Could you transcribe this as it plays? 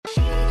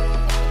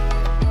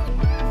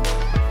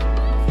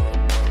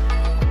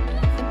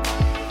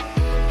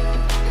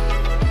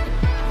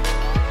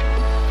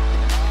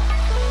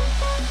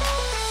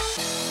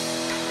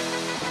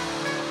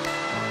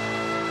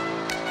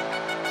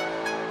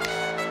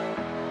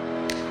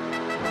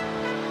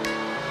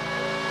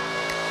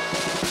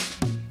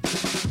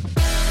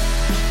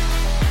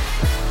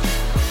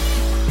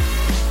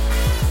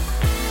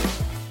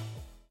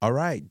All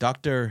right,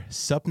 Dr.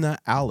 Supna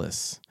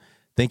Alice.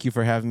 Thank you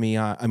for having me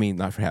on. I mean,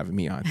 not for having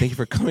me on. Thank you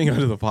for coming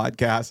onto the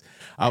podcast.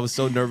 I was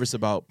so nervous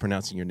about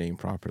pronouncing your name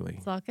properly.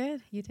 It's all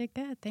good. You did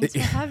good. Thanks for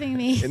having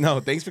me. No,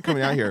 thanks for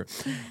coming out here.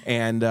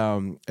 And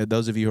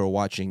those of you who are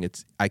watching,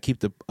 I keep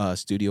the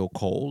studio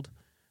cold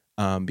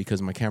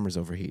because my camera's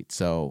overheat.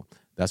 So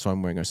that's why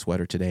I'm wearing a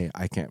sweater today.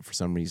 For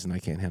some reason, I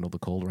can't handle the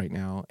cold right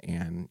now.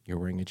 And you're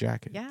wearing a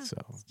jacket. Yeah, so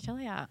it's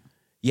chilly out.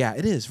 Yeah,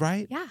 it is,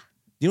 right? Yeah.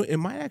 You know, it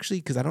might actually,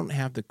 because I don't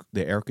have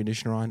the air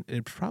conditioner on,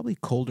 it's probably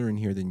colder in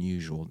here than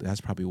usual.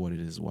 That's probably what it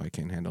is, why I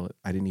can't handle it.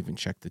 I didn't even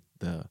check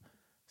the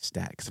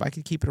stat. Because if I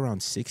could keep it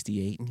around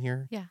 68 in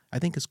here, Yeah. I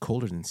think it's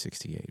colder than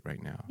 68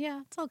 right now.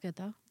 Yeah, it's all good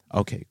though.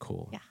 Okay,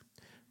 cool. Yeah.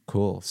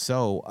 Cool.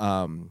 So,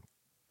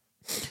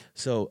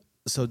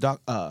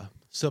 Doc,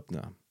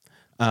 Supna,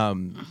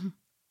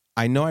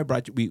 I know I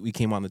brought you, we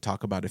came on to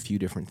talk about a few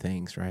different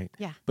things, right?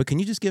 Yeah. But can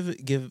you just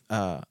give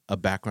a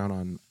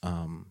background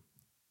on,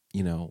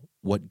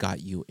 what got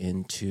you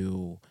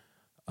into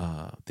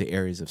the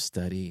areas of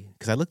study?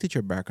 Because I looked at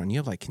your background. You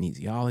have like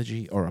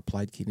kinesiology or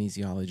applied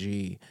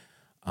kinesiology.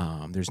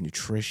 There's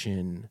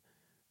nutrition.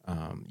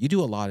 You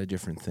do a lot of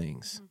different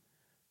things. Mm-hmm.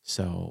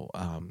 So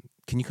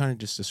can you kind of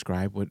just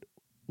describe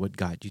what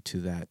got you to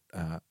that?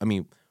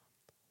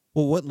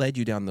 What led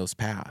you down those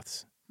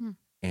paths?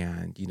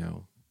 And,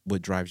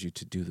 what drives you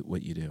to do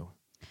what you do?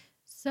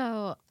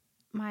 So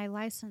my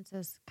license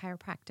is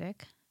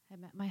chiropractic. I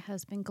met my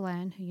husband,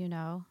 Glenn, who you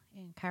know,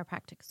 in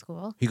chiropractic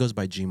school. He goes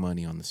by G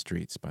Money on the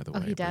streets, by the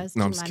way. Oh, he does?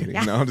 No, I'm just kidding.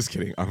 Yeah. No, I'm just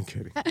kidding. I'm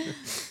kidding.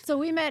 So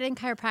we met in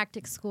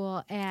chiropractic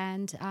school,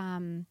 and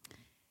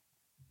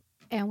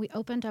we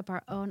opened up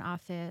our own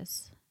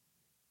office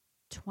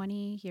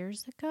 20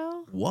 years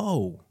ago.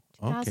 Whoa.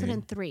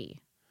 2003.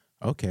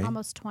 Okay.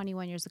 Almost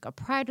 21 years ago.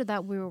 Prior to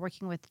that, we were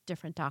working with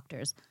different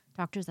doctors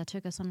that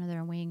took us under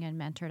their wing and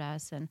mentored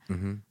us. And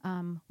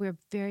we were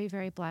very,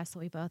 very blessed that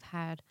we both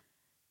had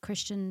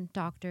Christian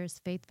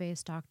doctors,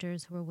 faith-based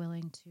doctors who were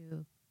willing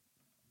to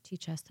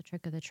teach us the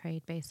trick of the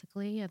trade,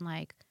 basically, and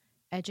like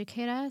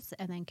educate us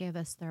and then give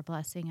us their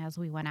blessing as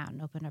we went out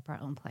and opened up our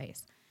own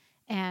place.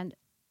 And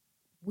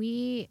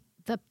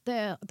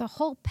the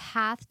whole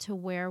path to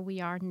where we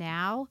are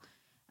now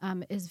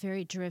is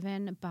very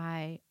driven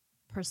by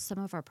some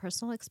of our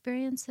personal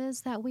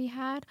experiences that we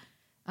had.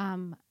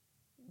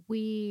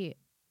 We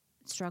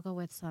struggle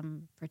with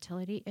some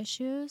fertility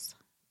issues.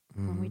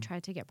 When we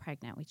tried to get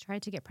pregnant. We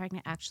tried to get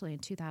pregnant actually in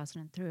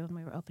 2003 when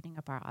we were opening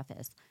up our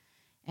office.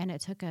 And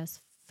it took us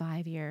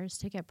 5 years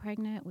to get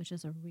pregnant, which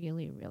is a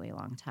really, really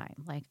long time.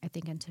 Like, I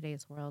think in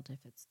today's world, if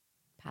it's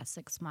past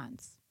 6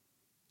 months,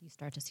 you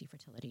start to see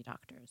fertility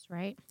doctors,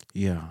 right?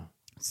 Yeah.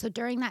 So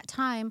during that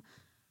time,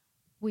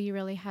 we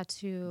really had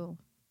to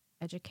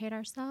educate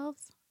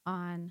ourselves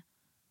on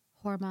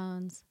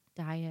hormones,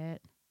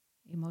 diet,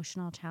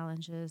 emotional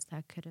challenges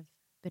that could have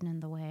been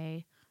in the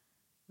way,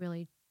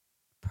 really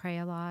pray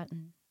a lot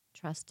and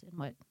trust in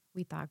what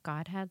we thought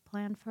God had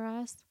planned for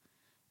us.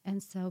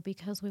 And so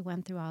because we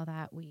went through all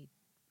that, we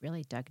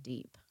really dug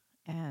deep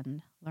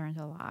and learned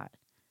a lot.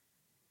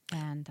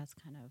 And that's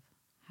kind of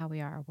how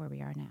we are where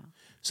we are now.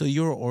 So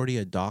you were already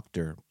a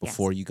doctor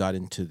before Yes. you got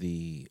into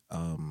the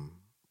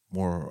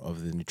more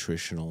of the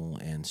nutritional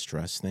and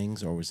stress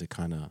things, or was it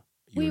kind of...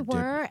 We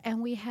were,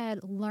 and we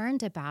had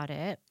learned about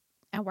it,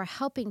 and we're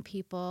helping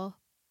people,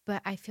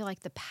 but I feel like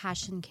the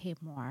passion came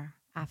more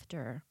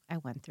after I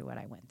went through what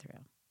I went through.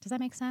 Does that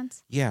make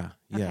sense? Yeah.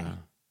 Because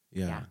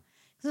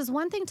it's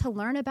one thing to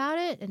learn about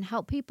it and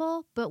help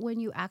people, but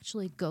when you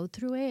actually go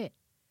through it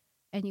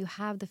and you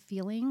have the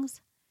feelings,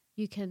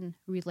 you can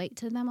relate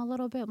to them a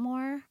little bit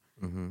more,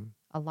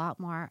 a lot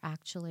more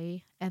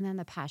actually, and then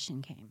the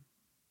passion came.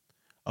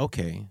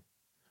 Okay.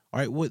 All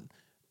right. What?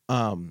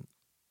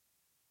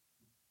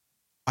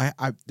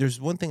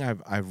 There's one thing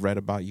I've read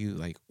about you,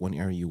 like one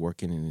area you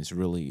work in, and it's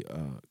really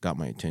got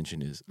my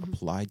attention is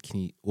applied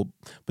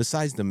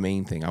besides the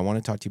main thing, I want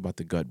to talk to you about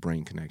the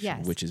gut-brain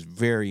connection, which is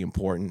very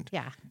important.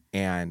 Yeah.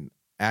 And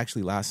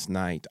actually, last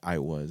night I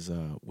was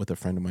with a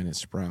friend of mine at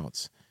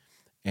Sprouts,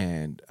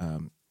 and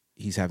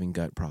he's having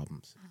gut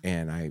problems,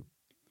 and I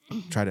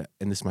try to,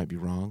 and this might be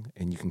wrong,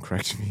 and you can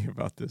correct me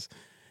about this,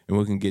 and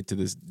we can get to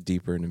this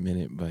deeper in a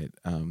minute, but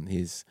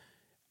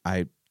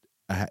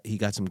he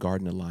got some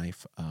Garden of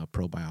Life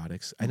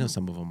probiotics. I know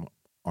some of them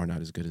are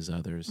not as good as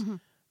others.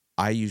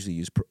 I usually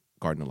use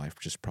Garden of Life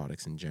just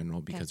products in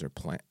general because they're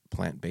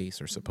plant-based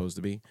or supposed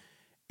to be.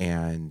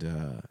 And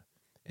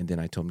then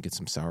I told him to get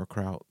some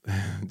sauerkraut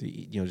to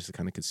eat, just to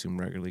kind of consume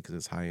regularly because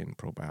it's high in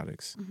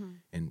probiotics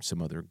and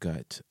some other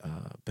gut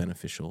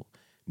beneficial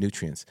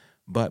nutrients.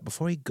 But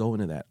before we go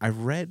into that, I've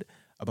read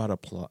about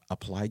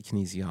applied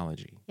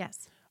kinesiology.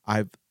 Yes.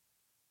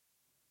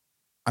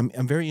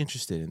 I'm very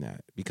interested in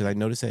that because I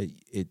noticed that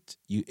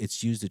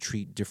it's used to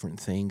treat different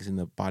things, and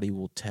the body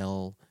will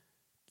tell.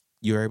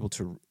 You're able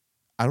to.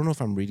 I don't know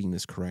if I'm reading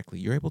this correctly.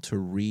 You're able to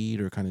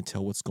read or kind of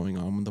tell what's going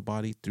on in the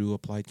body through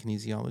applied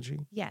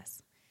kinesiology?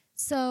 Yes.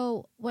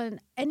 So when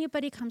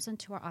anybody comes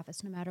into our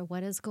office, no matter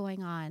what is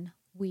going on,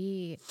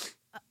 the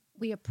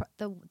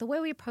way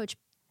we approach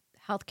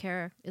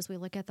healthcare is we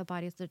look at the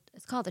body.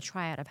 It's called the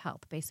triad of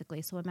health,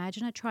 basically. So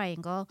imagine a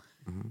triangle.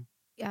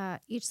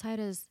 Each side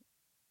is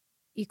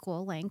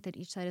equal length, and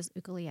each side is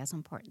equally as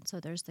important. So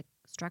there's the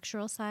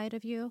structural side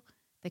of you,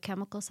 the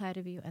chemical side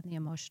of you, and the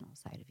emotional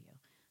side of you.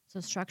 So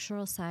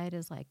structural side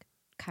is like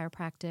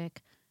chiropractic,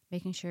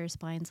 making sure your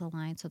spine's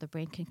aligned so the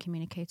brain can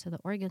communicate to the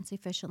organs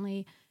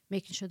efficiently,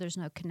 making sure there's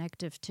no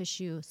connective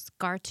tissue,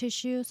 scar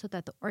tissue, so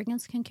that the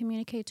organs can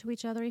communicate to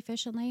each other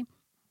efficiently.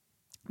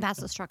 That's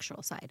the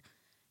structural side.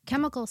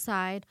 Chemical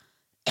side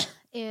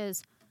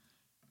is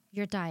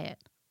your diet.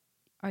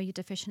 Are you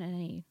deficient in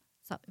any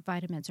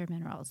vitamins or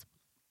minerals?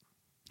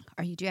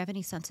 Do you have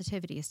any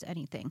sensitivities to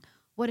anything?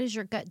 What is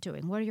your gut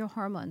doing? What are your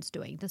hormones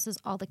doing? This is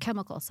all the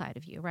chemical side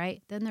of you,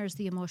 right? Then there's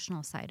the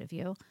emotional side of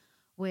you,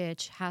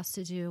 which has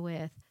to do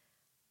with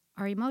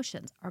our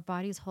emotions. Our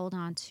bodies hold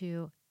on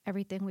to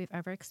everything we've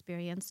ever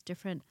experienced.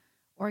 Different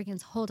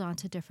organs hold on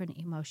to different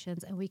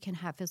emotions, and we can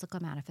have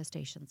physical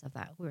manifestations of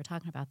that. We were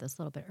talking about this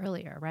a little bit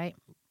earlier, right?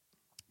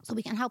 So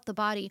we can help the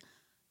body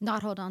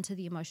not hold on to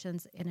the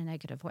emotions in a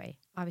negative way.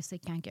 Obviously,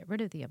 can't get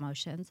rid of the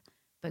emotions,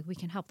 but we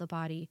can help the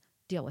body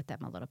deal with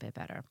them a little bit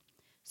better.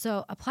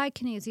 So applied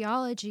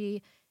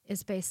kinesiology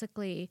is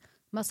basically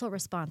muscle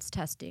response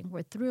testing,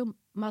 where through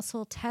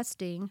muscle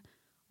testing,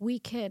 we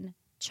can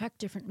check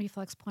different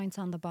reflex points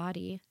on the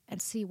body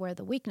and see where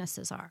the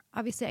weaknesses are.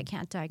 Obviously, I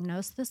can't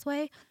diagnose this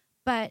way,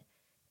 but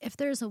if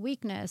there's a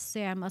weakness,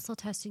 say I'm muscle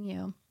testing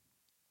you,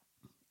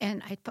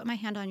 and I put my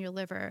hand on your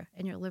liver,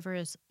 and your liver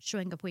is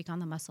showing up weak on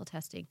the muscle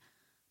testing,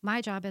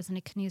 my job as a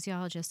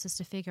kinesiologist is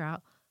to figure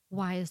out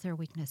why is there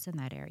weakness in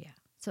that area.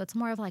 So it's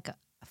more of like a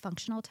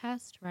functional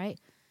test, right?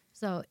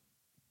 So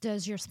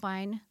does your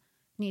spine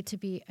need to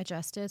be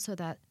adjusted so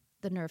that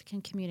the nerve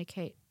can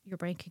communicate, your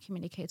brain can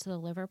communicate to the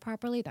liver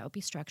properly? That would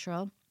be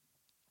structural.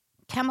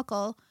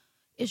 Chemical,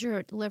 is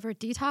your liver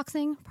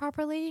detoxing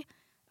properly?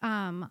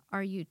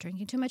 Are you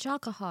drinking too much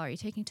alcohol? Are you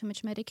taking too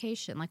much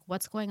medication? Like,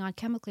 what's going on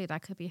chemically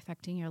that could be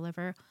affecting your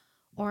liver?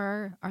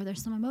 Or are there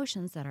some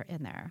emotions that are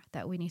in there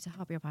that we need to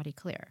help your body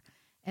clear?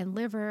 And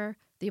liver,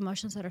 the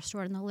emotions that are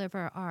stored in the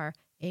liver are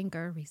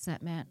anger,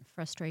 resentment,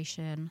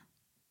 frustration.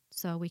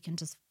 So we can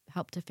just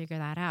help to figure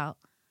that out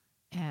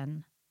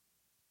and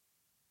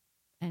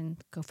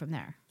go from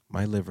there.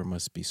 My liver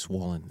must be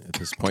swollen at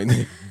this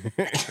point.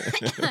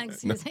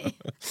 Excuse me.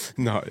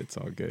 No, it's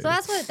all good. So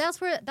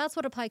that's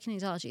what applied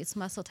kinesiology is,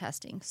 muscle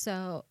testing.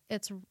 So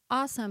it's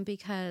awesome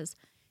because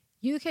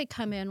you could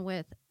come in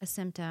with a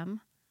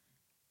symptom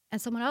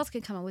and someone else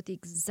can come in with the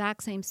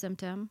exact same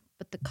symptom,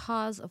 but the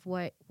cause of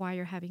why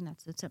you're having that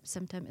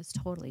symptom is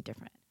totally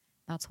different.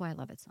 That's why I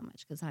love it so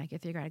much, because I can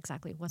figure out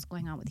exactly what's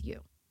going on with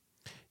you.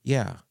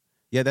 Yeah.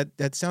 Yeah,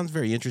 that sounds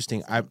very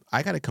interesting.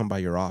 I got to come by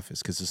your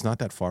office because it's not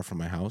that far from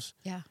my house.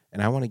 Yeah.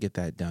 And I want to get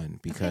that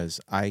done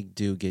because I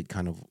do get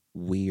kind of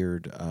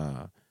weird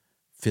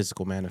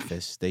physical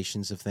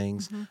manifestations of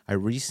things.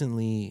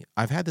 Mm-hmm.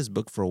 I've had this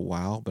book for a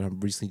while, but I'm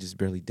recently just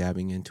barely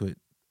dabbing into it.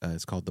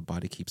 It's called The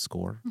Body Keeps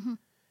Score. Mm-hmm.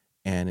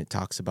 And it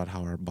talks about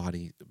how our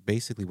body,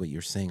 basically what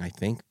you're saying, I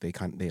think they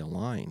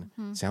align.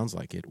 Mm-hmm. Sounds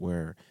like it,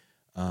 where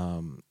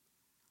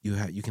you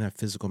can have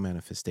physical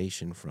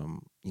manifestation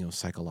from,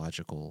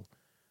 psychological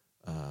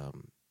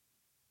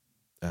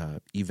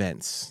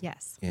events.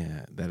 Yes.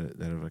 Yeah, that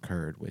have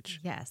occurred. Which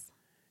yes.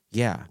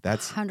 Yeah,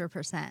 that's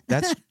 100%.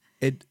 That's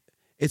it.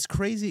 It's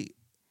crazy.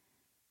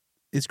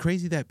 It's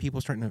crazy that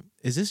people starting to.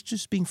 Is this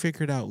just being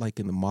figured out like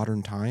in the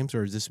modern times,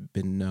 or has this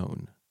been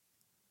known?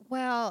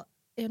 Well,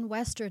 in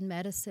Western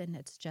medicine,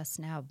 it's just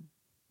now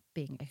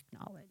being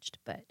acknowledged,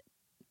 but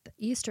the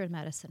Eastern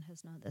medicine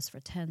has known this for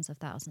tens of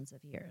thousands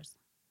of years.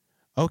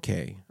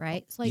 Okay.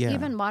 Right? So like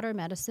even modern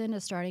medicine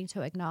is starting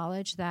to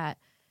acknowledge that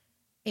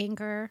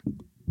anger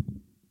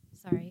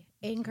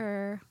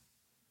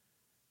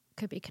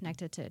could be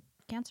connected to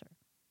cancer.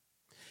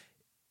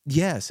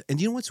 Yes. And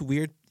you know what's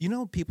weird?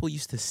 People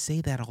used to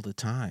say that all the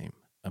time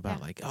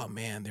about like, oh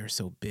man, they're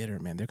so bitter,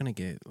 man. They're going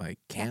to get like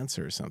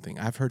cancer or something.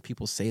 I've heard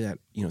people say that,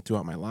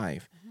 throughout my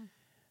life.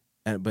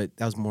 Mm-hmm. But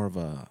that was more of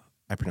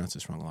I pronounce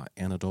this wrong a lot,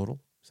 anecdotal.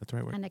 Is that the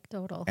right word?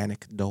 Anecdotal.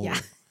 Yeah.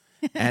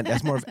 And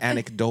that's more of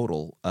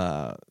anecdotal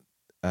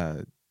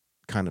kind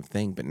of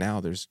thing. But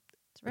now there's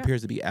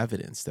appears to be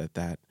evidence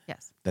that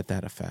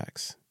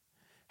affects.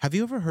 Have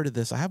you ever heard of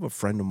this? I have a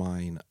friend of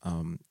mine.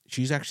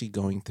 She's actually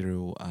going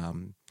through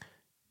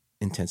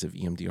intensive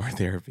EMDR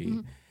therapy.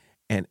 Mm-hmm.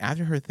 And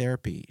after her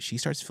therapy, she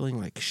starts feeling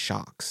like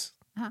shocks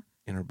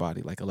in her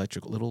body, like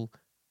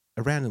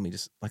randomly,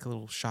 just like a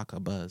little shock, a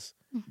buzz.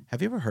 Mm-hmm.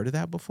 Have you ever heard of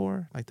that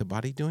before? Like the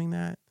body doing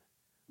that?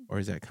 Or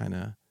is that kind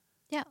of...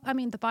 Yeah, I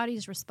mean, the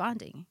body's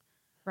responding,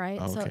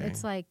 right? Okay. So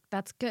it's like,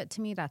 that's good.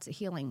 To me, that's a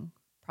healing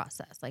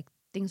process. Like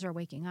things are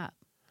waking up.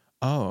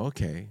 Oh,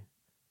 okay.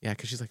 Yeah,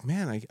 because she's like,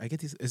 man, I get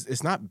these.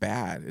 It's not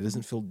bad. It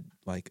doesn't feel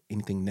like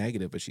anything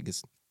negative, but she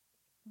gets...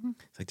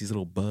 It's like these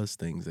little buzz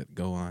things that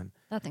go on.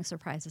 Nothing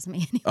surprises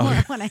me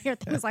anymore when I hear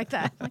things like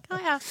that. I'm like, oh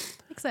yeah,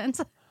 makes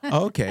sense.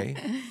 Okay.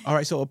 All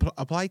right. So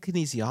applied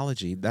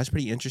kinesiology, that's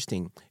pretty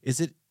interesting. Is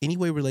it any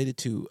way related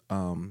to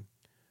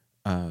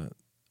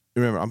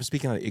remember, I'm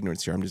speaking out of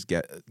ignorance here. I'm just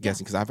guessing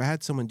because I've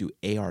had someone do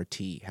ART.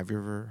 Have you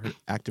ever heard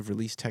active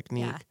release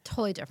technique? Yeah,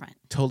 totally different.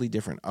 Totally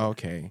different.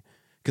 Okay.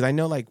 Because I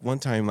know like one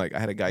time, like I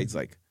had a guy, he's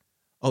like,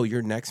 oh,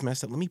 your neck's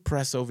messed up. Let me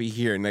press over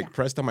here. And like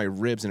pressed on my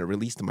ribs and it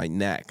released to my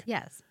neck.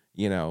 Yes.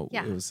 You know,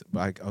 it was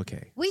like,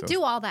 okay. We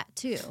do all that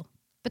too.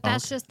 But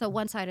that's just the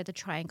one side of the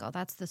triangle.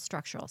 That's the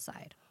structural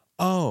side.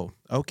 Oh,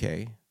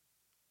 okay.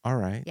 All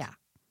right. Yeah.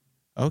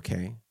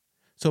 Okay.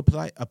 So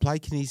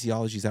applied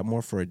kinesiology, is that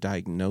more for a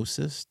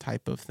diagnosis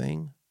type of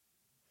thing?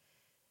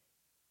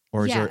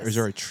 Or is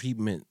there a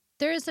treatment?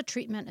 There is a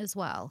treatment as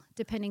well,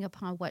 depending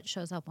upon what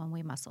shows up when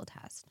we muscle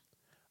test.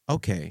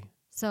 Okay.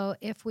 So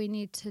if we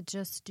need to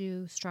just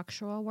do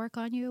structural work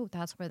on you,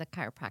 that's where the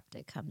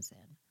chiropractic comes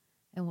in.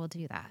 And we'll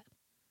do that.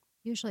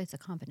 Usually it's a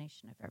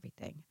combination of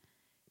everything.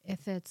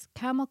 If it's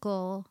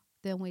chemical,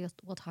 then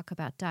we'll talk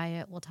about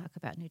diet. We'll talk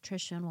about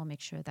nutrition. We'll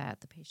make sure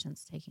that the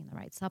patient's taking the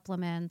right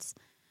supplements.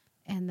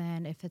 And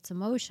then if it's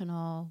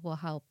emotional, we'll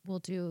help.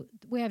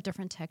 We have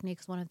different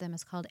techniques. One of them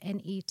is called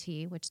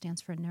NET, which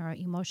stands for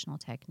neuro-emotional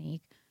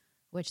technique,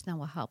 which then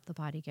will help the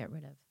body get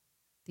rid of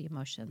the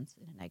emotions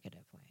in a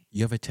negative way.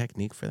 You have a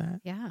technique for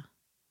that? Yeah.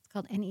 It's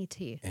called NET.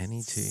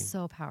 NET.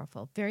 So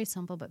powerful. Very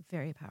simple, but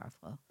very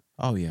powerful.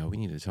 Oh, yeah. We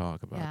need to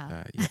talk about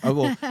that. Yeah. Oh,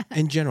 well,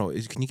 in general,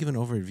 can you give an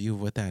overview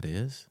of what that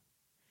is?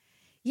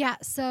 Yeah.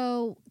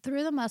 So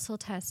through the muscle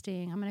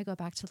testing, I'm going to go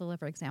back to the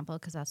liver example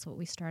because that's what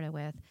we started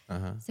with.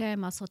 Say I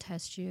muscle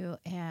test you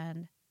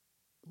and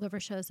liver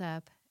shows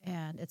up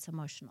and it's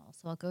emotional.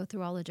 So I'll go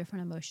through all the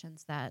different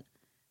emotions that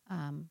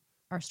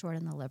are stored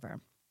in the liver.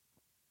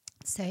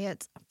 Say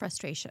it's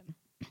frustration.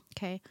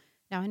 Okay.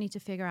 Now I need to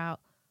figure out,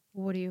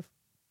 what are you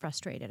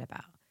frustrated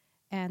about?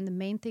 And the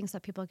main things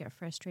that people get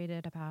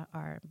frustrated about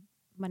are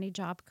money,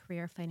 job,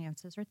 career,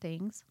 finances, or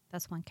things.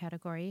 That's one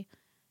category.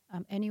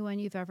 Anyone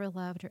you've ever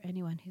loved or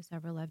anyone who's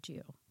ever loved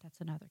you.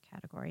 That's another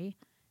category.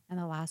 And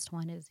the last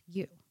one is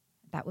you.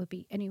 That would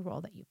be any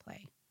role that you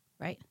play,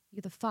 right?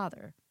 You're the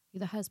father, you're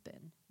the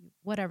husband,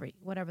 whatever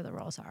the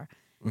roles are.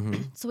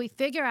 Mm-hmm. So we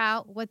figure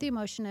out what the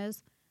emotion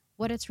is,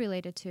 what it's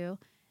related to,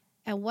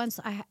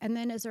 and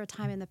then is there a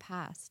time in the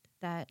past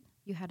that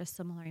you had a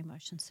similar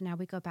emotion? So now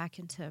we go back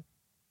into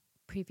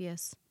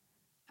previous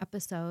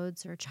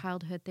episodes or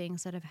childhood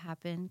things that have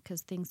happened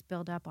because things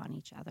build up on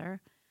each other.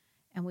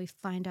 And we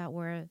find out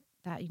where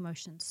that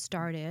emotion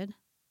started,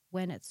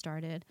 when it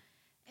started.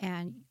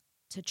 And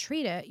to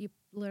treat it, you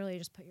literally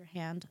just put your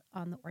hand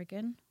on the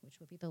organ, which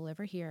would be the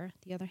liver here,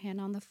 the other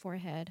hand on the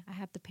forehead. I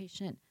have the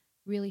patient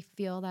really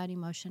feel that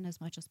emotion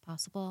as much as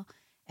possible.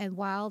 And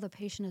while the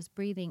patient is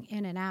breathing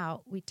in and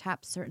out, we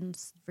tap certain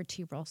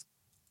vertebral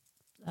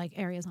like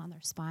areas on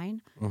their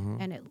spine. Mm-hmm.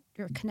 And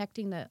you're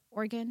connecting the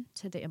organ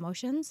to the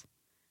emotions,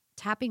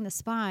 tapping the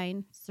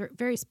spine,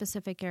 very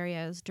specific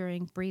areas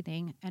during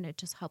breathing, and it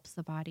just helps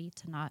the body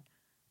to not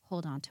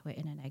hold on to it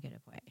in a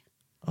negative way.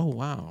 Oh,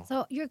 wow.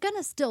 So you're going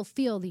to still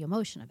feel the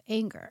emotion of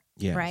anger,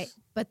 yes. right?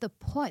 But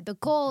the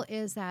goal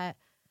is that,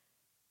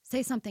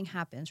 say something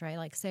happens, right?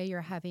 Like say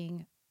you're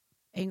having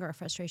anger or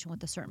frustration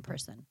with a certain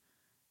person.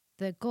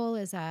 The goal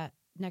is that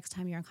next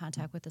time you're in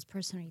contact with this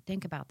person or you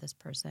think about this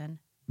person,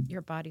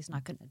 your body's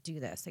not going to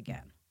do this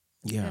again.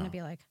 It's going to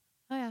be like,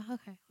 oh yeah,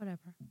 okay, whatever,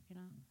 you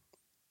know.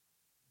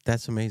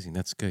 That's amazing.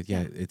 That's good.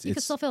 Yeah, you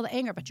can still feel the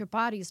anger, but your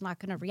body's not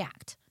going to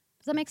react.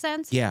 Does that make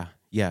sense? Yeah.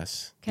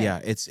 Yes. Okay. Yeah.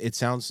 It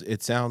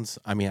sounds.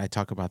 I mean, I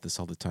talk about this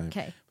all the time.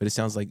 Okay. But it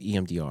sounds like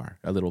EMDR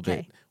a little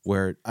bit,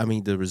 where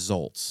the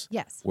results.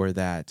 Yes. Where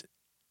that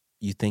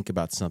you think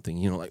about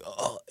something, like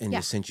and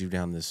it sends you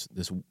down this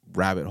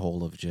rabbit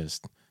hole of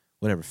just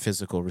whatever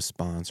physical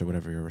response or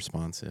whatever your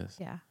response is.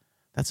 Yeah.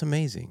 That's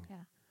amazing. Yeah.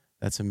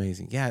 That's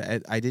amazing. Yeah,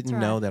 I didn't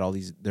know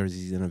that there's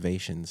these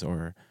innovations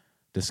or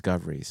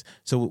discoveries.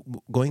 So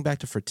going back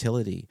to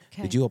fertility,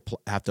 did you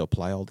have to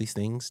apply all these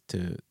things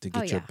to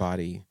get your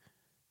body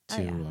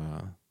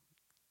to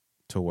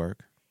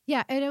work?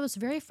 Yeah, and it was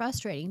very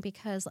frustrating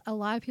because a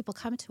lot of people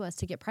come to us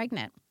to get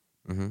pregnant,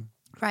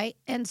 right?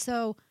 And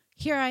so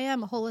here I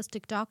am, a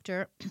holistic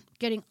doctor,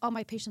 getting all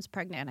my patients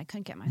pregnant, and I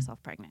couldn't get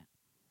myself pregnant.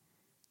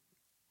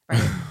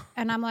 Right?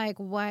 And I'm like,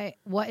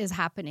 what is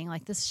happening?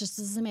 Like, this just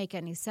doesn't make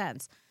any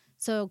sense.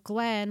 So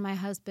Glenn, my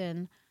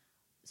husband,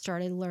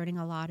 started learning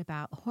a lot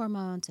about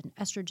hormones and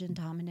estrogen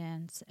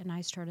dominance, and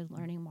I started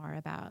learning more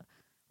about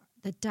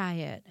the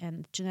diet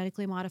and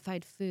genetically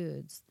modified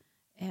foods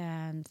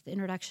and the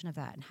introduction of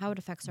that and how it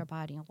affects our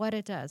body and what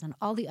it does and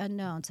all the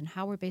unknowns and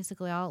how we're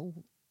basically all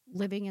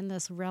living in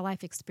this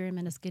real-life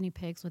experiment as guinea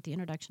pigs with the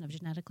introduction of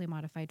genetically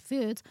modified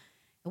foods.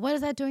 And what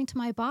is that doing to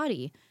my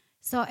body?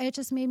 So it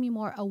just made me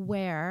more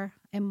aware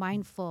and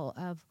mindful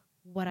of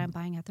what I'm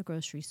buying at the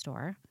grocery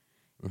store.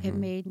 Mm-hmm. It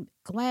made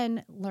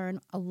Glenn learn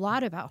a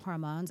lot about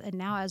hormones, and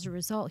now as a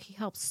result, he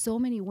helps so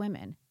many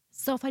women.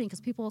 It's so funny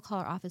because people will call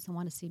our office and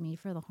want to see me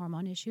for the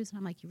hormone issues, and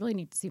I'm like, you really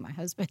need to see my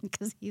husband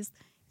because he's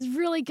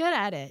really good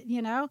at it,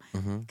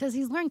 because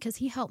he's learned because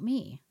he helped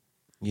me.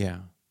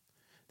 Yeah,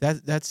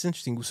 that's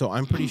interesting. So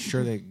I'm pretty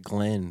sure that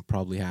Glenn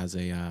probably has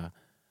I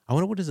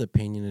wonder what his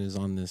opinion is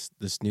on this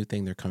new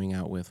thing they're coming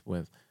out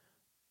with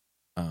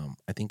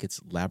I think it's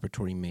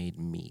laboratory made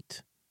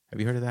meat. Have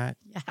you heard of that?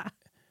 Yeah.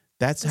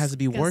 That has to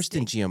be worse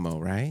than Disgusting.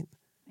 GMO, right?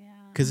 Yeah.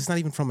 Because it's not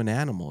even from an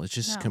animal. It's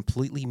just No.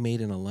 completely made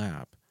in a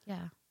lab.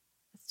 Yeah.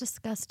 It's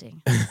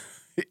disgusting.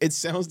 It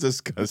sounds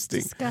It's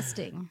disgusting.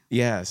 disgusting.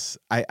 Yes.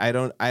 I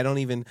don't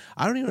even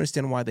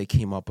understand why they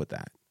came up with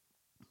that.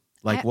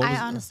 Like what I was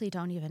honestly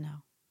don't even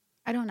know.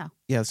 I don't know.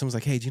 Yeah, someone's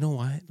like, "Hey, do you know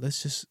what?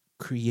 Let's just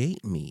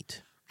create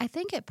meat." I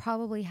think it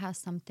probably has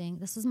something.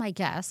 This is my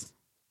guess,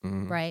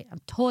 Mhm. right? I'm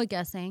totally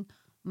guessing.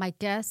 My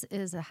guess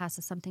is it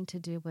has something to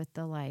do with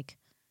the like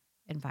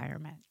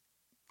environment,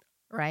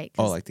 right?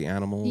 Oh, like the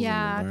animals and the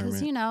Yeah,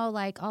 because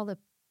environment. like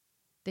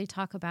they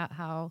talk about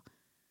how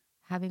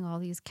having all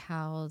these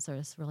cows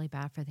is really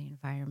bad for the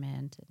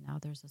environment, and now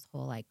there's this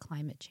whole like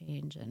climate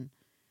change, and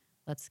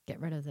let's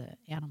get rid of the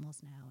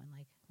animals now and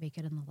like make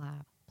it in the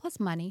lab. Plus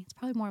money, it's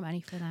probably more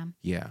money for them.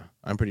 Yeah,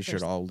 I'm pretty sure it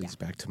There's all leads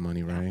back to money,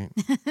 yeah. right?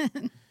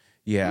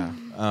 Yeah.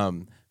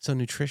 So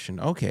nutrition.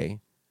 Okay.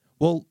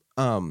 Well,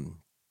 I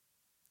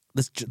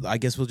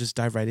guess we'll just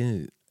dive right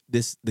into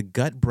this. The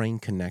gut brain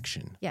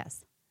connection.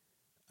 Yes.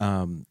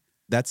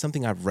 That's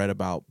something I've read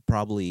about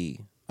probably,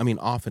 I mean,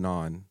 off and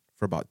on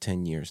for about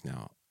 10 years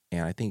now.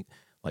 And I think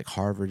like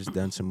Harvard has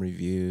done some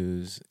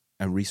reviews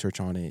and research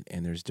on it.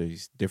 And there's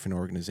these different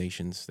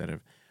organizations that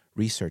have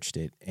researched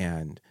it.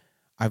 And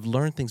I've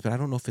learned things, but I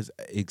don't know if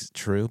it's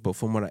true. But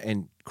from what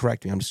and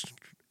correct me, I'm just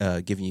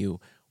giving you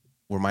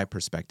where my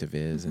perspective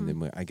is. And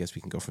then I guess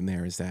we can go from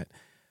there is that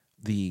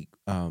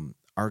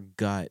our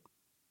gut,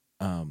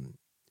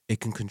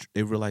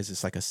 it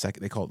realizes like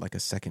they call it like a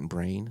second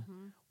brain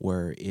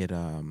where it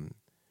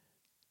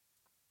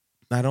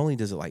not only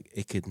does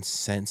it can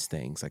sense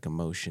things like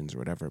emotions or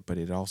whatever, but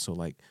it also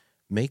like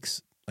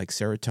makes like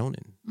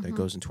serotonin that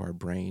goes into our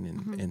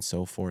brain and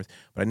so forth.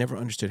 But I never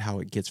understood how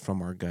it gets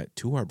from our gut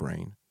to our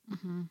brain.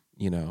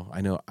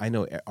 I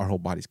know our whole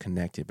body's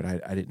connected, but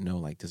I didn't know,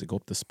 like, does it go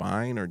up the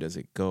spine or does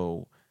it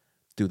go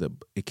through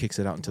it kicks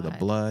it out into the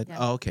blood? Yeah.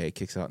 Oh, okay. It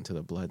kicks it out into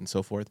the blood and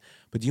so forth.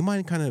 But do you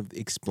mind kind of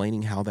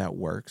explaining how that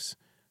works?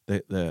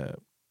 The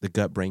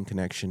gut brain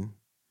connection?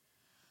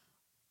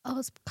 Oh,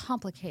 it's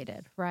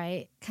complicated,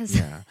 right? Because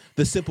Yeah.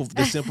 The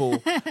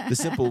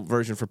simple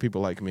version for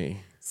people like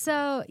me.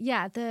 so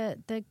yeah,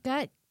 the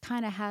gut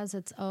kind of has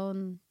its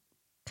own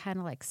kind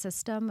of like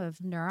system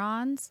of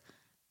neurons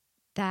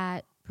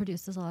that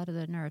produces a lot of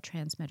the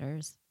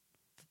neurotransmitters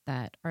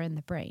that are in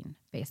the brain,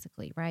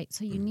 basically, right?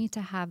 So you need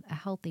to have a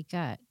healthy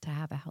gut to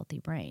have a healthy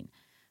brain.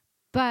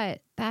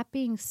 But that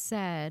being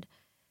said,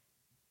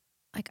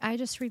 like I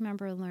just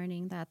remember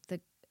learning that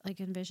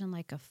envision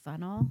like a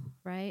funnel,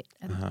 right?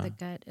 And the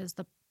gut is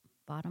the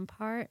bottom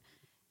part.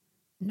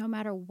 No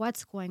matter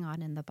what's going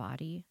on in the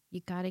body,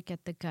 you got to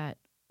get the gut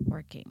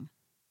working.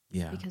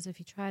 Yeah. Because if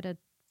you try to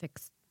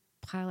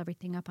pile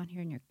everything up on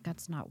here and your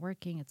gut's not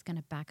working, it's going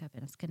to back up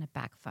and it's going to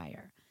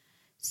backfire.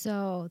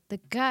 So the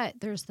gut,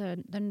 there's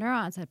the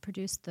neurons that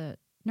produce the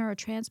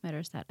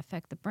neurotransmitters that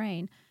affect the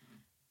brain,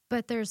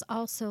 but there's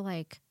also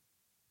like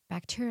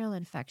bacterial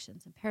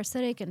infections and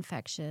parasitic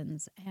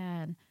infections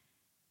and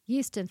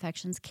yeast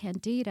infections,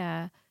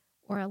 candida,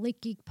 or a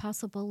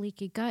possible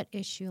leaky gut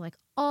issue. Like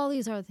all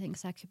these other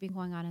things that could be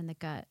going on in the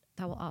gut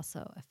that will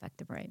also affect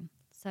the brain.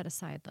 Set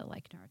aside the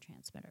like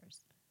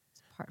neurotransmitters.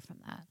 Apart from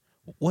that.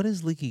 What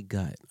is leaky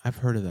gut? I've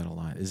heard of that a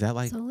lot. Is that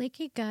like... So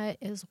leaky gut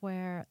is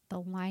where the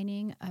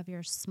lining of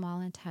your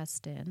small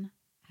intestine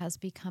has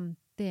become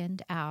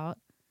thinned out.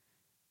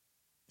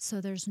 So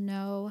there's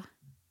no...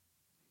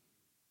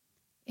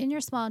 In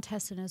your small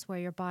intestine is where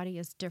your body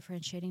is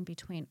differentiating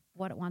between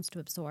what it wants to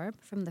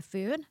absorb from the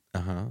food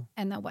and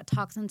then what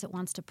toxins it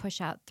wants to push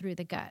out through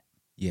the gut,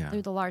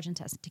 through the large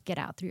intestine to get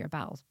out through your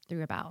bowels,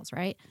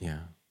 right?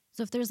 Yeah.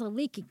 So if there's a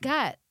leaky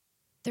gut,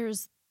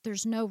 there's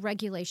no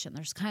regulation.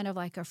 There's kind of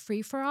like a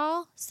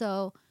free-for-all.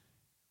 So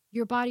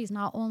your body's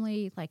not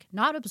only like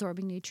not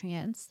absorbing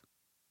nutrients,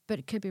 but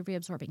it could be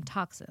reabsorbing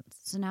toxins.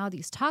 So now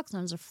these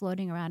toxins are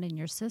floating around in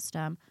your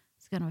system.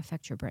 It's going to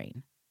affect your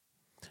brain.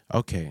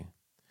 Okay.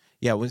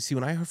 Yeah,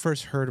 when I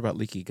first heard about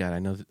leaky gut, I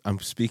know that I'm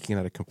speaking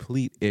out of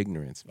complete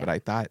ignorance, but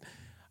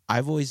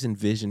I've always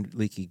envisioned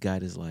leaky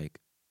gut as like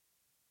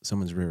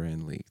someone's rear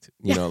end leaked.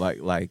 You know, like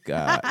you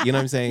know what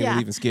I'm saying? Yeah.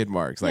 Leaving skid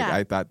marks. Like Yeah.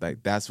 I thought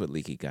like that's what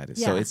leaky gut is.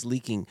 Yeah. So it's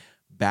leaking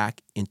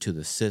back into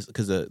the system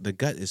because the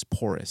gut is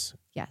porous.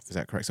 Yes. Is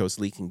that correct? So it's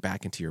leaking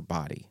back into your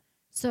body.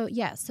 So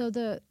yeah, so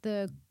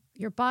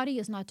your body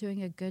is not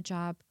doing a good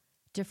job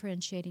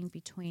differentiating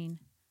between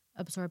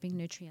absorbing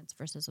nutrients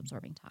versus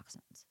absorbing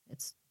toxins.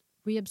 It's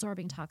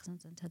reabsorbing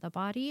toxins into the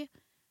body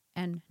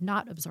and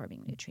not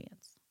absorbing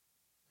nutrients.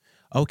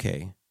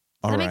 Okay.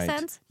 All Does that right. make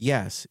sense?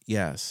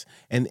 Yes.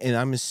 And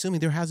I'm assuming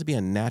there has to be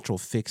a natural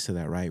fix to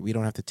that, right? We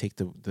don't have to take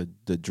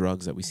the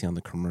drugs that we see on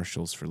the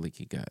commercials for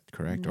leaky gut,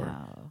 correct? No. Or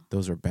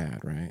those are bad,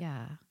 right?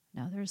 Yeah.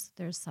 No,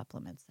 there's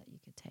supplements that you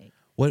could take.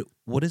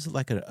 What is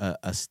like a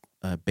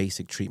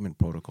basic treatment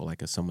protocol,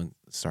 like if someone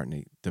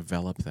starting to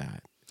develop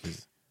that?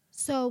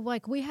 So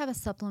like we have a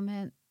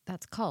supplement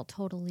that's called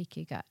Total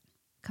Leaky Gut.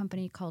 A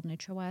company called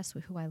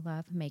NutriWest, who I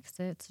love, makes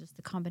it. It's just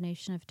a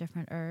combination of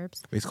different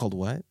herbs. It's called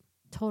what?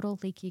 total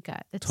leaky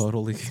gut.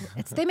 Totally.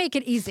 They make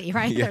it easy,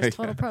 right? Yeah, There's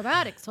total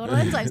probiotics, total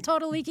enzymes,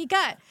 total leaky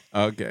gut.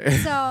 Okay.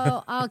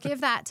 So I'll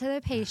give that to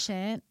the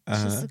patient.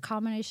 It's just Uh-huh. a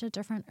combination of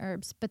different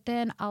herbs. But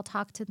then I'll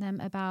talk to them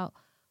about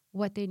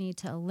what they need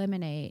to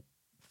eliminate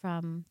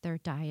from their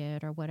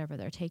diet or whatever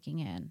they're taking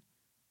in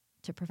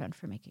to prevent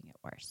from making it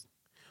worse.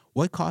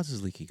 What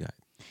causes leaky gut?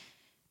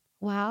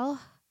 Well,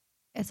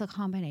 it's a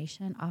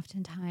combination.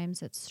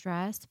 Oftentimes it's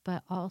stress,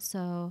 but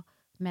also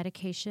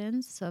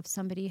medications. So if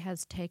somebody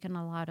has taken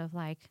a lot of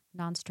like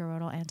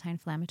non-steroidal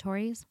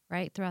anti-inflammatories,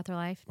 right, throughout their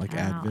life, Like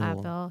Tylenol,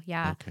 Advil? Advil,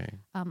 yeah, Okay.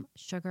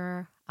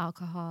 sugar,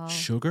 alcohol,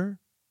 Sugar?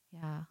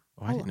 yeah.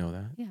 Oh, I didn't know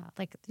that. Yeah,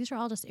 like these are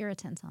all just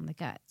irritants on the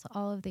gut. So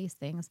all of these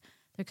things,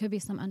 there could be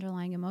some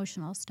underlying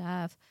emotional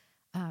stuff,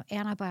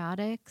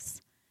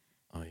 antibiotics,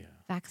 Oh, yeah.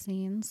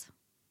 vaccines.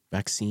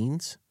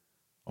 Vaccines?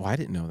 Oh, I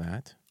didn't know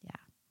that. Yeah.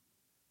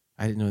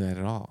 I didn't know that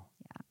at all.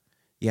 Yeah.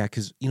 Yeah,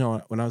 because,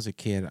 when I was a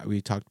kid,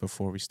 we talked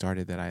before we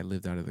started that I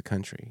lived out of the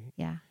country.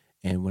 Yeah.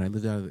 And when I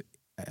lived out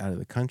of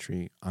the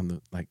country on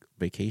the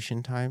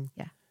vacation time,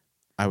 Yeah.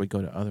 I would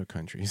go to other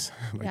countries,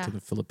 Yeah. to the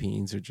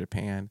Philippines or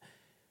Japan.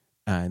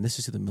 And this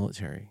is to the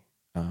military,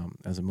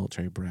 as a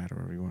military brat,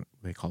 or whatever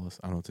they call us.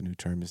 I don't know what the new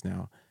term is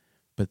now.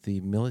 But the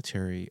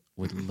military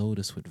would load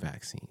us with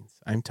vaccines.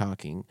 I'm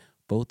talking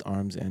both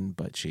arms and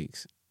butt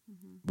cheeks.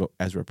 But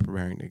as we're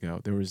preparing to go,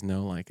 there was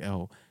no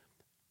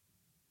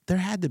there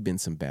had to have been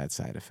some bad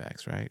side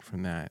effects, right?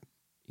 From that,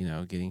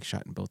 getting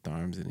shot in both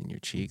arms and in your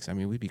cheeks. I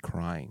mean, we'd be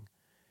crying.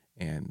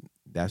 And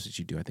that's what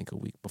you do, I think, a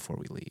week before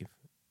we leave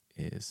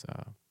is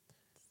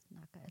It's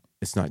not good.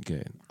 it's not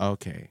good.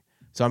 Okay.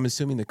 So I'm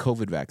assuming the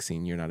COVID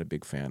vaccine you're not a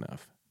big fan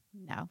of.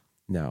 No.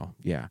 No.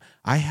 Yeah.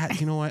 I had,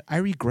 you know what? I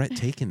regret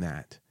taking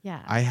that.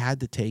 Yeah. I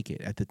had to take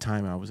it at the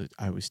time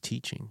I was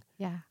teaching.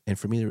 Yeah. And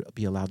for me to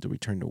be allowed to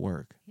return to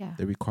work, Yeah.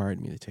 they required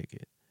me to take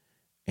it.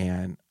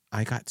 And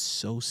I got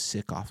so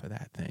sick off of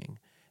that thing.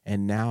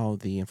 And now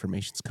the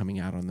information's coming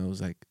out on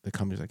those, like the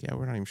company's like, yeah,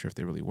 we're not even sure if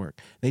they really work.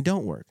 They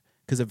don't work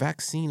because a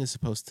vaccine is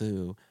supposed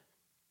to,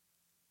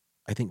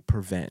 I think,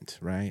 prevent,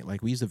 right?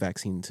 Like we use a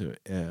vaccine to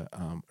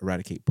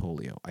eradicate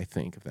polio, I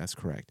think, if that's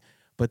correct.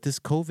 But this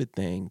COVID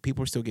thing,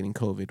 people are still getting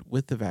COVID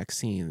with the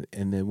vaccine,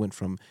 and then went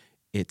from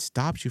it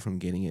stops you from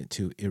getting it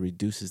to it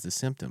reduces the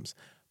symptoms.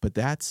 But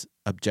that's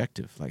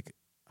objective. Like,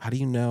 how do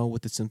you know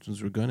what the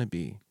symptoms were going to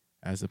be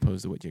as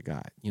opposed to what you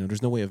got?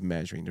 There's no way of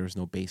measuring. There's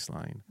no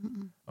baseline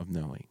of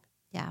knowing.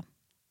 Yeah.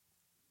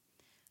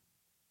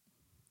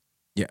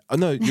 Yeah. Oh,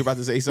 no, you're about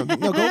to say something.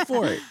 No, go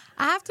for it.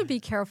 I have to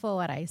be careful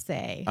what I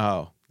say.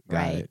 Oh,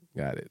 got it.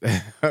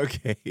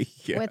 Okay.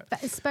 Yeah.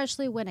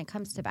 Especially when it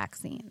comes to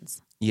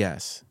vaccines.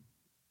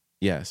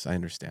 Yes, I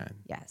understand.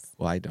 Yes.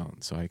 Well, I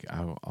don't, so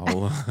I'll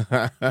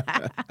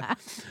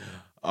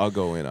I'll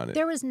go in on it.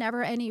 There was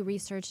never any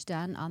research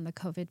done on the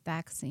COVID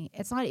vaccine.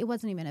 It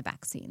wasn't even a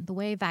vaccine. The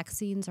way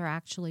vaccines are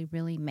actually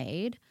really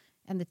made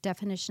and the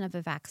definition of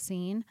a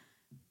vaccine,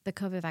 the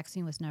COVID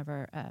vaccine was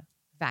never a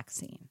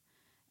vaccine.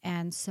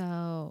 And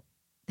so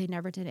they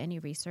never did any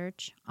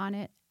research on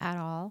it at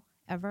all,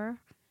 ever.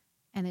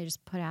 And they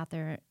just put out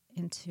there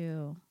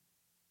into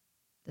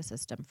the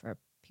system for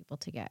people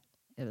to get.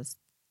 It's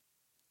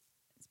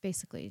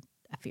basically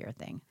a fear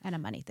thing and a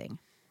money thing.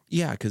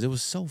 Yeah, because it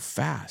was so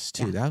fast,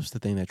 too. Yeah. That was the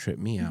thing that tripped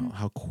me out,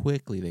 how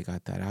quickly they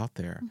got that out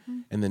there.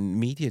 And the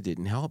media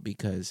didn't help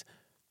because,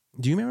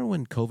 do you remember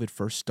when COVID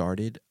first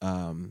started?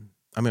 I'm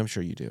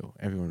sure you do.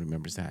 Everyone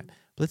remembers that.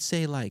 Let's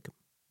say like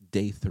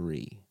day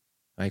 3,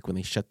 like when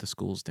they shut the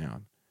schools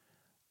down.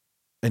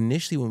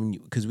 Initially,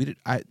 because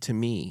to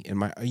me,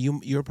 and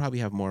you probably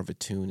have more of a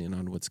tune in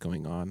on what's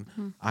going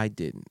on. I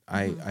didn't.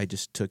 I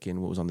just took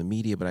in what was on the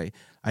media, but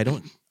I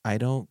don't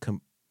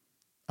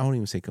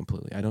even say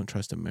completely. I don't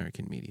trust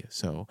American media.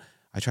 So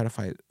I try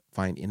to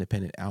find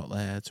independent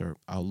outlets, or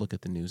I'll look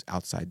at the news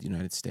outside the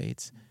United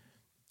States.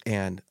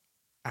 And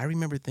I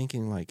remember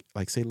thinking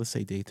let's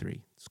say day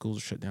 3, schools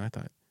are shut down. I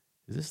thought,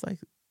 is this like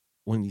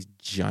one of these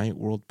giant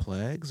world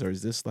plagues? Or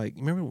is this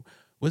remember,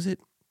 was it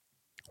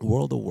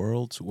World of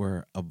Worlds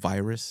where a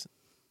virus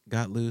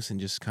got loose and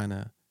just kind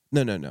of,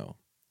 no.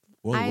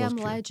 World of I Worlds Am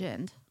killed.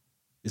 Legend.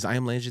 Is I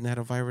Am Legend had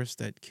a virus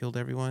that killed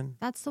everyone?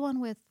 That's the one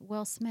with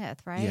Will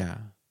Smith, right? Yeah.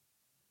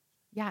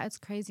 Yeah, it's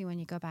crazy when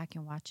you go back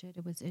and watch it.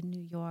 It was in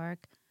New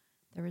York.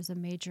 There was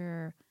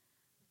it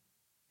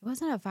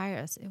wasn't a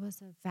virus. It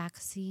was a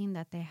vaccine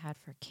that they had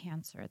for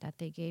cancer that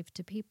they gave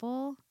to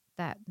people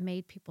that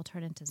made people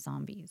turn into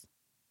zombies.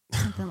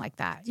 Something like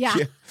that. Yeah.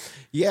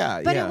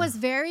 Yeah. But it was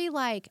very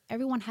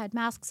everyone had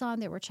masks on.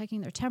 They were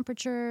checking their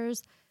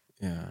temperatures.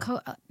 Yeah.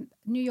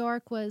 New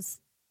York was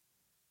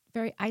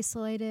very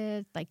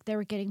isolated. They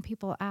were getting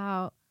people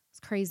out. It's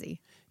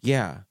crazy.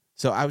 Yeah.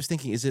 So I was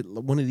thinking, is it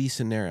one of these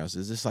scenarios?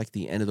 Is this like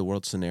the end of the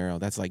world scenario?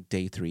 That's like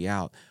day 3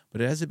 out.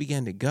 But as it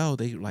began to go,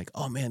 they were like,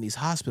 oh man, these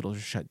hospitals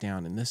are shut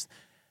down I'm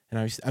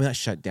not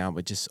shut down,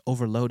 but just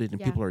overloaded,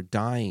 and people are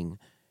dying.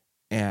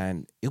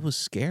 And it was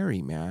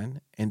scary,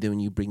 man. And then when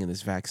you bring in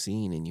this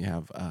vaccine and you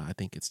have, I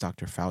think it's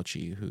Dr.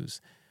 Fauci,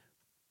 who's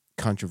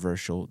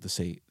controversial to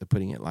say,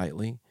 putting it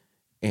lightly.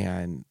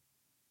 And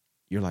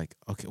you're like,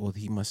 okay, well,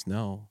 he must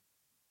know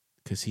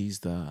because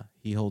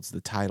he holds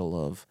the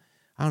title of,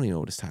 I don't even know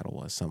what his title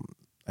was, some,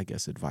 I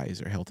guess,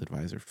 advisor, health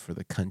advisor for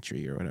the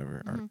country or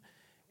whatever. Mm-hmm.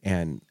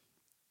 And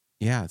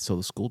yeah, so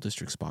the school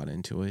district bought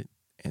into it,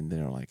 and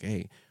they're like,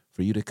 hey,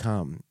 for you to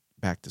come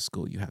back to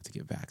school, you have to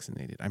get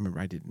vaccinated. I remember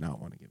I did not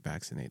want to get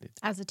vaccinated.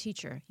 As a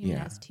teacher, you mean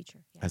Yeah. as a teacher?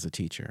 Yeah. As a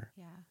teacher.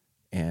 Yeah.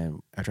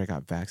 And after I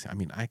got vaccinated, I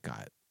mean, I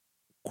got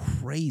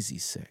crazy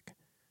sick,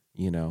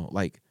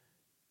 like,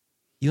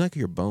 like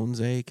your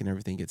bones ache and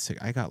everything gets sick.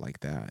 I got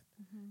like that.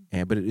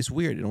 Mm-hmm. But it's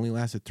weird. It only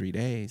lasted 3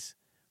 days,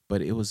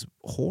 but it was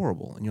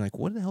horrible. And you're like,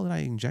 what the hell did I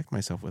inject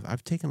myself with?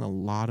 I've taken a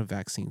lot of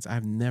vaccines.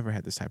 I've never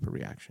had this type of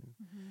reaction.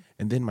 Mm-hmm.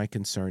 And then my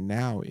concern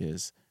now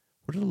is,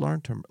 what are the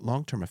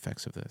long-term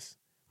effects of this?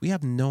 We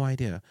have no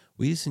idea.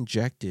 We just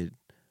injected,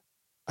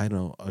 I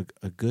don't know,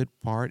 a good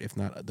part, if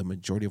not the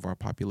majority of our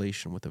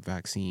population with a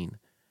vaccine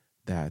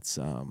that's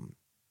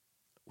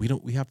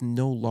we have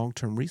no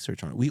long-term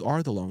research on it. We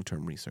are the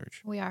long-term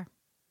research. We are.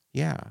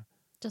 Yeah.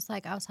 Just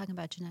like I was talking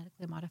about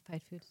genetically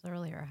modified foods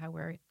earlier, how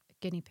we're a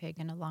guinea pig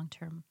in a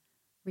long-term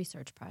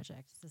research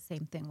project. It's the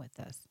same thing with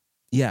this.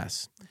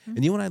 Yes. Mm-hmm.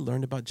 And you know what I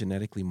learned about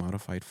genetically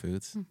modified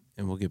foods? Mm-hmm.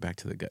 And we'll get back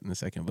to the gut in a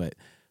second, but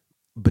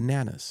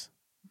bananas.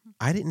 Mm-hmm.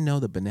 I didn't know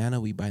the banana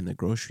we buy in the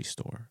grocery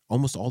store,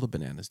 almost all the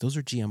bananas, those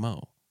are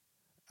GMO.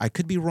 I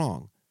could be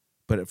wrong,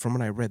 but from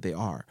what I read, they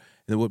are.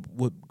 And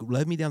what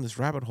led me down this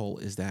rabbit hole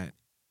is that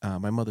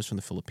my mother's from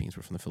the Philippines.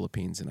 We're from the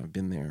Philippines, and I've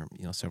been there,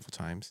 several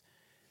times.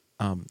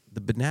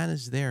 The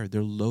bananas there,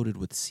 they're loaded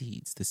with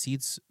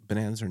seeds.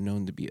 Bananas are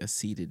known to be a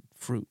seeded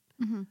fruit.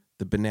 Mm-hmm.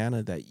 The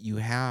banana that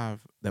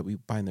we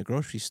buy in the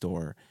grocery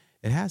store,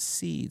 it has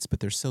seeds, but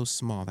they're so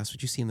small. That's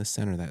what you see in the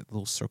center, that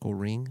little circle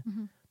ring.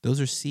 Mm-hmm. Those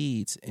are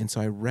seeds. And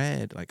so I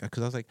read,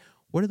 because I was like,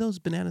 where do those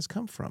bananas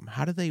come from?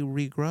 How do they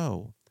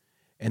regrow?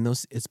 And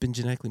it's been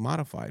genetically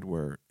modified,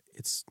 where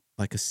it's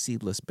like a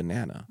seedless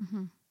banana.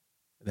 Mm-hmm.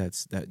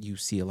 That you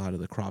see a lot of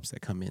the crops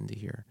that come into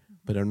here. Mm-hmm.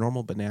 But a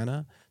normal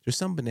banana, there's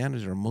some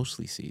bananas that are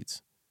mostly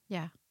seeds.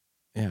 Yeah.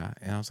 Yeah.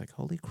 And I was like,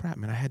 holy crap,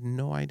 man, I had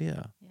no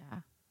idea.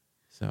 Yeah.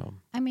 So,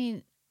 I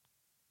mean,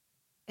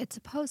 it's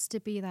supposed to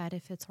be that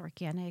if it's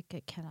organic,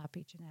 it cannot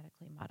be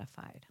genetically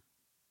modified.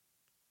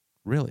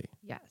 really?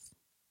 Yes.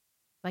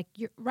 Like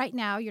right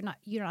now, you're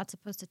not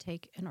supposed to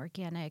take an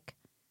organic,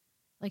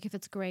 like if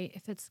it's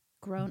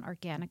grown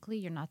organically,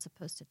 you're not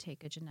supposed to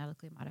take a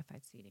genetically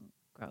modified seed and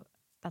grow.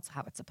 That's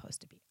how it's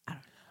supposed to be.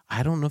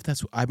 I don't know if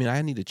that's,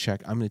 I need to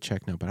check. I'm going to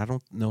check now, but I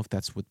don't know if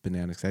that's with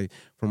bananas.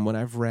 From what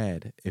I've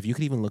read, if you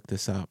could even look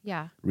this up,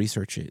 Yeah.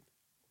 research it.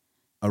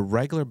 A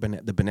regular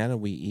the banana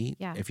we eat,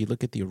 Yeah. if you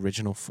look at the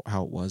original,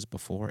 how it was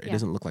before, it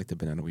doesn't look like the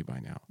banana we buy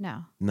now.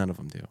 No. None of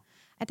them do.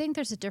 I think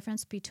there's a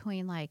difference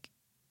between like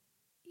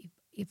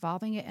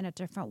evolving it in a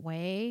different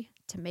way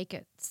to make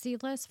it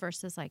seedless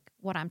versus like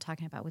what I'm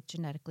talking about with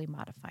genetically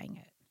modifying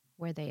it,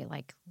 where they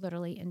like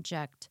literally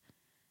inject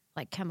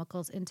like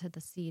chemicals into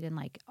the seed and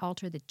like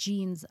alter the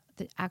genes,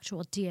 the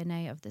actual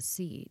DNA of the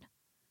seed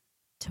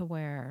to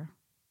where.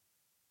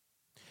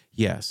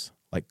 Yes.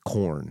 Like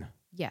corn.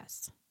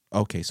 Yes.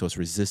 Okay. So it's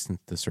resistant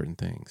to certain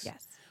things.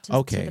 Yes. To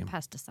the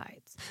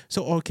pesticides.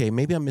 So, okay.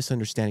 Maybe I'm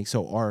misunderstanding.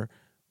 So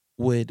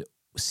would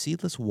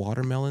seedless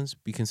watermelons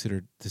be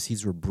considered the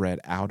seeds were bred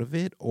out of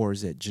it, or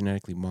is it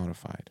genetically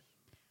modified?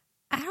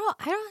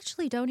 I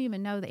actually don't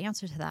even know the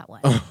answer to that one.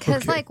 Oh,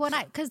 Because okay.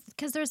 like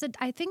because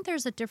I think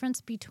there's a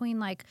difference between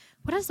like,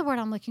 what is the word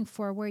I'm looking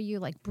for, where you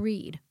like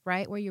breed,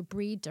 right? Where you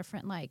breed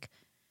different like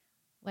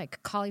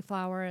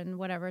cauliflower and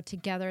whatever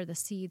together, the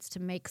seeds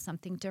to make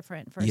something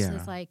different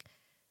versus like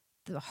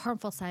the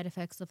harmful side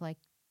effects of like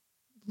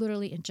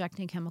literally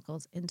injecting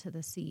chemicals into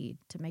the seed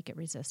to make it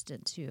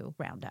resistant to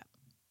Roundup.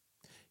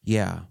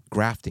 Yeah.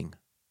 Grafting.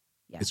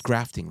 Yes. It's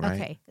grafting, right?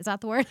 Okay. Is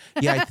that the word?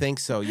 Yeah, I think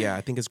so. Yeah,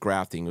 I think it's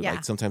grafting. Yeah.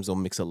 Like sometimes they'll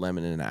mix a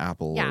lemon and an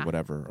apple or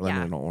whatever, or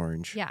lemon and an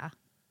orange. Yeah.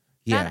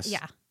 Yes.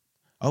 Yeah.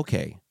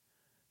 Okay.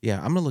 Yeah,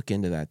 I'm gonna look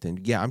into that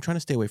then. Yeah, I'm trying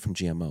to stay away from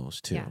GMOs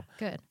too. Yeah.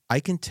 Good.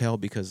 I can tell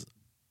because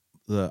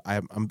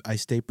I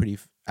stay pretty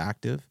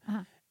active,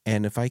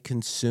 and if I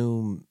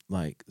consume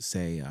like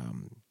say,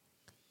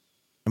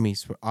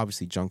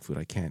 obviously junk food,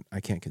 I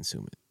can't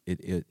consume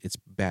it. It's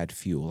bad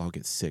fuel. I'll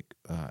get sick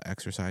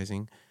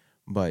exercising,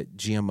 but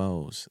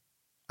GMOs,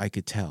 I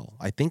could tell.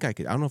 I think I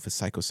could. I don't know if it's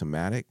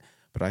psychosomatic,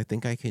 but I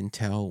think I can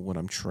tell when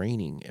I'm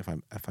training if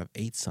I've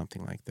ate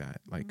something like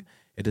that. Like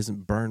it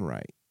doesn't burn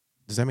right.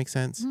 Does that make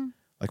sense? Mm-hmm.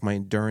 Like my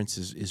endurance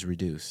is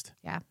reduced.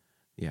 Yeah.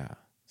 Yeah.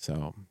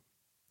 So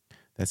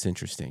that's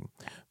interesting.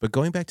 But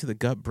going back to the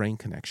gut-brain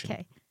connection.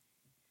 Okay.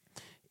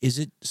 Is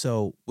it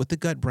so with the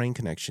gut-brain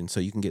connection?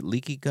 So you can get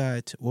leaky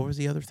gut. What was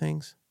the other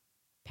things?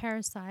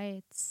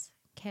 Parasites,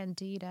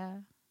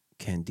 candida.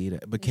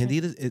 But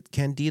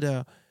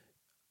candida.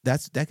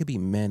 That could be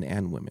men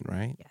and women,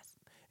 right? Yes.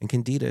 And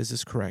candida, is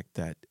this correct?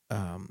 That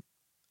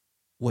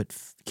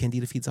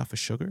candida feeds off of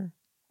sugar?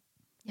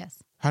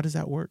 Yes. How does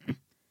that work?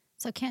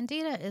 So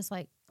candida is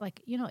like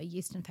a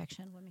yeast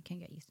infection. Women can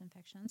get yeast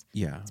infections.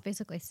 Yeah. It's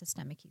basically a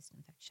systemic yeast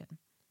infection.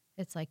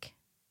 It's like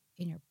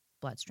in your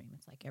bloodstream.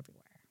 It's like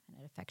everywhere, and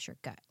it affects your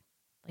gut.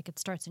 Like it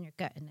starts in your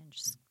gut and then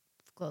just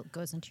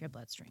goes into your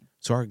bloodstream.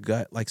 So our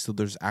gut, so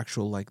there's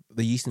actual,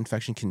 the yeast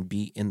infection can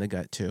be in the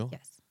gut too?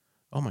 Yes.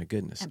 Oh my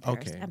goodness.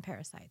 Okay. And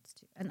parasites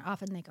too. And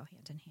often they go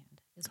hand in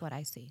hand is what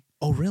I see.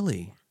 Oh,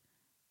 really?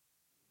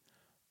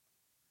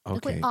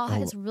 Like we Okay.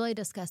 all, it's really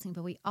disgusting,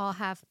 but we all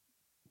have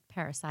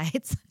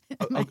parasites.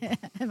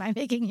 Am I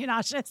making you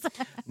nauseous?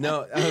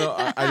 No,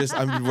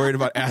 I'm worried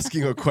about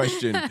asking a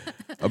question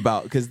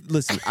about, because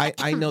listen,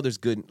 I know there's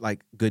good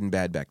and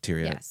bad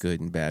bacteria, Yes. good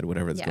and bad,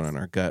 whatever that's going on Yes.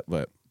 in our gut,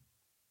 but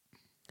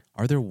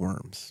are there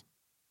worms?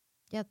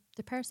 Yeah,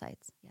 the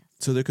parasites, yes.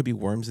 So there could be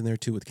worms in there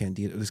too with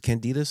candida. Is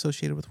candida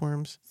associated with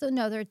worms? So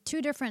no, there are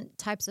two different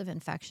types of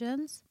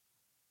infections,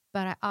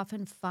 but I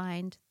often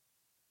find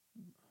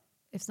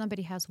if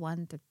somebody has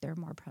one, that they're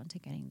more prone to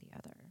getting the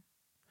other.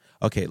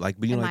 Okay, but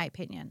in my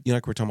opinion. You know,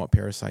 we're talking about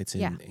parasites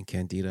Yeah. and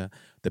candida.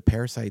 The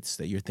parasites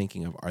that you're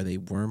thinking of, are they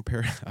worm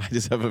parasites? I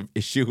just have an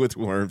issue with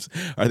worms.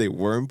 Are they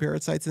worm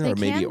parasites in there, or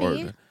maybe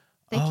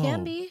They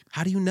can be.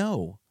 How do you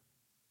know?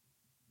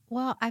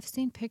 Well, I've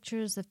seen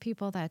pictures of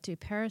people that do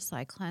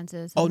parasite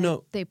cleanses. Oh, And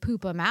no. They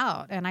poop them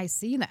out, and I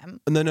see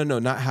them. No,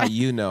 not how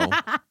you know.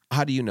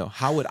 How do you know?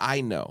 How would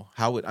I know?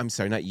 I'm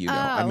sorry, not you know.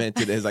 I meant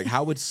it as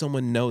how would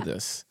someone know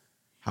this?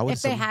 How would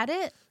If they had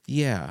it?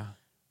 Yeah.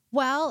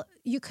 Well,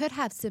 you could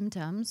have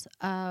symptoms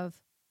of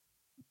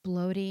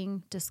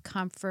bloating,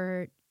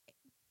 discomfort,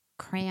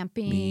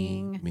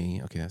 cramping.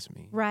 Me. Okay, that's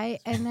me.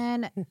 Right. And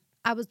then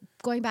I was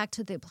going back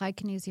to the applied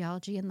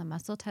kinesiology and the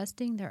muscle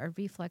testing. There are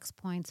reflex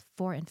points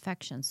for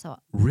infection. So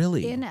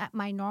Really? in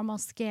my normal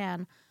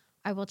scan,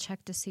 I will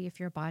check to see if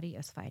your body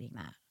is fighting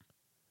that.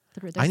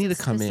 I need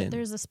to come in.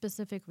 There's a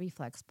specific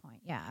reflex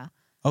point. Yeah.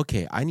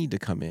 Okay, I need to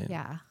come in.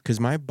 Yeah. Because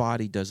my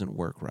body doesn't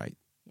work right.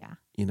 Yeah.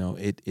 You know,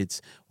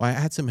 I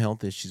had some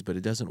health issues, but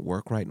it doesn't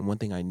work right. And one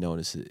thing I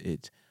noticed,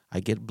 I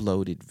get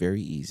bloated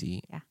very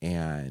easy,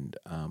 and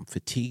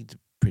fatigued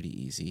pretty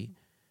easy,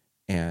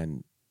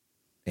 and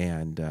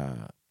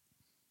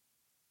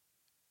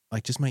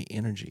just my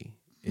energy.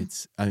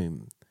 Is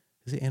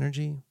it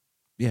energy?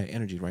 Yeah,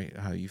 energy, right?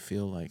 How you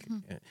feel like,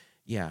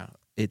 yeah,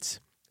 it's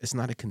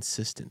not a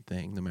consistent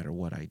thing no matter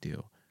what I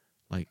do.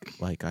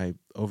 I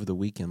over the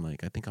weekend,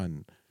 I think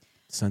on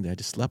Sunday, I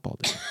just slept all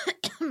day.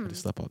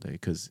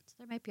 Because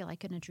there might be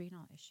an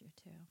adrenal issue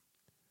too.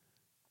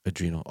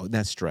 Adrenal,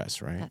 that's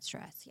stress, right? That's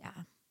stress, yeah.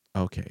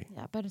 Okay.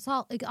 Yeah, but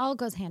it all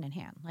goes hand in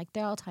hand.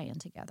 They all tie in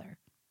together.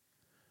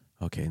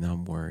 Okay, now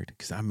I'm worried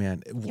because I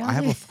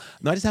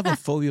just have a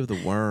phobia of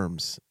the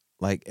worms.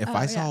 If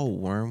I saw a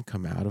worm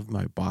come out of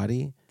my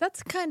body,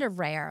 that's kind of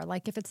rare.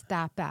 If it's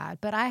that bad,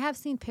 but I have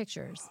seen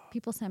pictures.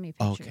 People send me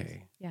pictures.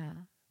 Okay. Yeah.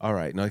 All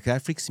right. No,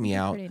 that freaks me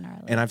out. Pretty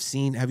gnarly. And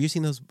have you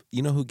seen those?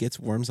 You know who gets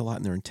worms a lot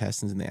in their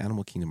intestines in the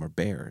animal kingdom are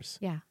bears.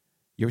 Yeah.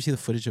 You ever see the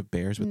footage of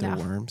bears with their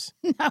worms?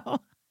 No,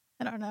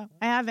 I don't know.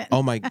 I haven't.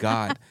 Oh my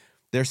God.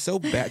 They're so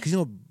bad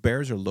because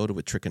bears are loaded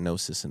with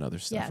trichinosis and other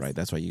stuff, right?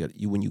 That's why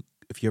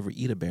if you ever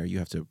eat a bear, you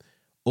have to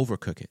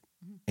overcook it,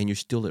 and you're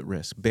still at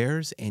risk.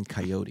 Bears and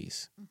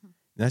coyotes.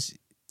 That's,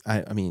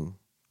 I mean,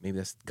 maybe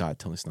that's God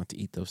telling us not to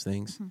eat those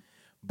things,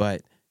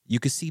 but you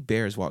could see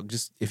bears walk.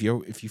 Just if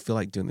you feel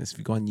like doing this, if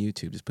you go on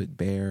YouTube, just put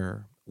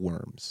bear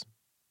worms.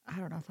 I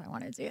don't know if I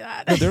want to do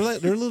that. No, they're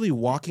literally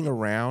walking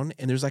around,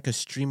 and there's a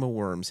stream of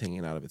worms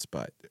hanging out of its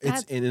butt.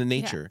 It's in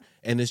nature,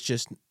 and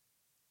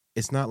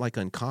it's not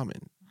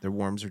uncommon. Their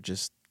worms are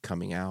just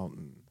coming out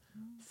and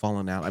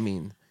falling out. I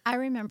mean, I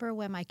remember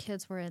when my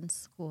kids were in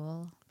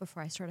school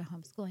before I started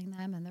homeschooling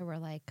them, and there were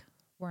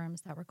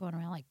worms that were going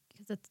around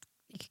because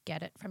you could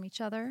get it from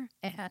each other.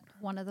 And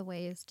one of the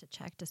ways to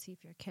check to see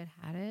if your kid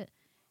had it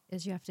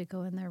is you have to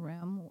go in their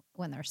room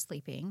when they're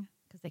sleeping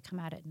because they come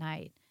out at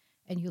night,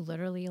 and you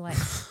literally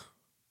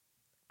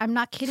I'm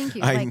not kidding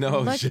you. I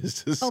know. Look,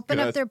 open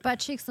up their butt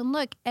cheeks and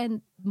look,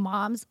 and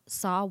moms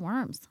saw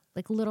worms,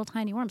 little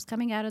tiny worms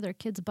coming out of their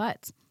kids'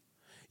 butts.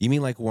 You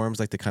mean worms,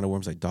 the kind of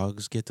worms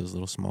dogs get, those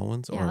little small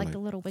ones? Yeah, or the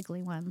little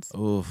wiggly ones.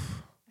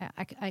 Oof.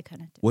 I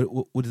couldn't do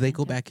it. Would they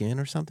go back in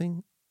or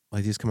something?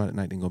 They just come out at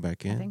night and go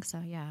back in? I think so,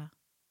 yeah.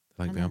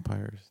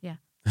 Vampires? Yeah.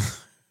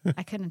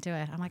 I couldn't do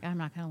it. I'm I'm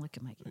not going to look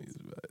at my kids.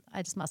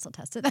 I just muscle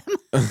tested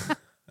them.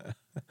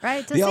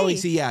 Right? To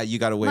see. Yeah, you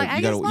got to wait.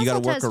 You got to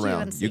work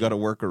around. You got to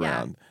work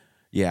around.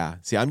 Yeah.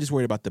 See, I'm just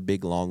worried about the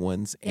big long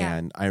ones. Yeah.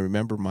 And I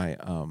remember my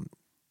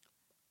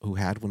who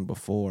had one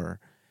before,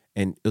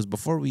 and it was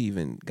before we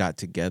even got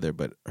together,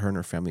 but her and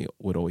her family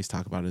would always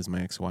talk about it as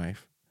my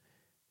ex-wife.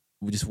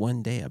 Just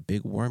one day, a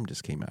big worm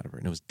just came out of her,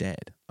 and it was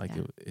dead.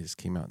 It just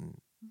came out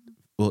and,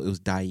 it was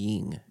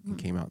dying and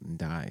came out and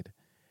died.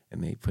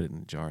 And they put it in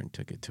a jar and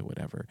took it to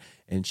whatever.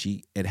 And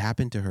it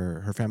happened to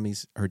her.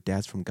 Her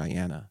dad's from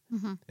Guyana,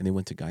 and they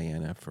went to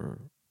Guyana for,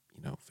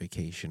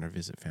 vacation or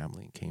visit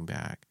family and came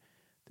back.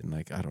 Then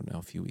I don't know,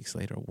 a few weeks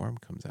later, a worm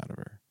comes out of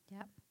her.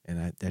 Yep.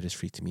 And that just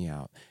freaked me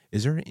out.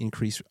 Is there an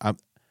increase? I'm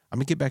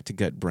gonna get back to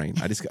gut brain.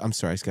 I'm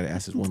sorry, I just got to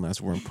ask this one last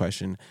worm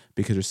question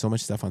because there's so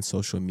much stuff on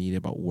social media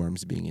about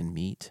worms being in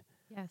meat.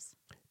 Yes.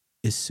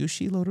 Is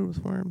sushi loaded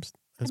with worms?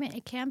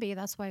 It can be.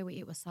 That's why we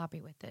eat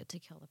wasabi with it, to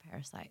kill the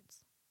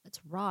parasites. It's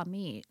raw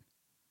meat.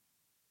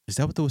 Is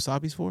that what the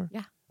wasabi's for?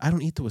 Yeah. I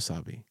don't eat the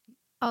wasabi.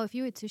 Oh, if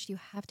you eat sushi, you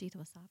have to eat the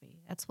wasabi.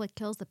 That's what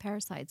kills the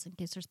parasites in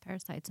case there's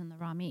parasites in the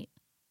raw meat.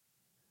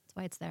 That's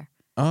why it's there.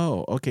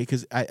 Oh, okay.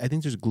 Because I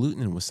think there's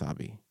gluten in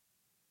wasabi.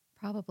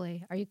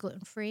 Probably. Are you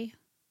gluten free?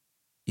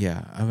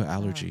 Yeah, I have an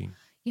allergy.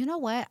 You know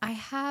what? I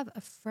have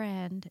a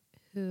friend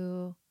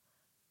who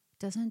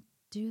doesn't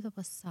do the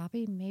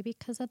wasabi, maybe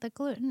because of the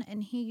gluten,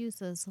 and he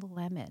uses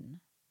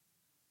lemon.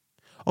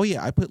 Oh,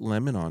 yeah. I put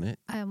lemon on it.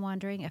 I'm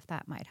wondering if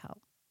that might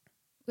help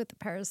with the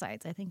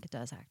parasites. I think it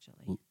does,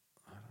 actually.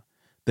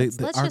 Let's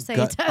just say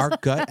it does. Our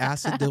gut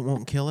acid that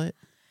won't kill it?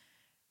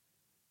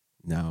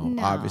 No,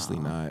 obviously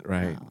not,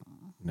 right?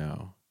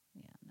 No.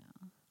 Yeah,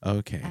 no.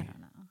 Okay. I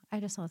don't know. I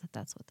just know that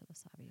that's what the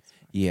wasabi is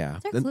for. Yeah.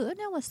 Is there gluten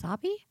in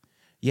wasabi?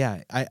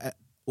 Yeah.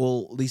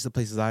 Well, at least the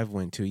places I've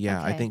went to,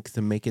 yeah. I think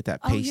to make it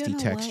that pasty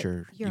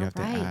texture, you have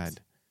to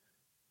add.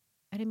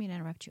 I didn't mean to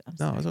interrupt you. I'm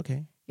No, sorry. it's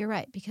okay. You're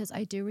right, because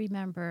I do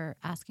remember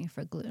asking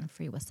for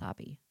gluten-free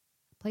wasabi.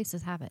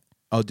 Places have it.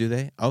 Oh, do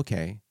they?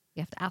 Okay.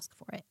 You have to ask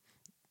for it.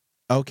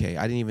 Okay,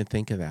 I didn't even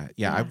think of that.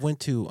 Yeah, Yeah. I've went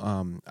to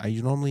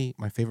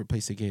my favorite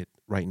place to get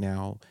right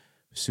now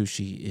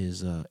sushi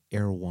is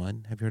Air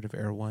One. Have you heard of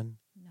Air One?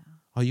 No.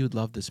 Oh, you would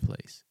love this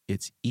place.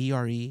 It's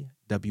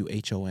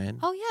EREWHON.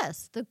 Oh,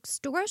 yes, the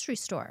grocery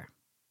store.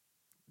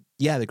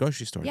 Yeah, the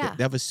grocery store. Yeah.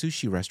 They have a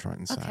sushi restaurant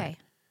inside. Okay.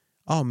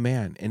 Oh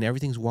man, and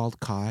everything's wild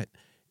caught.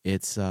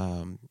 It's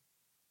and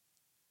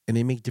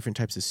they make different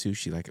types of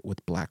sushi like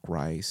with black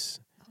rice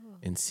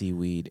and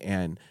seaweed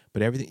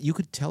but everything you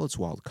could tell it's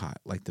wild caught,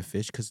 like the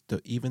fish, because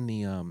even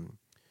the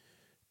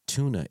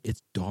tuna,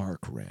 it's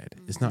dark red.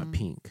 It's not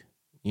pink,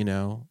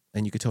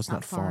 and you could tell it's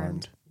not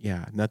farmed.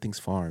 Yeah, nothing's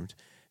farmed,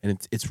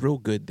 and it's real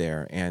good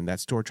there. And that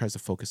store tries to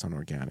focus on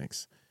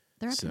organics.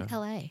 They're up in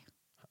LA.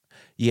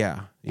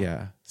 Yeah.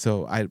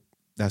 So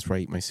that's where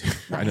I eat my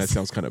sushi. Nice. I know it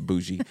sounds kind of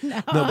bougie.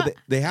 No, but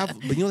they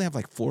have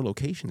like 4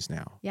 locations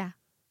now. Yeah.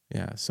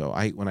 Yeah, so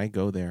when I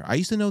go there, I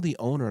used to know the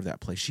owner of that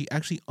place. She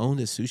actually owned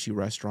a sushi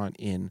restaurant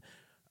in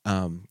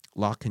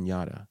La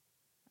Cañada.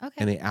 Okay.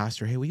 And they asked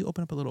her, "Hey, will you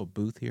open up a little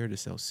booth here to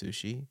sell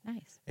sushi?"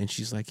 Nice. And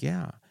she's like,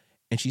 "Yeah."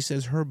 And she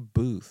says her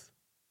booth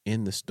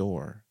in the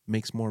store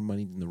makes more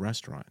money than the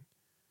restaurant.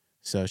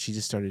 So she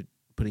just started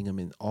putting them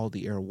in all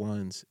the Air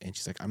Ones, and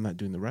she's like, "I'm not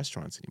doing the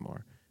restaurants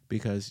anymore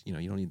because you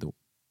don't need the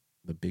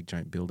big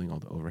giant building, all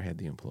the overhead,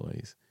 the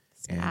employees,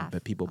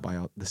 but people buy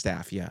out the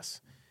staff, yes,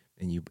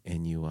 and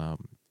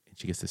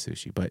she gets the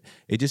sushi, but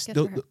it just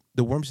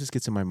the worms just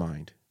gets in my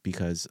mind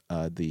because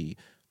I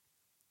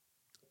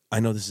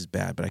know this is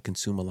bad, but I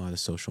consume a lot of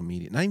social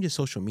media, not even just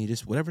social media,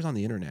 just whatever's on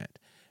the internet,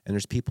 and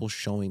there's people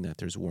showing that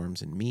there's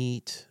worms in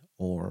meat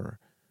or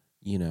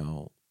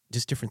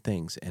just different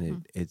things,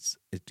 and it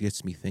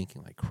gets me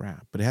thinking like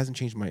crap. But it hasn't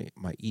changed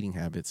my eating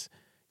habits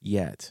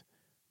yet,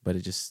 but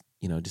it just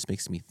just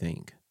makes me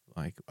think.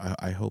 Like,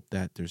 I hope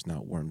that there's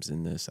not worms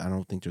in this. I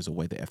don't think there's a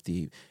way the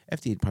FDA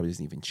probably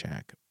doesn't even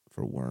check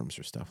for worms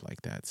or stuff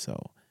like that.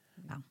 So,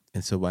 no.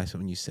 And so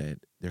when you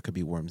said there could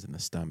be worms in the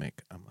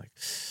stomach, I'm like,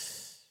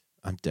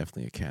 I'm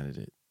definitely a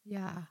candidate.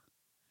 Yeah.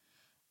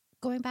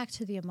 Going back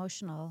to the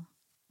emotional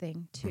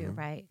thing too,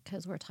 right?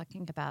 Because we're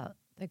talking about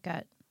the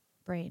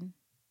gut-brain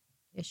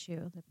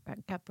issue, the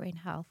gut-brain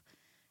health,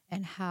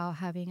 and how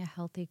having a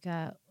healthy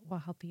gut will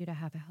help you to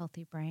have a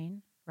healthy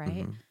brain,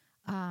 right?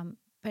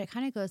 But it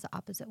kind of goes the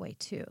opposite way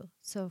too.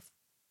 So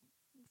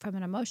from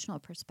an emotional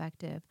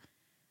perspective,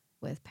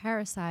 with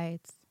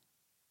parasites,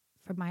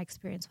 from my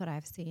experience, what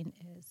I've seen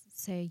is,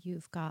 say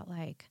you've got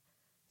like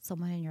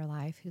someone in your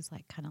life who's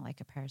like kind of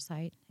like a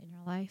parasite in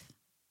your life,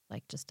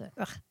 like just the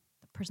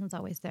person's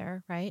always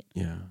there, right?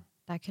 Yeah.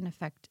 That can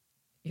affect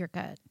your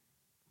gut.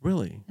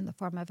 Really? In the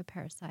form of a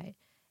parasite.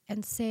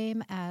 And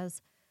same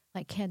as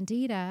like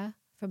candida,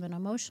 from an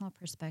emotional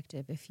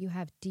perspective, if you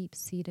have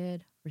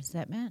deep-seated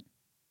resentment,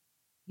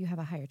 you have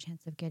a higher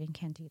chance of getting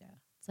candida.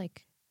 It's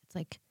like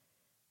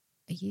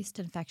a yeast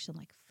infection,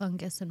 like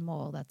fungus and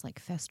mold that's like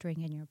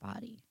festering in your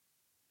body.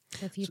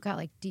 So if you've got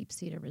like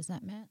deep-seated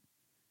resentment,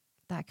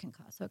 that can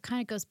cause. So it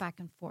kind of goes back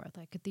and forth.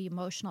 Like the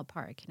emotional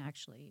part can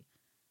actually,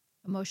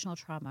 emotional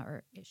trauma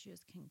or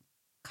issues can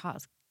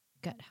cause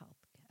gut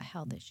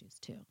health issues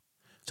too.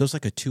 So it's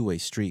like a two-way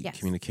street, yes.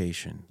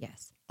 Communication.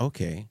 Yes.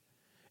 Okay.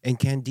 And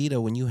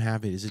candida, when you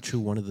have it, is it true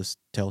one of the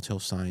telltale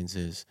signs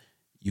is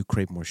you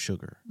crave more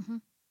sugar?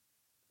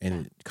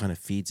 And it kind of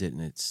feeds it,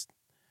 and it's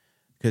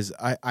because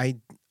I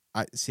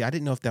see. I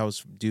didn't know if that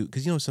was due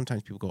because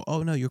sometimes people go,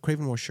 "Oh no, you're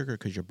craving more sugar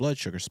because your blood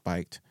sugar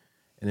spiked,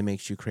 and it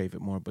makes you crave it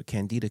more." But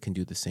candida can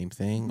do the same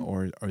thing,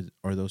 or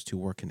are those two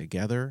working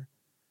together?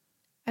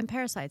 And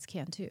parasites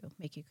can too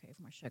make you crave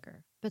more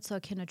sugar. But so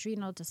can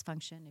adrenal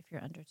dysfunction if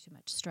you're under too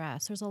much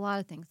stress. There's a lot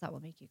of things that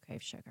will make you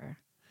crave sugar.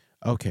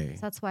 Okay.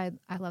 So that's why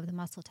I love the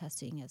muscle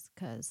testing, is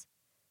because,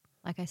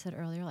 like I said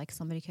earlier, like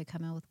somebody could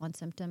come in with one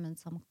symptom and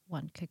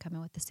someone could come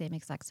in with the same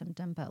exact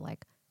symptom, but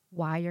like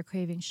why you're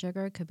craving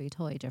sugar could be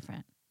totally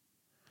different.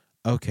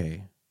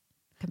 Okay.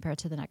 Compared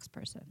to the next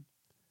person.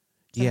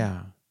 So,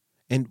 yeah.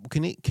 And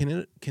can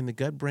the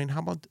gut brain, how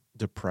about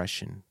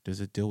depression?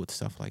 Does it deal with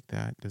stuff like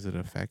that? Does it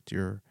affect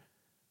your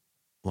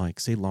like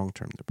say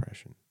long-term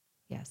depression,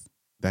 Yes.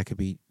 that could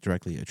be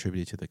directly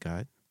attributed to the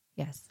gut.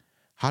 Yes.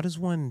 How does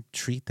one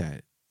treat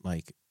that?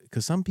 Like,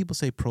 because some people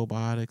say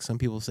probiotics, some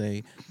people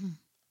say,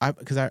 I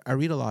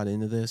read a lot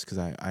into this because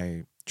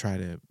I try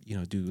to,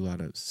 do a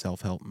lot of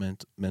self-help,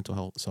 mental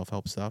health,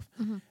 self-help stuff.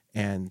 Mm-hmm.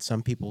 And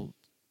some people,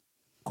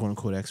 quote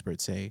unquote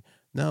experts, say,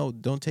 no,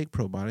 don't take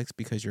probiotics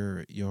because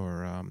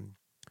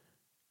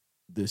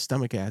the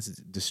stomach acid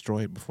is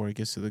destroyed before it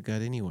gets to the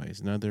gut anyways.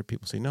 And other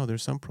people say, no,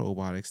 there's some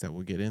probiotics that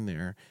will get in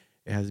there.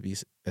 It has to be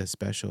a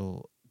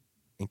special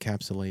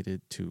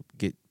encapsulated to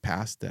get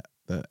past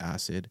the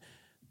acid.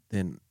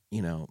 Then,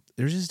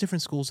 there's just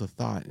different schools of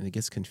thought, and it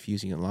gets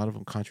confusing. And a lot of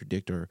them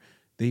contradict, or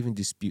they even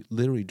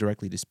literally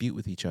directly dispute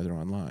with each other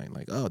online.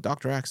 Like, oh,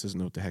 Dr. Axe doesn't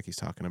know what the heck he's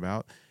talking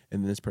about.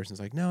 And then this person's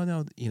like, no,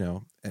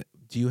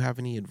 do you have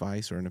any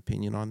advice or an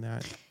opinion on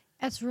that?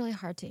 It's really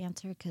hard to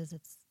answer because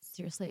it's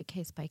seriously a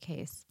case by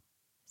case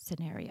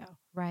scenario,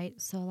 right?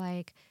 So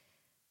like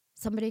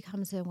somebody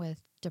comes in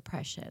with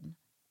depression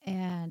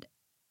and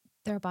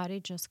their body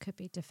just could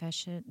be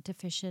deficient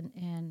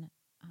in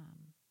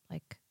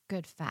like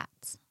good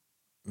fats.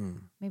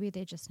 Maybe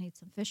they just need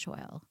some fish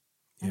oil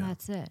and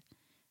that's it.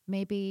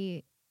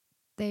 Maybe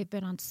they've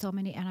been on so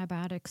many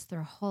antibiotics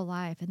their whole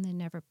life and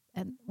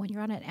and when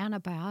you're on an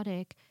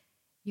antibiotic,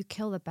 you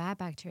kill the bad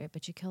bacteria,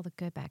 but you kill the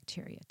good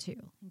bacteria too.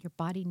 And your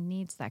body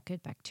needs that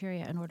good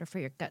bacteria in order for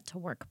your gut to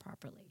work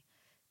properly.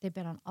 They've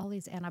been on all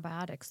these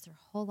antibiotics their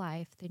whole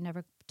life. They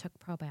never took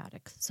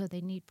probiotics, so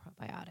they need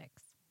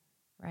probiotics,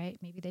 right?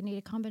 Maybe they need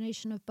a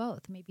combination of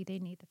both. Maybe they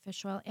need the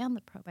fish oil and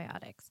the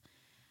probiotics.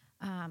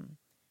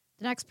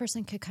 The next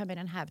person could come in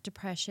and have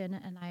depression,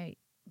 and I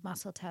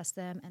muscle test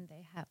them, and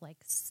they have like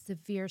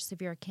severe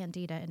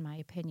candida, in my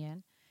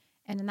opinion.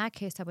 And in that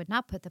case, I would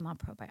not put them on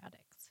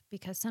probiotics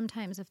because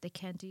sometimes if the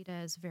candida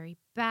is very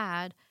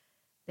bad,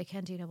 the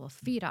candida will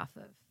feed off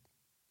of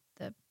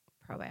the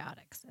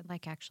probiotics and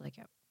like actually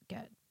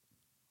get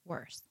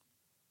worse.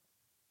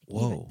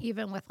 Whoa.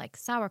 Even with like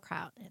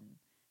sauerkraut and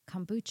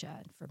kombucha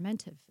and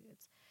fermented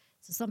foods.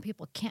 So some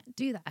people can't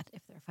do that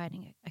if they're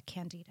fighting a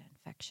candida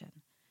infection.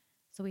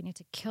 So we need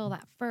to kill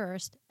that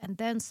first and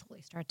then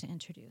slowly start to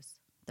introduce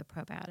the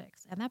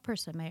probiotics. And that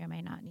person may or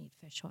may not need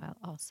fish oil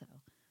also.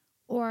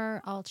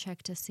 Or I'll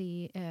check to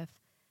see if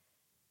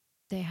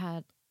they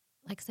had,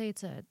 like say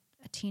it's a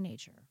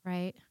teenager,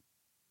 right?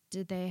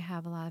 Did they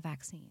have a lot of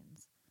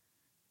vaccines?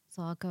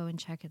 So I'll go and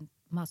check and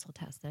muscle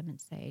test them and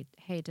say,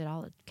 hey, did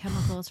all the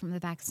chemicals from the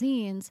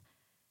vaccines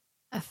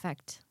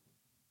affect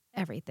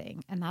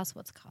everything? And that's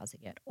what's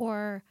causing it.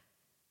 Or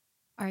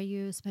are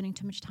you spending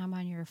too much time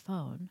on your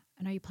phone?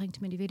 And are you playing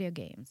too many video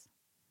games?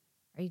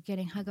 Are you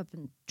getting hung up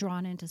and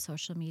drawn into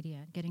social media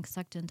and getting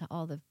sucked into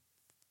all the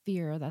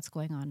fear that's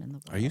going on in the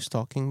world? Are you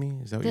stalking me?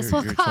 Is that what this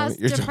you're will cause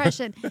you're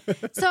depression.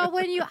 So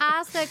when you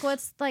ask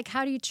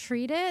how do you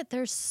treat it?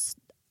 There's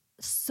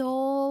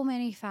so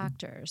many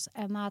factors.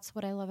 And that's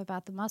what I love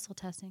about the muscle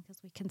testing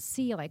because we can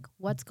see like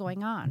what's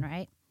going on,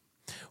 right?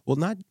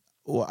 Well,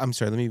 I'm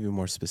sorry, let me be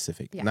more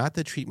specific. Yeah. Not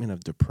the treatment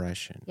of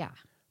depression. Yeah.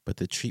 But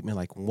the treatment,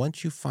 like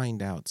once you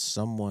find out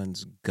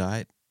someone's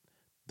gut,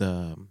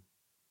 the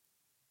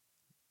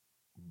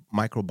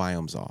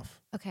microbiome's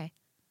off. Okay.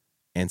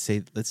 And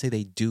let's say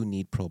they do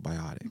need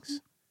probiotics.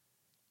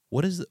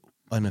 Mm-hmm.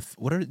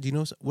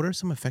 What are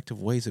some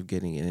effective ways of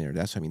getting it in there?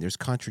 That's what I mean. There's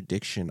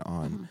contradiction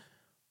on,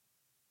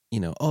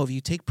 if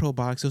you take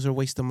probiotics, those are a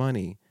waste of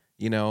money,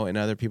 and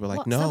other people are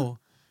like, no.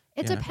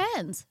 It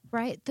depends,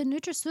 right? The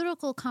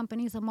nutraceutical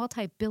company is a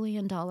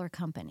multi-billion-dollar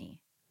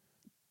company.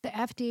 The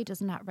FDA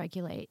does not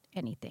regulate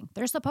anything.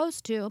 They're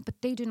supposed to,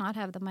 but they do not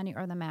have the money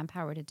or the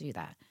manpower to do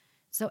that.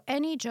 So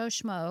any Joe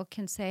Schmo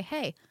can say,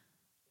 hey,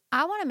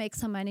 I want to make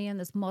some money in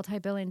this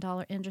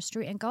multi-billion-dollar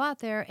industry and go out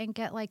there and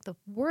get like the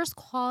worst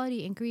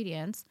quality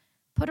ingredients,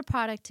 put a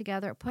product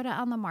together, put it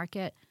on the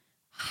market,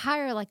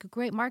 hire like a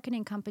great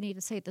marketing company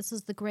to say this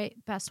is the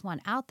best one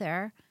out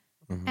there,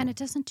 and it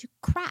doesn't do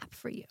crap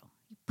for you.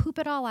 You poop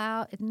it all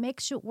out. It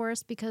makes it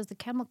worse because the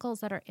chemicals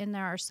that are in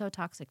there are so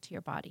toxic to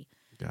your body.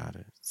 Got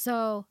it.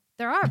 So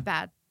there are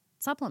bad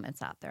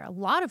supplements out there. A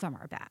lot of them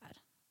are bad,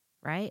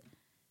 right?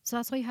 So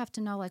that's why you have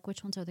to know like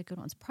which ones are the good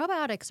ones.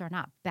 Probiotics are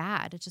not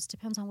bad. It just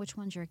depends on which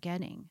ones you're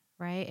getting,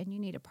 right? And you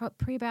need a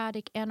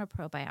prebiotic and a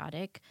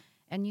probiotic,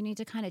 and you need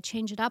to kind of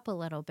change it up a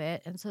little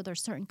bit. And so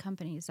there's certain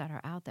companies that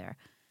are out there.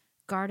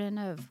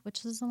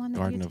 Which is the one that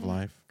Garden of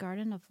Life.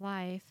 Garden of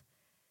Life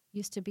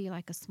used to be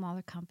like a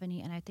smaller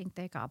company, and I think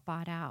they got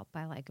bought out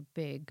by like a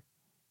big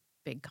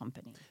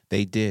company.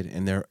 They did,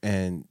 and Right?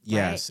 and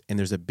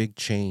there's a big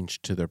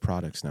change to their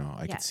products now.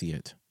 I Yes. could see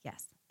it.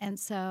 Yes. And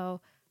so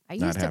I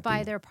Not used to buy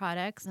happy. their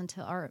products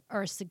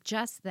or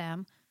suggest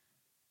them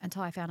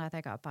until I found out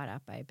they got bought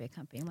out by a big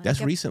company. When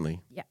That's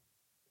recently. Yeah.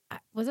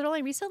 Was it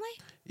only recently?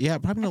 Yeah,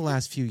 probably in the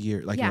last few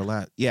years. Like in the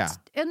last,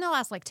 In the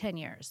last like 10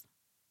 years.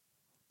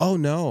 Oh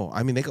no!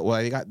 I mean, they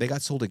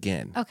got sold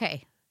again.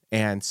 Okay.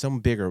 And someone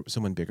bigger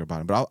bought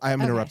them. But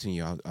I'm interrupting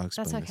you. I'll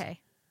explain. That's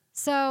okay.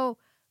 So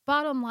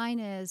bottom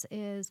line is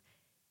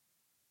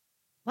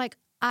like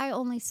I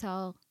only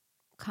sell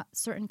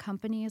certain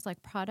companies,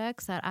 like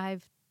products that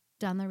I've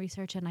done the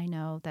research and I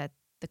know that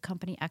the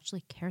company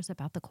actually cares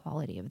about the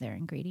quality of their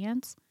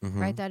ingredients,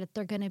 right? That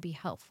they're going to be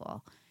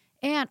helpful.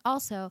 And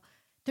also,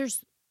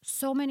 there's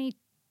somebody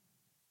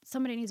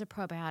needs a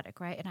probiotic,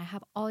 right? And I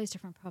have all these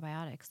different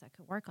probiotics that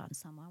could work on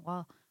someone.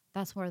 Well,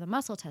 that's where the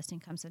muscle testing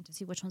comes in to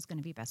see which one's going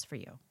to be best for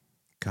you.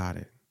 Got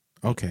it.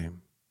 Okay.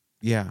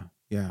 Yeah.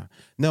 Yeah.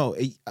 No,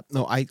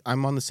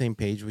 I'm on the same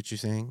page with you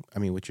saying. I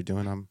mean, what you're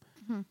doing,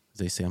 as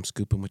they say, I'm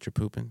scooping what you're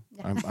pooping.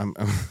 Yeah.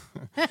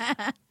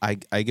 I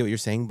get what you're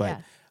saying, but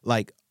Yeah.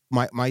 like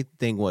my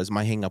thing was,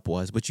 my hang up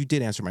was, but you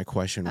did answer my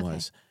question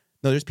was,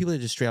 no, there's people that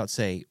just straight out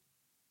say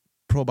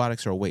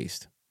probiotics are a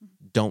waste.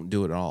 Don't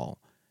do it at all.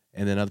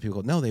 And then other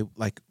people go, no, they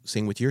like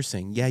saying what you're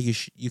saying. Yeah,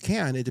 you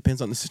can. It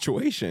depends on the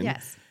situation.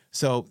 Yes.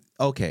 So,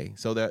 okay.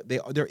 So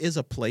there is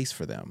a place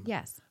for them.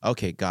 Yes.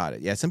 Okay, got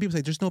it. Yeah, some people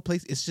say there's no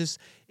place. It's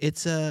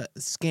a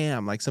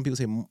scam. Like some people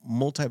say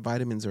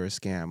multivitamins are a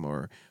scam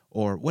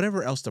or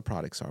whatever else the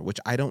products are, which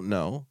I don't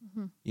know.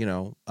 You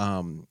know,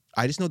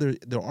 I just know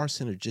there are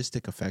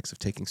synergistic effects of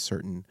taking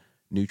certain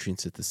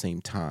nutrients at the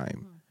same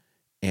time.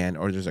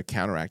 Or there's a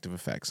counteractive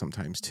effect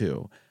sometimes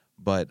too.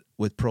 But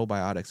with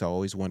probiotics, I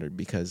always wondered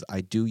because I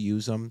do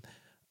use them.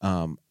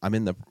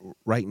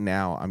 Right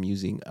now I'm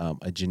using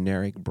a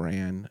generic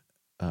brand,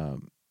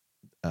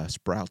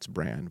 Sprouts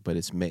brand, but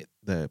it's made.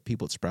 The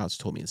people at Sprouts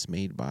told me it's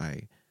made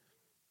by,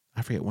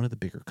 I forget, one of the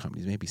bigger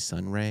companies, maybe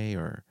Sunray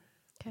or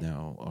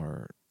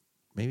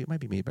maybe it might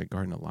be made by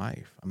Garden of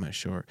Life. I'm not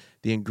sure.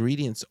 The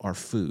ingredients are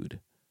food.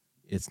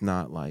 It's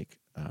not like,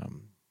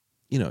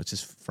 it's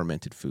just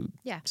fermented food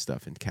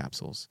stuff in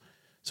capsules.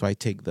 So I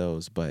take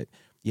those, but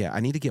yeah,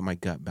 I need to get my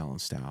gut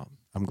balanced out.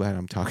 I'm glad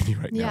I'm talking to you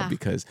right now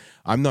because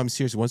I'm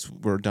serious. Once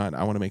we're done,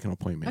 I want to make an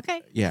appointment.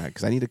 Okay. Yeah,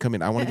 because I need to come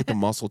in. I want to get the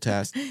muscle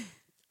test.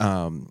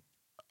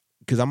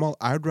 Because I'm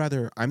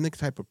the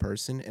type of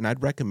person, and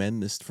I'd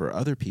recommend this for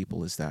other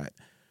people, is that,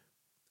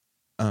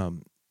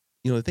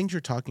 the things you're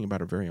talking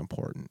about are very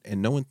important,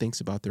 and no one thinks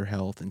about their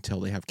health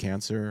until they have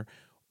cancer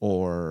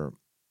or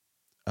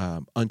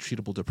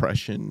untreatable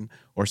depression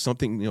or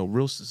something, not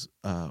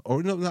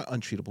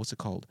untreatable. What's it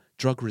called?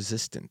 Drug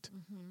resistant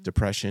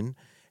depression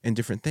and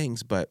different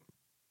things, but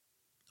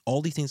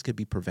all these things could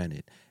be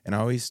prevented. And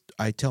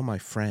I tell my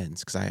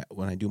friends, because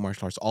when I do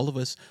martial arts, all of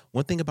us,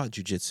 one thing about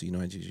jiu-jitsu,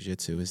 I do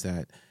jiu-jitsu, is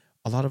that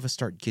a lot of us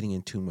start getting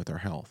in tune with our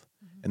health.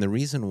 And the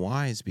reason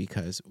why is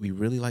because we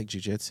really like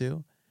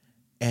jiu-jitsu,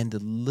 and the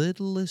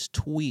littlest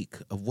tweak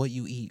of what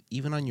you eat,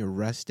 even on your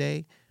rest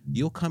day,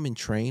 you'll come and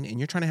train and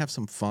you're trying to have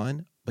some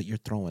fun, but you're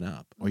throwing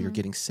up or you're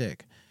getting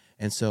sick.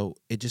 And so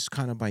it just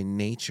kind of by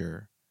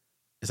nature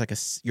is like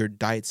your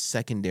diet's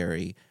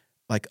secondary,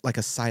 like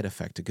a side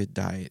effect, a good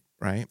diet,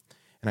 right?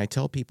 And I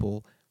tell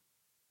people,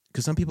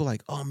 because some people are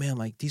like, oh man,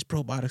 like these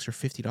probiotics are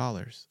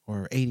 $50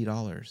 or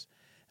 $80.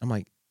 I'm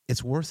like,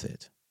 it's worth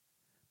it,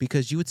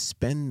 because you would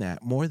spend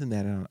that more than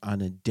that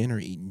on a dinner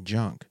eating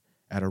junk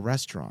at a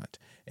restaurant.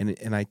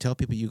 And I tell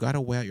people, you got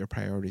to weigh out your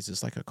priorities.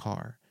 It's like a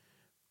car.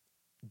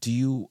 Do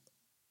you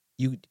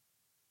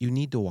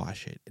need to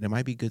wash it, and it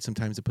might be good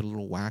sometimes to put a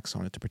little wax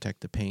on it to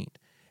protect the paint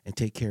and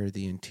take care of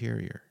the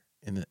interior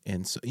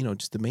and so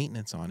just the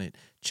maintenance on it.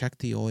 Check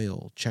the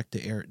oil, check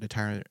the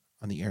tire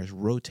on the airs,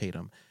 rotate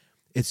them.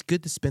 It's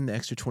good to spend the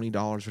extra $20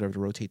 whatever to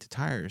rotate the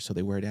tires so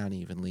they wear down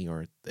evenly,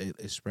 or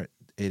it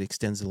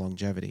extends the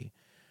longevity.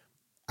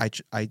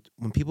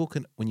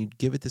 When you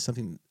give it to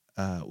something,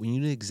 when you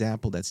need an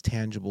example that's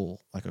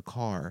tangible like a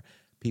car,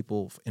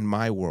 people in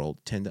my world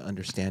tend to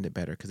understand it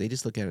better because they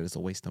just look at it as a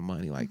waste of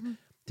money. Like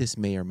this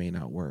may or may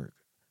not work,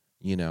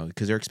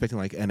 because they're expecting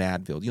like an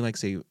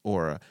Advil,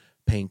 or a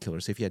painkiller.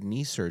 So if you had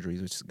knee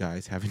surgeries, which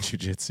guys have in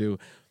jiu-jitsu,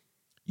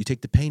 you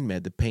take the pain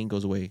med, the pain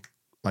goes away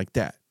like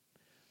that.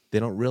 They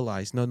don't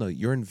realize, no,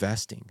 you're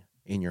investing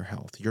in your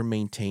health. You're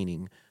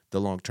maintaining the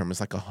long term.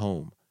 It's like a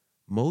home.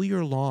 Mow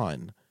your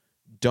lawn.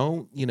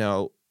 Don't,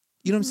 what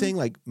I'm saying?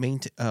 Like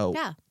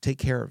take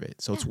care of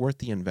it. So it's worth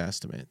the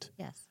investment.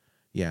 Yes.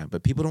 Yeah,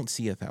 but people don't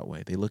see it that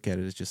way. They look at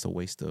it as just a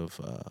waste of,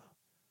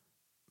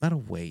 not a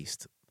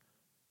waste.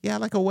 Yeah,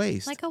 like a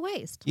waste. Like a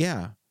waste.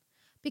 Yeah.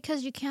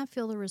 Because you can't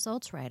feel the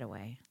results right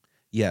away.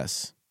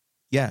 Yes.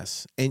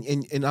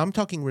 And I'm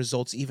talking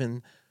results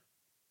even,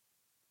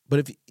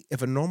 but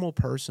if a normal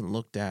person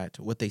looked at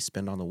what they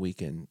spend on the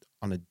weekend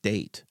on a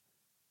date,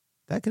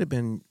 that could have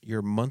been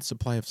your month's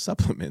supply of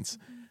supplements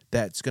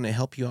that's going to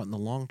help you out in the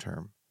long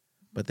term.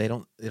 But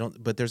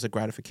but there's a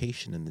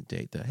gratification in the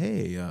date that,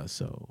 hey,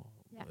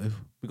 if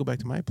we go back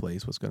to my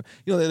place, what's going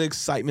to, the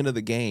excitement of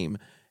the game.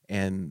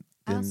 And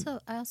then,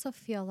 I also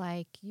feel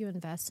like you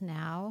invest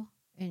now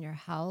in your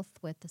health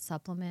with the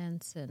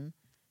supplements and,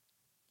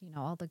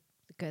 all the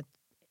good,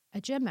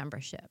 a gym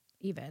membership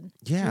even,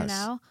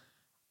 yes.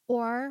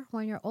 Or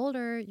when you're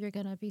older, you're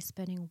going to be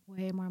spending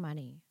way more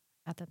money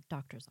at the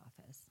doctor's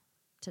office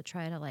to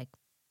try to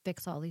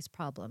fix all these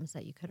problems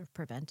that you could have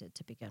prevented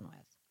to begin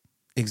with.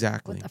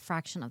 Exactly. With a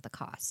fraction of the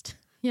cost,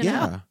 you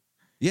know?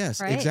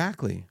 Yes, right?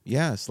 Exactly.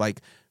 Yes.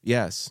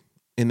 Yes.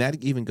 And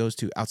that even goes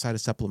to outside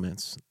of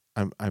supplements.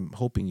 I'm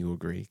hoping you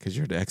agree because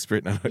you're the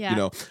expert. And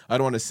Yeah. I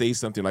don't want to say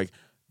something like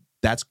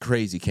that's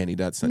crazy, Kenny.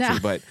 That's not true.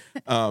 But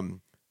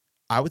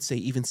I would say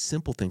even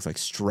simple things like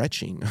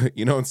stretching,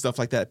 and stuff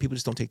like that. People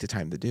just don't take the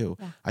time to do.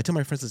 Yeah. I tell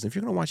my friends, listen, if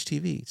you're going to watch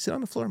TV, sit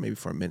on the floor maybe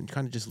for a minute, and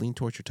kind of just lean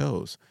towards your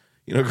toes.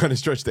 Kind of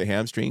stretch the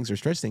hamstrings or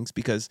stretch things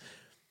because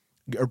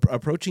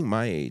approaching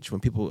my age,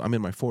 I'm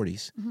in my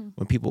 40s,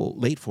 when people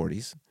late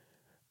 40s,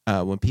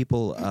 when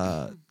people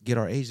get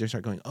our age, they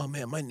start going, oh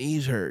man, my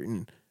knees hurt.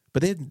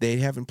 But they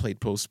haven't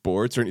played pro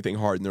sports or anything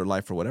hard in their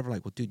life or whatever.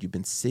 Like, well, dude, you've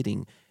been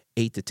sitting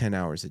 8 to 10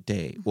 hours a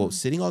day. Well,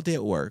 sitting all day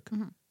at work,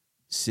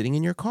 sitting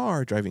in your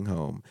car, driving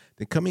home,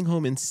 then coming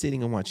home and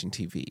sitting and watching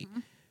TV.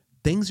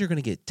 Things are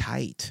going to get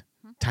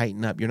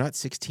tighten up. You're not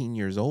 16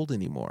 years old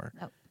anymore.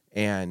 Nope.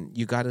 And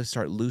you got to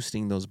start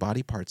loosening those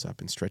body parts up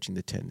and stretching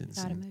the tendons.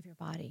 You got to move your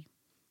body.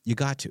 You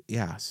got to,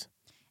 yes.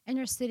 And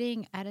you're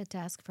sitting at a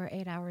desk for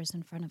 8 hours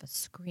in front of a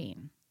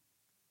screen,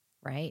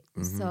 right?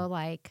 So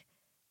like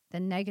the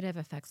negative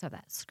effects of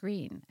that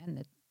screen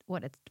and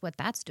what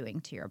that's doing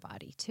to your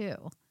body too.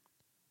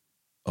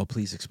 Oh,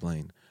 please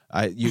explain.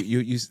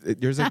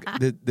 There's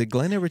the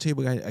Glenn ever tell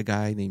you a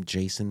guy named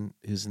Jason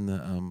who's in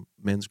the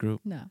men's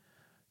group? No.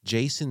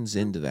 Jason's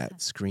into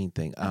that screen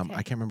thing. I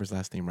can't remember his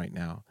last name right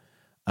now.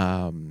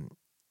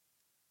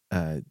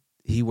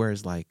 He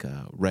wears like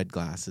red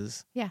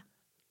glasses. Yeah.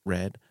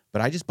 Red.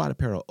 But I just bought a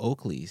pair of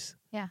Oakleys.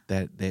 Yeah.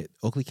 That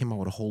Oakley came out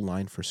with a whole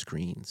line for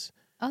screens.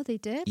 Oh, they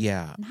did?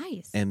 Yeah.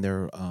 Nice. And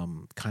they're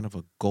kind of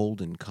a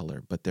golden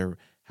color, but they're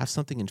have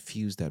something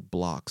infused that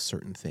blocks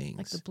certain things.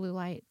 Like the blue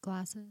light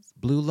glasses?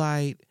 Blue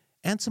light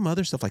and some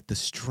other stuff like the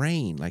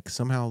strain. Like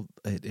somehow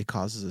it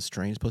causes a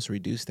strain. It's supposed to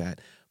reduce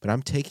that. But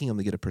I'm taking them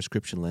to get a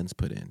prescription lens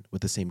put in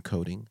with the same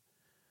coating.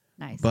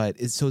 Nice. But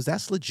is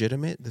that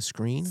legitimate, the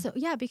screen? So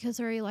yeah, because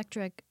they're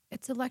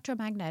it's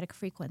electromagnetic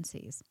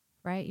frequencies,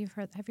 right?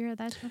 Have you heard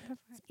that term before?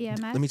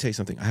 EMF? Let me tell you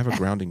something. I have a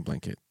grounding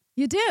blanket.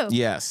 You do?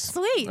 Yes.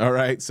 Sweet. All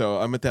right. So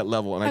I'm at that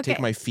level, and I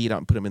take my feet out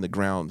and put them in the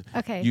ground.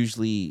 Okay.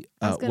 Usually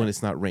when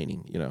it's not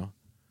raining,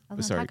 I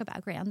was going to talk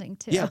about grounding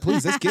too. Yeah,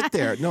 please, let's get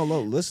there. No,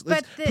 let's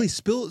please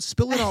spill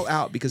it all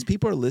out because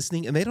people are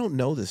listening and they don't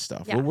know this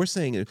stuff. Yeah. What we're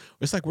saying,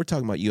 it's like we're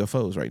talking about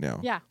UFOs right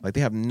now. Yeah. Like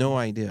they have no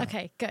idea.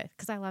 Okay, good,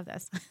 because I love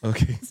this.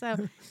 Okay.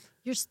 So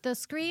the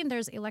screen,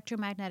 there's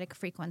electromagnetic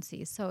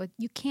frequencies. So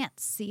you can't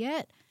see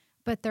it,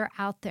 but they're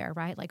out there,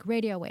 right? Like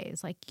radio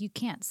waves. Like you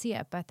can't see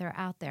it, but they're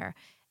out there.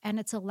 And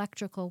it's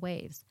electrical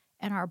waves.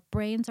 And our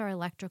brains are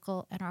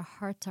electrical and our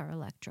hearts are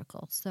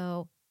electrical.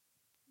 So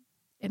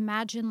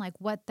imagine like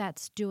what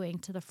that's doing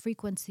to the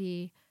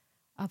frequency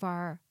of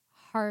our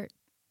heart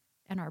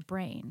and our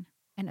brain.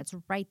 And it's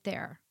right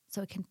there.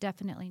 So it can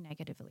definitely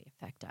negatively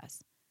affect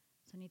us.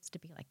 So it needs to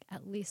be like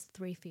at least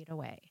 3 feet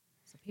away.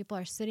 So people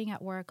are sitting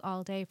at work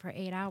all day for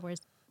 8 hours,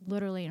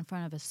 literally in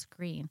front of a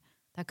screen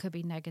that could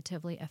be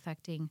negatively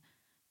affecting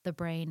the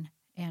brain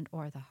and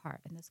or the heart.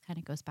 And this kind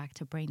of goes back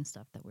to brain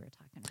stuff that we were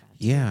talking about.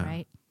 Yeah. Too,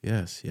 right?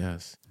 Yes.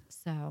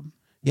 So.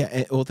 Yeah.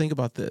 And, well, think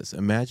about this.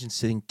 Imagine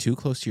sitting too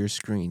close to your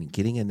screen,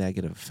 getting a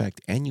negative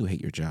effect, and you hate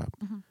your job.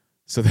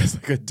 So that's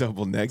like a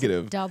double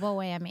negative. Double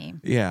whammy.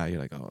 Yeah. You're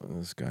like, oh,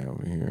 this guy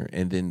over here.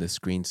 And then the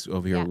screen's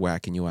over here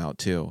whacking you out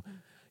too.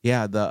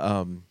 Yeah.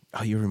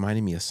 You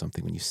reminded me of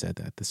something when you said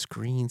that. The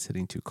screen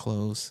sitting too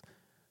close.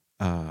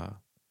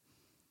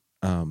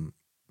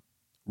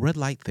 Red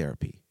light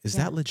therapy. Is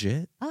that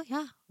legit? Oh,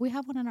 yeah. We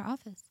have one in our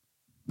office.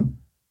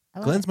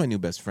 Glenn's my new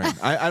best friend.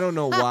 I don't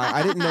know why.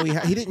 I didn't know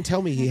he didn't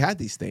tell me he had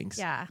these things.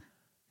 Yeah.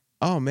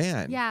 Oh,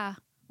 man. Yeah.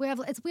 We have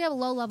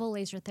low-level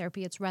laser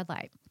therapy. It's red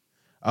light.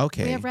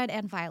 Okay. We have red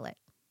and violet.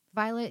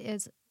 Violet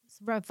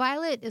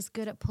is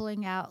good at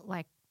pulling out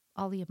like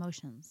all the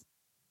emotions.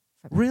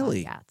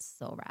 Really? Yeah, it's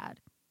so rad.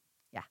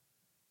 Yeah.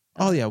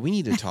 Oh yeah, we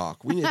need to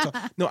talk.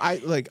 No,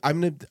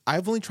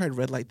 I've only tried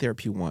red light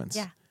therapy once.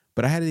 Yeah.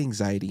 But I had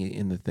anxiety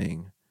in the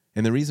thing.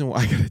 And the reason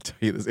why I gotta tell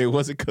you this, it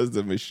wasn't because of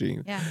the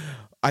machine. Yeah.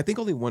 I think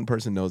only one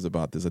person knows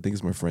about this. I think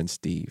it's my friend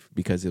Steve,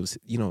 because it was,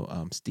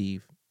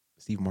 Steve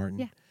Martin.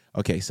 Yeah.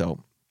 Okay,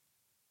 so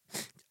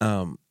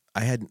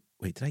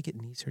did I get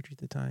knee surgery at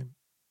the time?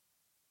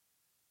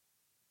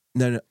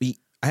 No, I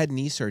had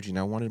knee surgery and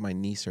I wanted my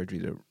knee surgery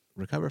to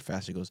recover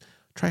faster. He goes,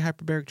 try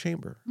hyperbaric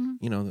chamber,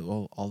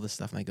 all this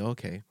stuff. And I go,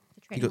 okay.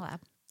 The training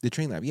lab. The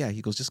training lab, yeah.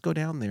 He goes, just go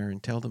down there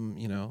and tell them,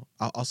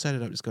 I'll set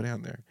it up, just go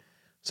down there.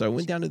 So I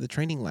went down to the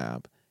training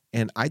lab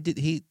and I did,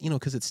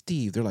 because it's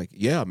Steve, they're like,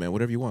 yeah, man,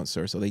 whatever you want,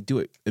 sir. So they do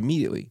it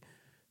immediately.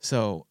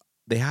 So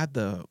they had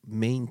the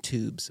main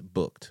tubes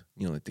booked,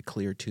 like the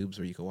clear tubes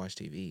where you can watch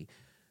TV.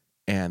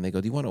 And they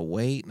go, do you want to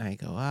wait? And I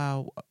go,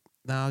 no,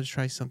 I'll just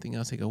try something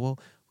else. They go, well,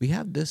 we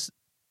have this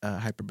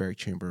hyperbaric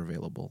chamber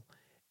available.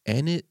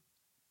 And it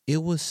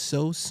was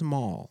so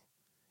small.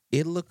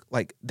 It looked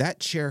like that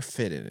chair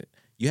fit in it.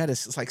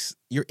 It's like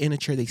you're in a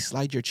chair, they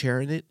slide your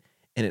chair in it,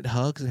 and it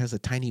hugs. It has a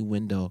tiny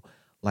window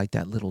like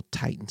that little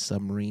Titan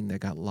submarine that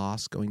got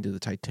lost going to the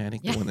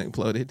Titanic, the one that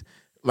imploded.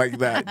 Like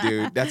that,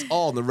 dude. That's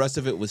all. And the rest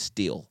of it was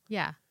steel.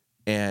 Yeah.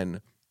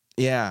 And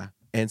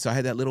so I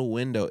had that little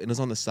window, and it was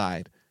on the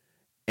side.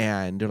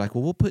 And they're like,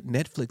 well, we'll put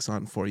Netflix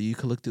on for you. You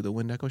can look through the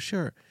window. I go,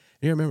 sure. And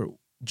you remember,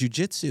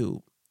 jiu-jitsu,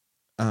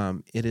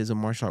 it is a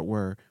martial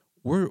art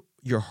where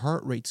your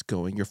heart rate's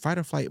going, your fight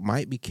or flight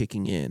might be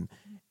kicking in,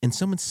 and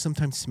someone's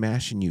sometimes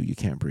smashing you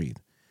can't breathe.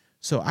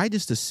 So I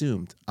just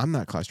assumed I'm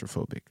not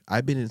claustrophobic.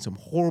 I've been in some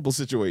horrible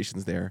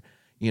situations there.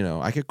 You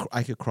know, I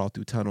could crawl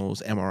through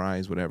tunnels,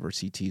 MRIs, whatever,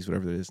 CTs,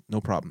 whatever it is,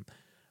 no problem.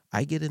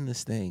 I get in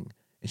this thing,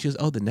 and she goes,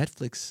 oh, the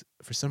Netflix,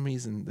 for some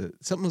reason,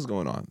 something was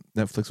going on.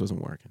 Netflix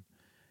wasn't working.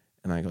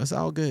 And I go, it's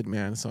all good,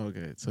 man. It's all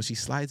good. So she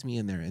slides me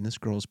in there, and this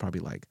girl's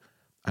probably like,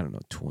 I don't know,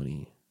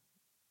 20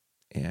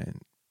 and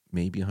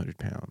maybe 100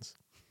 pounds.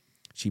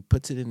 She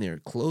puts it in there,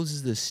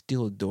 closes the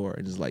steel door,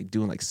 and is like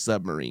doing like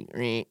submarine.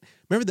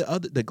 Remember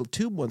the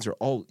tube ones are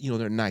all,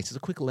 they're nice. It's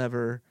a quick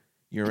lever.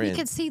 You're and in.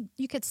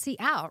 You could see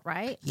out,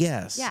 right?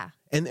 Yes. Yeah.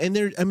 And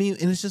they're, and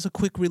it's just a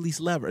quick release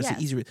lever. It's an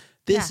easy.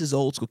 This is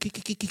old school.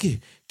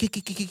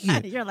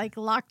 You're like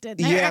locked in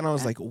there. Yeah, and I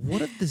was like,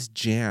 what if this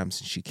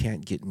jams and she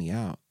can't get me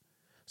out?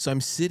 So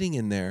I'm sitting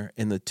in there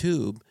in the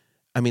tube.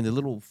 I mean, the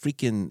little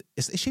freaking,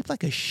 it's shaped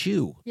like a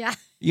shoe. Yeah.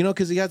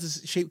 Because it has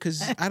this shape,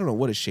 because I don't know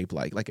what it's shaped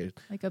like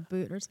a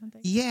boot or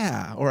something.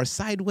 Yeah, or a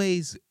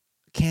sideways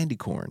candy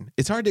corn.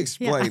 It's hard to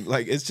explain. Yeah.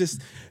 Like, it's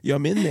just,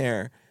 I'm in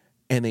there,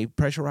 and they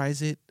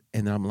pressurize it,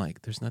 and I'm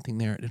like, there's nothing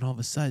there. And all of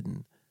a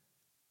sudden,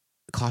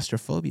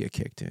 claustrophobia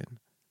kicked in.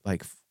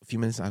 Like, a few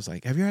minutes, I was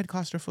like, have you had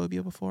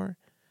claustrophobia before?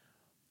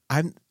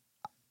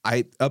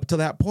 Up to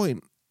that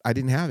point, I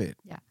didn't have it.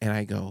 Yeah. And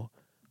I go,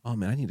 oh,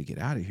 man, I need to get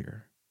out of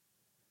here.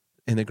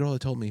 And the girl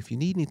had told me, if you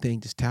need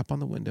anything, just tap on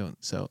the window.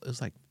 So it was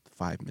like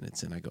 5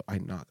 minutes, and I go,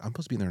 I'm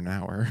supposed to be there an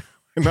hour.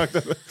 I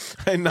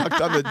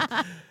knocked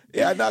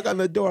on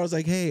the door. I was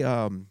like, hey,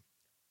 I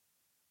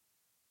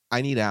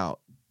need out.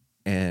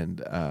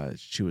 And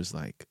she was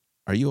like,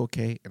 are you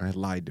okay? And I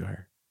lied to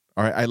her.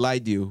 All right, I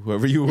lied to you,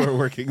 whoever you were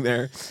working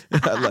there.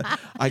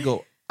 I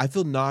go, I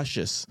feel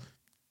nauseous.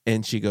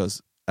 And she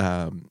goes,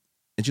 and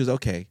she goes,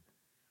 okay.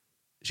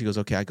 She goes,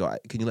 okay. I go,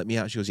 can you let me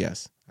out? She goes,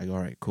 yes. I go,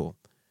 all right, cool.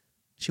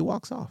 She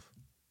walks off.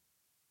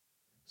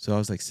 So I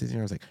was like sitting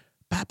there, I was like,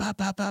 bow, bow,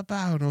 bow, bow,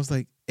 bow. And I was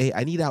like, hey,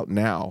 I need out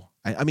now.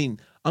 I mean,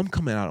 I'm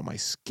coming out of my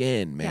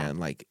skin, man.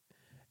 Yeah. Like,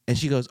 and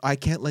she goes, I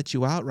can't let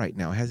you out right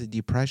now. It has to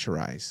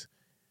depressurize.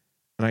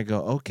 And I go,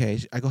 okay.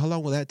 I go, how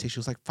long will that take? She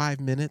was like 5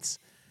 minutes.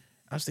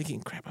 I was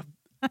thinking, crap,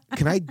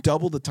 can I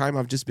double the time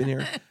I've just been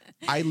here?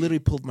 I literally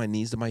pulled my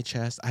knees to my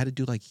chest. I had to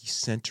do like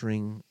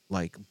centering,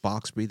 like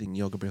box breathing,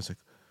 yoga breathing. I was like,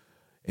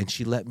 and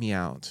she let me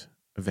out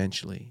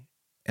eventually.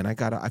 And I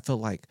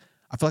felt like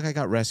I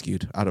got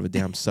rescued out of a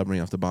damn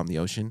submarine off the bottom of the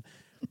ocean.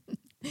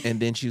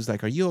 And then she was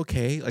like, are you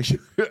okay? Like,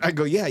 I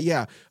go,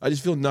 yeah. I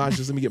just feel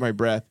nauseous. Let me get my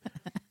breath.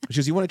 She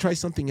goes, you want to try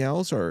something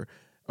else? Or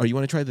you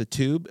want to try the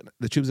tube?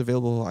 The tube's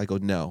available. I go,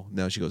 no.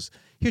 She goes,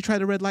 here, try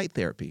the red light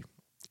therapy.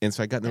 And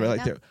so I got in the red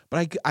light therapy.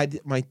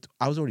 But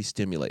I was already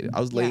stimulated. I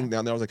was laying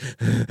down there. I was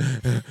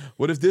like,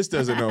 what if this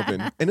doesn't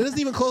open? And it doesn't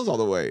even close all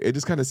the way. It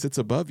just kind of sits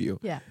above you.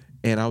 Yeah.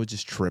 And I was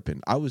just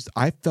tripping.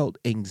 I felt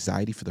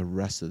anxiety for the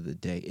rest of the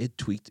day.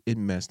 It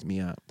messed me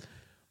up.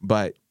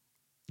 But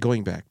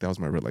going back, that was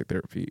my red light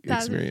therapy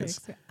experience.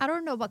 I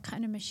don't know what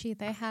kind of machine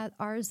they had.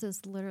 Ours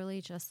is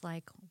literally just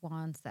like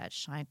wands that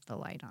shine the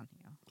light on you.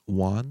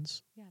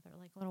 Wands? Yeah, they're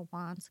like little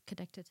wands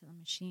connected to the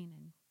machine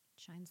and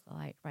shines the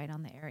light right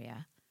on the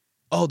area.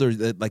 Oh,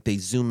 they're like they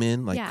zoom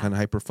in, like kind of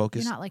hyper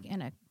focus. You're not like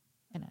in a.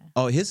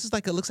 Oh, his is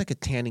like it looks like a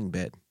tanning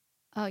bed.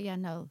 Oh yeah,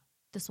 no.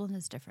 This one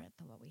is different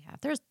than what we have.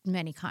 There's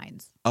many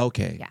kinds.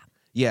 Okay.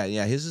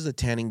 Yeah. His is a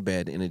tanning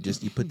bed, and it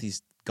just you put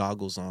these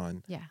goggles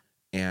on. Yeah.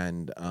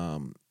 And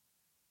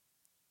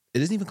it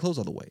doesn't even close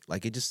all the way.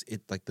 Like it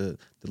like the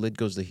lid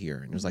goes to here,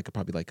 and there's like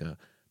probably like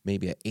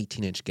maybe an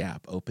 18-inch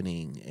gap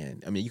opening,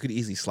 and I mean you could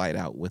easily slide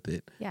out with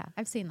it. Yeah,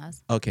 I've seen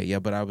those. Okay, yeah,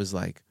 but I was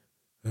like,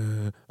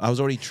 I was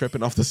already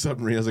tripping off the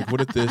submarine. I was like, what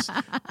if this?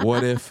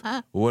 What if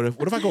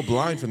I go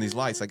blind from these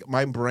lights? Like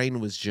my brain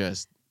was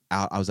just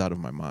out. I was out of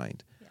my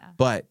mind. Yeah.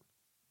 But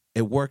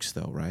it works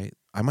though, right?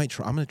 I'm going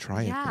to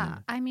try it. Yeah.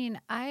 I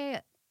mean,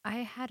 I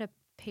had a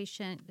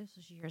patient, this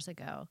was years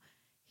ago.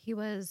 He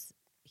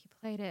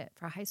played it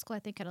for high school, I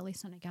think at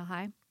Aliso Niguel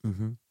High.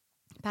 Mm-hmm.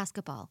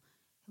 Basketball.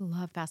 He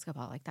loved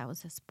basketball. Like that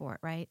was his sport,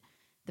 right?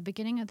 The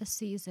beginning of the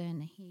season,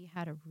 he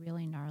had a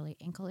really gnarly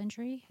ankle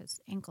injury. His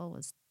ankle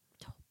was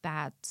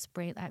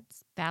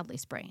badly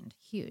sprained,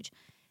 huge.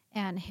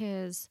 And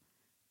his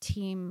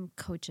team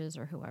coaches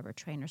or whoever,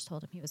 trainers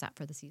told him he was out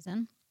for the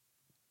season.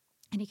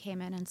 And he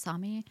came in and saw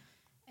me,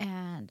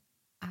 and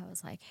I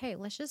was like, hey,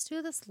 let's just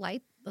do this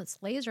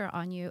laser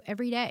on you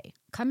every day.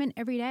 Come in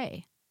every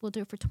day. We'll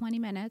do it for 20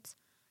 minutes.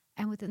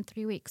 And within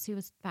 3 weeks, he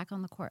was back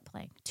on the court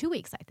playing. 2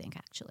 weeks, I think,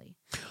 actually.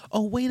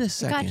 Oh, wait a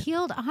second. He got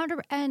healed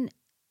 100. And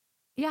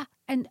yeah,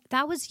 and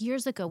that was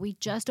years ago. We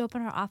just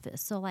opened our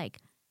office. So like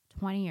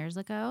 20 years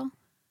ago.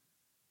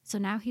 So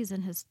now he's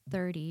in his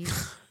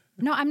 30s.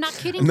 No, I'm not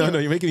kidding. No,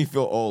 you're making me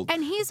feel old.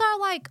 And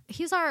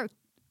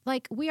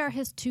we are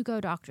his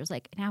to-go doctors.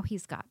 Like now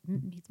he's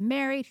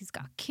married, he's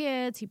got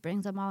kids. He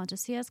brings them all in to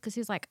see us because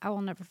he's like, I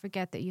will never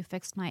forget that you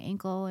fixed my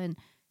ankle in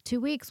 2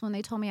 weeks when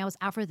they told me I was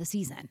out for the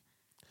season.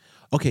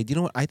 Okay, do you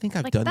know what? I think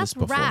I've done this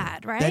before. That's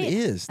rad, right? That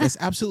is. That's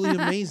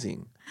absolutely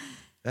amazing.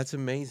 That's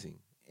amazing.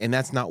 And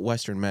that's not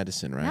Western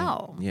medicine, right?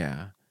 No.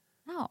 Yeah.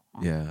 No.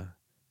 Yeah.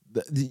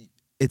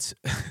 It's.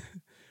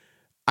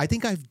 I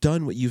think I've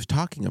done what you're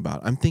talking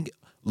about. I'm thinking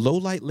low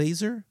light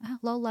laser.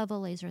 Low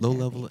level laser Low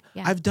therapy. level.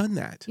 Yeah. I've done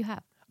that. You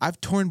have. I've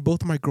torn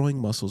both my growing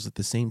muscles at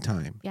the same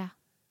time. Yeah.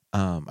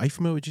 Are you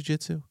familiar with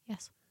jiu-jitsu?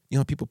 Yes. You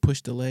know, people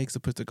push the legs to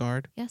push the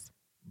guard. Yes.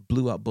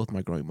 Blew out both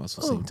my growing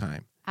muscles at the same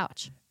time.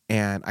 Ouch.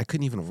 And I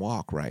couldn't even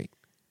walk right.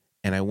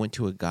 And I went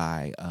to a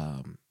guy,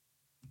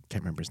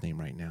 can't remember his name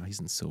right now. He's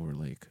in Silver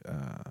Lake.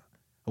 I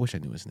wish I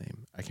knew his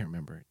name. I can't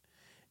remember it.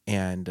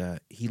 And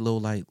he low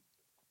light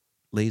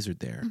lasered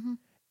there. Mm-hmm.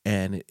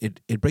 And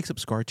it breaks up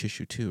scar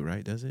tissue too,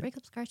 right? Does it? Break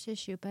up scar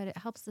tissue, but it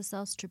helps the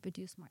cells to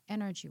produce more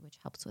energy, which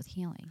helps with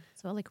healing.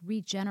 So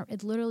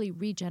it literally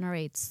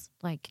regenerates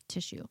like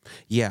tissue.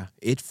 Yeah,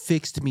 it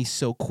fixed me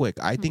so quick.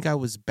 I think I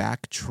was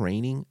back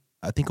training,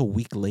 I think a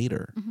week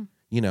later. Mm-hmm.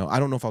 You know, I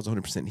don't know if I was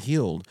 100%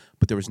 healed,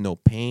 but there was no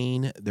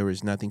pain. There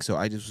was nothing. So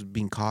I just was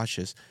being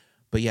cautious.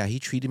 But yeah, he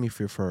treated me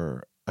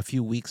for a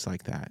few weeks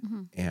like that.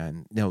 Mm-hmm.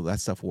 And no, that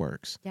stuff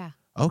works. Yeah.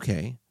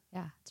 Okay.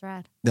 Yeah, it's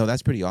rad. No,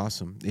 that's pretty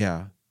awesome.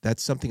 Yeah.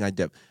 That's something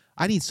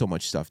I need so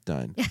much stuff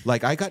done.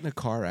 Like I got in a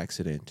car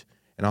accident,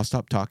 and I'll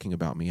stop talking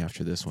about me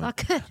after this one.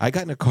 Okay. I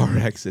got in a car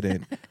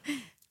accident,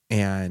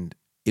 and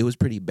it was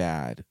pretty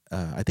bad.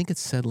 I think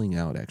it's settling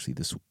out actually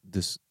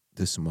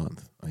this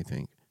month. I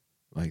think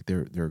like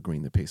they're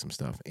agreeing to pay some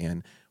stuff,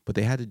 and what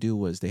they had to do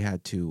was they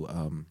had to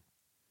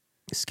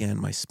scan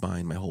my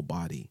spine, my whole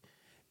body,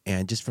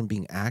 and just from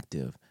being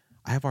active,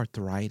 I have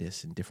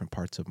arthritis in different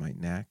parts of my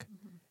neck,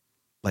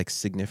 like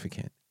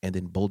significant, and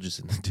then bulges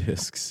in the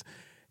discs.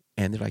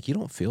 And they're like, you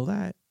don't feel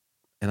that?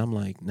 And I'm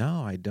like,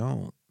 no, I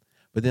don't.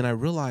 But then I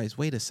realized,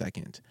 wait a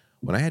second.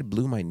 When I had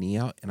blew my knee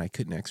out and I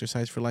couldn't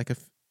exercise for like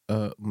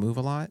move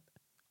a lot,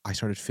 I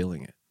started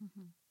feeling it.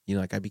 Mm-hmm. You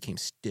know, like I became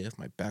stiff.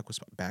 My back was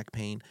back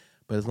pain.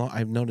 But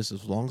I've noticed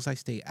as long as I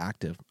stay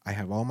active, I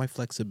have all my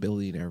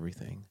flexibility and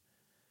everything.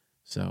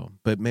 So,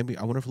 but maybe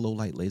I wonder if low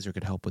light laser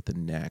could help with the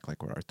neck,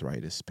 like or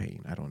arthritis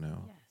pain. I don't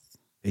know. Yes.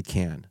 It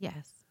can.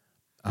 Yes.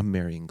 I'm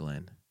marrying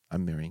Glenn.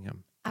 I'm marrying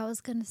him. I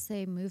was going to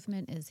say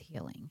movement is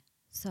healing.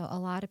 So a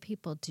lot of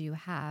people do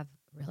have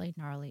really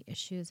gnarly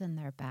issues in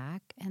their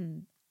back.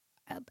 And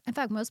in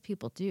fact, most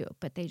people do,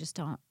 but they just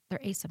don't. They're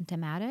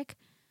asymptomatic.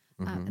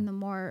 Mm-hmm. And the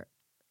more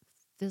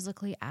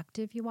physically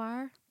active you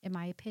are, in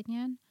my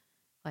opinion,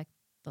 like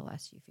the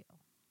less you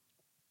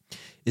feel.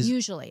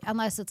 Usually,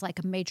 unless it's like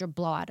a major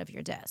blowout of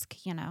your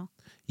disc, you know?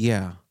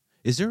 Yeah.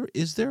 Is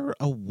there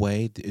a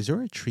way, is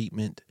there a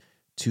treatment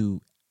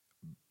to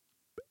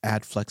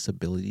add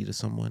flexibility to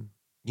someone?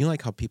 You know,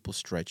 like how people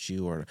stretch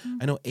you, or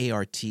I know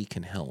ART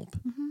can help.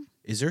 Mm-hmm.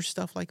 Is there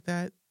stuff like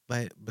that,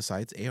 like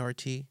besides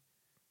ART?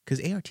 Because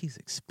ART is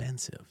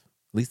expensive.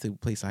 At least the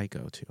place I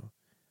go to.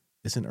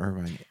 It's in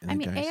Irvine. I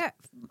mean,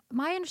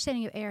 my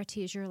understanding of ART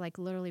is you're like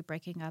literally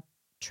breaking up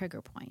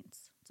trigger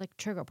points. It's like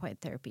trigger point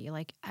therapy,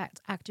 like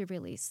active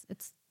release.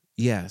 It's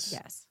yes.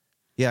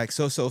 Yeah. Like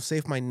so say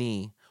if my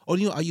knee. Oh,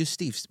 you know, I used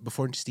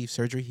before Steve's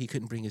surgery. He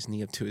couldn't bring his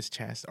knee up to his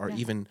chest, or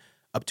even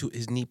up to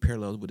his knee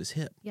parallel with his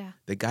hip. Yeah.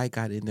 The guy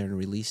got in there and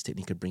released it, and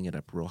he could bring it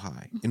up real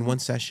high in one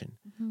session.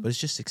 But it's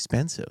just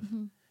expensive.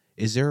 Mm-hmm.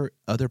 Is there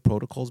other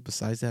protocols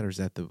besides that, or is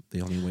that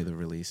the only way they're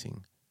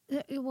releasing?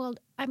 Well,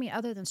 I mean,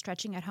 other than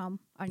stretching at home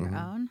on your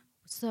own.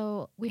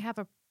 So we have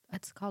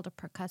it's called a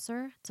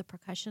percussor. It's a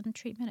percussion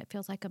treatment. It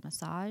feels like a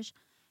massage,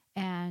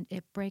 and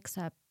it breaks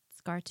up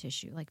scar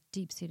tissue, like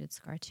deep-seated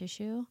scar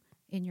tissue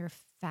in your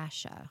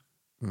fascia.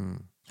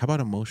 Mm. How about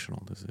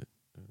emotional? Does it?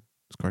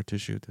 Scar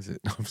tissue? Does it?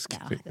 No, I'm just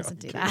kidding. No, it doesn't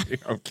do that.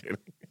 I'm kidding.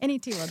 Any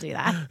two will do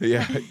that.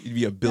 Yeah, you'd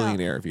be a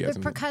billionaire if you had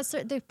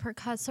something. The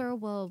percussor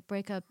will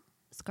break up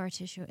scar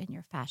tissue in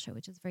your fascia,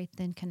 which is very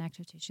thin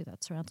connective tissue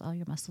that surrounds all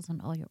your muscles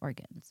and all your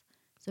organs.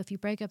 So if you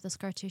break up the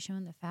scar tissue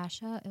in the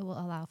fascia, it will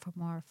allow for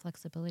more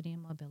flexibility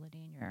and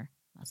mobility in your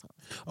muscles.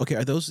 Okay,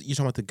 are those, you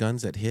talking about the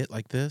guns that hit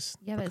like this?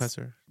 Yeah,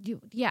 percussor?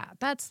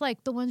 That's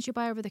like the ones you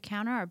buy over the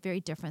counter are very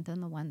different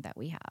than the one that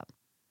we have.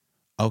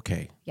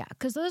 Okay. Yeah,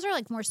 because those are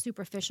like more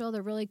superficial.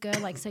 They're really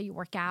good. Like, say you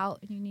work out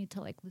and you need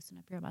to like loosen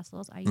up your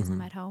muscles. I use them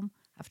at home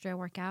after I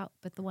work out.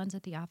 But the ones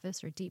at the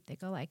office are deep. They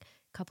go like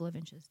a couple of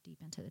inches deep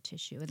into the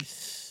tissue and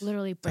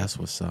literally break. That's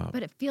what's up.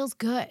 But it feels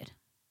good.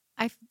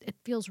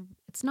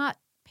 It's not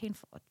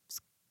painful. It's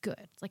good.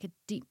 It's like a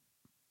deep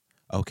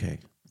massage.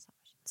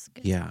 It's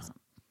good. Yeah. Awesome.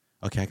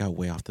 Okay, I got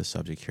way off the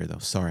subject here though.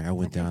 Sorry, I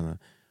went down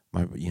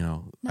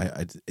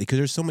because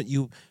there's so much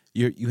you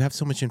have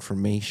so much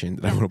information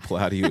that I want to pull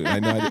out of you. And I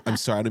know I'm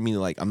sorry. I don't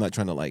mean I'm not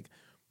trying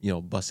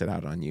to bust it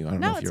out on you. I don't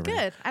know if you're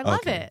good. I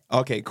love it.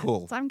 Okay,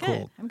 cool. So I'm good.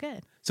 Cool. I'm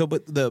good. So,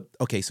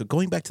 so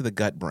going back to the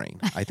gut brain,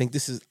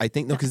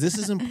 because this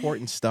is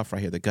important stuff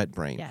right here, the gut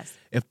brain. Yes.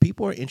 If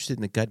people are interested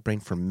in the gut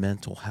brain for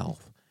mental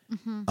health,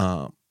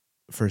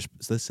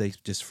 let's say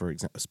just for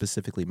example,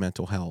 specifically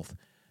mental health,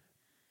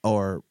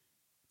 or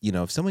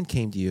if someone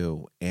came to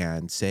you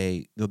and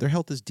say, their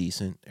health is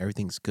decent,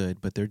 everything's good,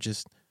 but they're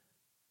just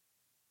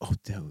Oh,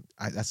 dude,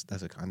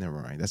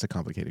 never mind. That's a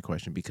complicated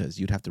question because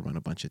you'd have to run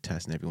a bunch of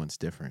tests and everyone's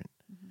different.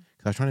 Mm-hmm.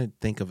 'Cause I was trying to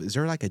think of, is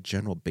there like a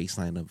general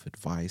baseline of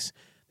advice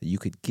that you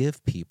could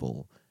give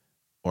people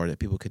or that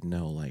people could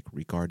know, like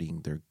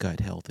regarding their gut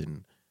health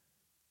and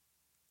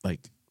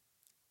like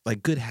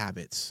good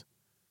habits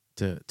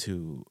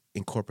to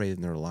incorporate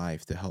in their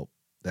life to help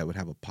that would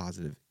have a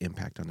positive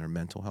impact on their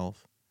mental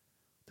health?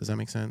 Does that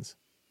make sense?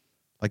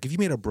 Like if you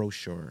made a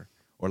brochure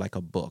or like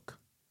a book,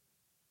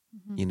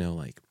 Mm-hmm. you know,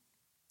 like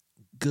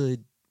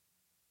good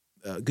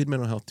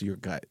mental health to your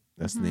gut.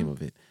 That's the name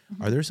of it.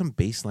 Mm-hmm. Are there some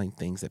baseline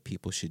things that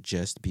people should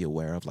just be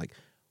aware of? Like,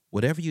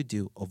 whatever you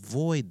do,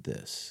 avoid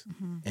this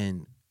Mm-hmm.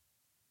 and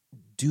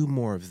do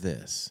more of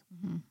this.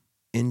 Mm-hmm.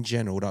 In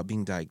general, without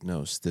being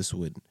diagnosed, this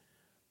would.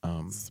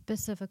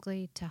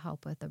 Specifically to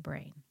help with the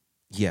brain.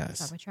 Is Yes.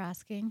 that what you're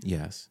asking?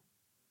 Yes.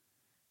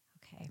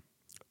 Okay.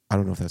 I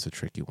don't know if that's a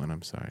tricky one.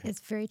 I'm sorry. It's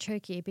very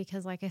tricky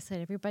because, like I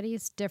said, everybody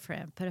is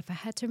different. But if I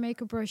had to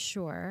make a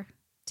brochure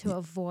to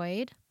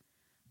avoid,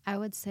 I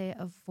would say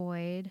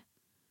avoid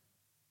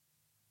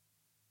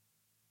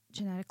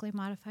genetically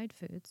modified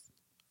foods.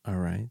 All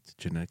right.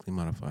 Genetically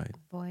modified.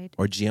 Avoid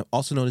Or GM,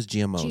 also known as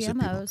GMOs. if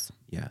people- GMOs.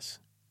 Yes.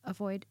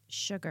 Avoid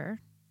sugar,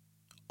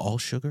 All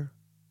sugar?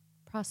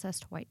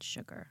 processed white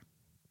sugar.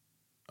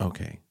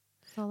 Okay.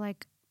 So,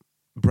 like,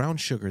 Brown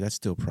sugar, that's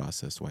still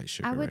processed white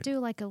sugar. I would right? do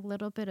like a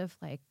little bit of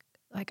like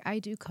I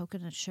do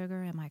coconut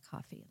sugar in my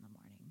coffee in the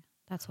morning.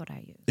 That's what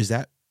I use. Is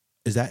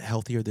that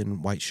healthier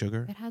than white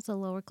sugar? It has a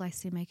lower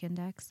glycemic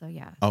index, so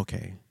yeah.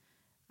 Okay.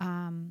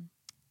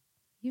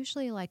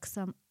 Usually like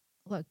some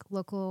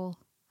local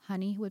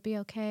honey would be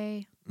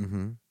okay.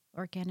 Mm-hmm.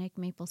 Organic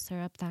maple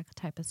syrup, that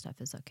type of stuff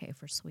is okay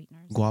for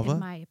sweeteners. Guava? In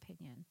my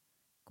opinion.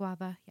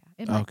 Guava,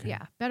 yeah. Okay.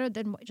 Yeah, better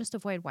than just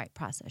avoid white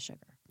processed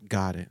sugar.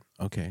 Got it.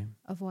 Okay.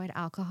 Avoid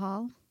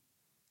alcohol.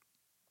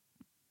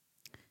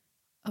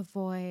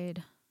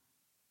 Avoid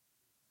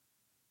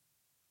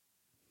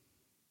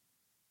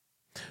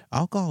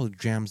Alcohol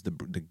jams the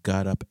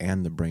gut up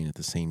and the brain at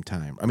the same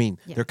time. I mean,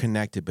 Yeah. they're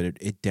connected, but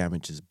it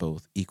damages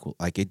both equal.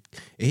 Like it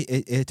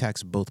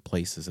attacks both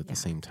places at the Yeah.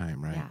 same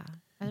time, right? Yeah.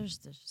 There's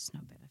just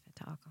no benefit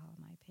to alcohol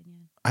in my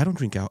opinion. I don't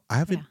drink I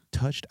haven't Yeah.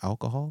 touched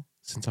alcohol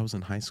since I was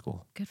in high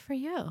school. Good for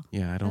you.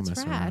 Yeah, I don't That's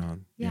mess rad.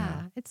 around.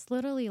 Yeah. It's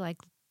literally like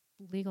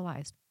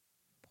legalized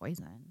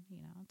poison,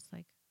 It's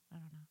like, I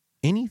don't know.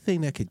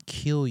 Anything that could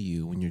kill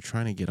you when you're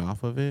trying to get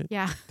off of it,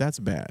 Yeah. that's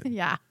bad.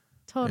 Yeah.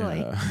 Totally.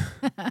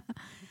 Yeah.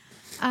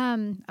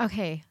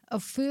 Okay.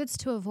 Of foods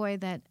to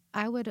avoid that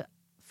I would,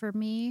 for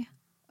me,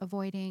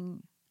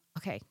 avoiding,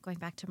 going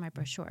back to my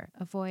brochure,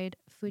 avoid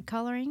food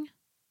coloring,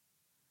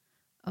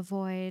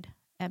 avoid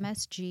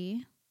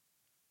MSG.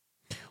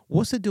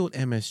 What's the deal with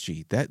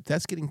MSG?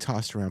 That's getting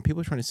tossed around.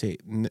 People are trying to say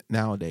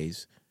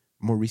nowadays,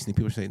 more recently,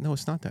 people are saying, no,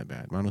 it's not that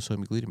bad.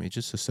 Monosodium glutamate, it's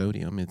just a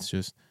sodium. It's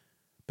just,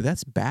 but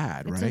that's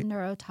bad, It's right? a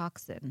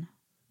neurotoxin.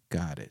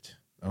 Got it.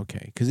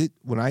 Okay. Because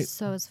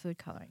So is food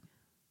coloring.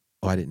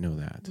 Oh, I didn't know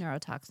that.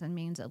 Neurotoxin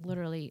means it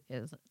literally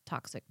is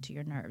toxic to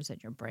your nerves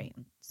and your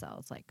brain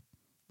cells. Like,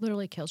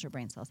 literally kills your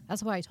brain cells.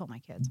 That's what I told my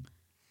kids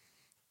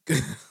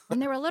when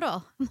they were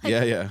little. Like,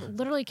 Yeah.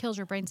 literally kills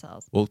your brain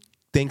cells. Well,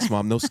 thanks,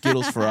 Mom. No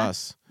Skittles for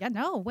us. Yeah,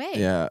 no way.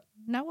 Yeah.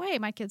 No way.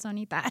 My kids don't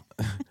eat that.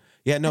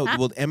 Yeah, no.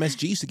 Well,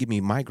 MSG used to give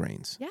me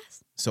migraines.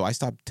 Yes. So I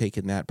stopped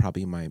taking that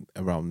probably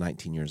around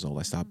 19 years old.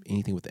 I stopped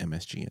anything with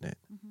MSG in it.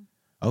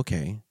 Mm-hmm.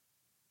 Okay.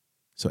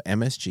 So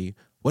MSG.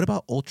 What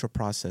about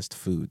ultra-processed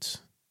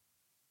foods?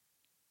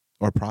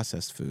 Or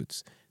processed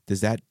foods?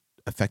 Does that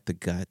affect the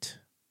gut?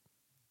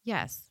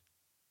 Yes.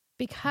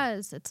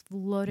 Because it's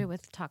loaded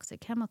with toxic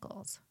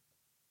chemicals,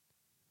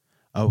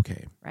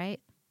 Okay. right?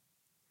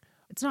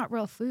 It's not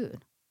real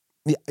food.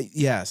 Yeah,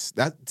 yes.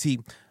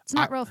 It's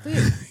not real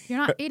food. You're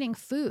not eating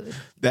food.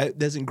 That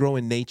doesn't grow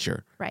in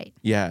nature. Right.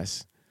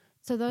 Yes.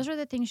 So those are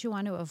the things you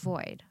want to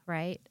avoid,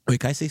 right? Wait,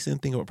 can I say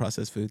something about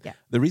processed food? Yeah.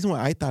 The reason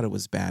why I thought it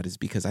was bad is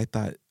because I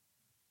thought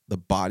the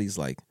body's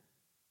like,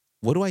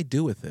 what do I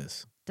do with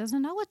this?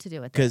 Doesn't know what to do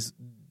with it. Because,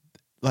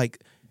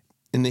 like,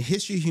 in the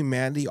history of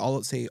humanity, all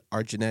let's say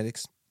our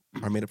genetics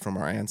are made up from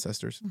our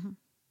ancestors. Mm-hmm.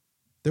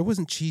 There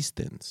wasn't cheese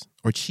thins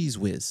or cheese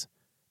whiz.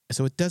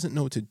 So it doesn't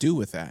know what to do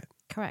with that.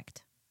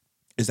 Correct.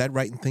 Is that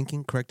right in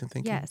thinking? Correct in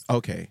thinking? Yes.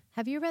 Okay.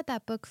 Have you read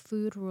that book,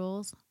 Food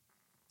Rules?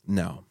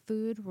 No.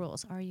 Food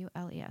Rules,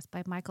 RULES,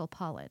 by Michael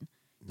Pollan.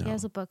 No. He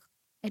has a book,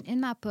 and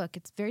in that book,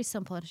 it's very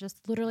simple. It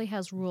just literally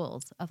has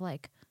rules of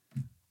like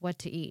what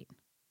to eat.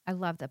 I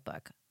love that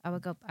book. I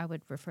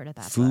would refer to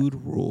that Food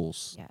book.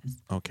 rules.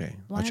 Yes. Okay.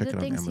 One I'll check of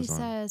the it on things he Amazon.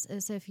 says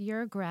is if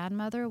your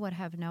grandmother would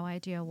have no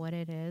idea what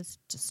it is,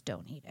 just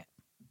don't eat it.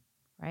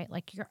 Right?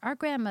 Like our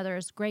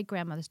grandmothers, great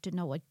grandmothers didn't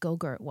know what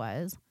Go-Gurt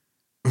was.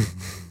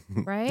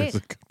 Right? That's a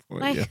good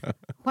point. Like, Yeah.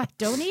 what?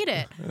 Don't eat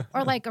it.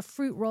 Or like a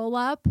fruit roll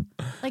up.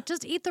 Like,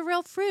 just eat the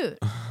real fruit,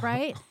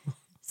 right?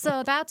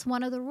 So that's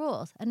one of the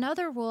rules.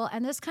 Another rule,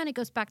 and this kind of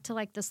goes back to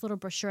like this little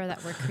brochure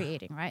that we're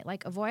creating, right?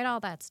 Like, avoid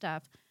all that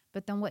stuff.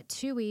 But then what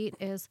to eat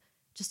is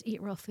just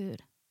eat real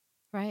food,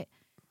 right?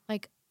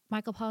 Like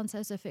Michael Pollan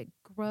says, if it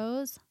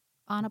grows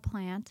on a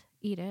plant,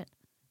 eat it.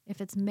 If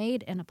it's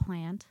made in a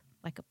plant,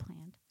 like a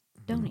plant,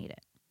 don't eat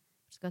it.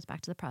 Which goes back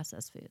to the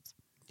processed foods.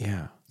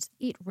 Yeah. Just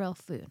eat real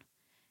food.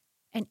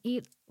 And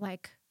eat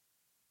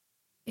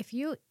if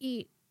you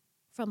eat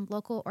from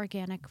local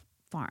organic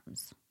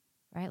farms,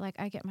 right? Like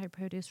I get my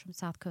produce from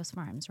South Coast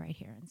Farms right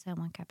here in San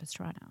Juan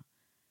Capistrano.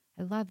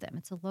 I love them.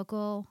 It's a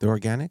local. They're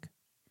organic?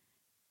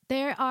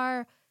 There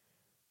are.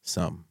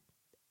 Some.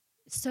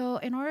 So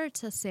in order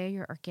to say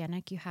you're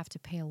organic, you have to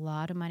pay a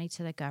lot of money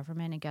to the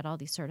government and get all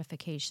these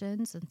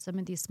certifications. And some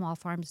of these small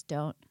farms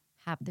don't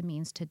have the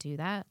means to do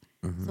that.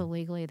 Mm-hmm. So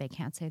legally they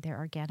can't say they're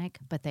organic,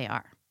 but they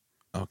are.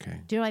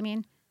 Okay. Do you know what I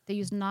mean? They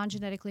use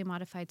non-genetically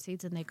modified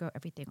seeds and they grow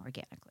everything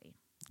organically.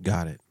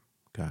 Got it.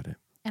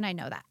 And I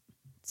know that.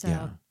 So,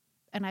 Yeah.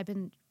 And I've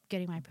been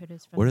getting my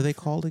produce from. What are they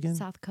called again?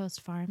 South Coast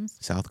Farms.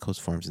 South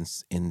Coast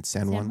Farms in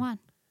San Juan? San Juan.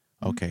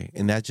 Okay.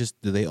 And that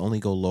do they only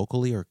go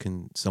locally, or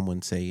can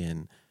someone say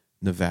in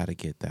Nevada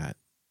get that?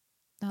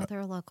 No,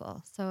 they're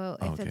local. So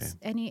if it's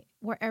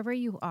wherever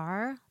you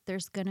are,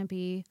 there's going to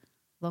be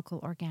local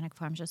organic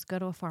farms. Just go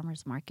to a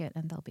farmer's market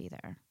and they'll be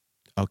there.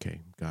 Okay.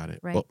 Got it.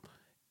 Right.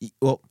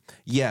 Well,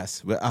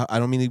 yes. I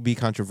don't mean to be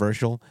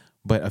controversial,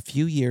 but a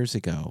few years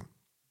ago,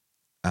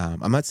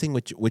 I'm not saying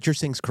what you're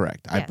saying is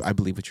correct. Yes. I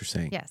believe what you're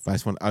saying. Yes. But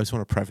I just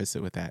want to preface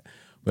it with that.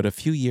 But a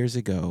few years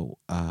ago,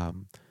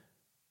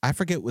 I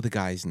forget what the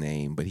guy's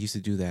name, but he used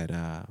to do that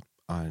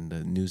on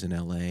the news in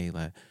L.A.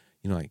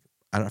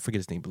 I forget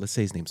his name, but let's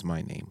say his name's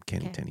my name,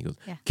 Kenny Tenney. He goes,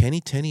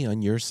 Kenny Tenney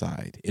on your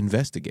side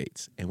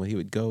investigates. And what he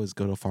would go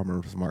to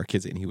farmers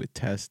markets and he would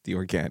test the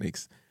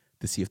organics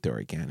to see if they're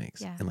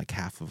organics. Yeah. And like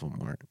half of them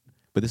weren't.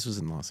 But this was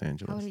in Los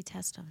Angeles. How would he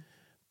test them?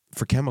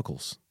 For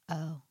chemicals.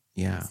 Oh.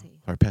 Yeah.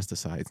 Or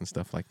pesticides and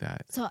stuff like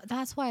that. So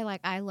that's why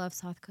I love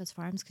South Coast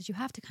Farms, because you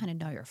have to kind of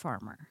know your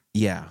farmer.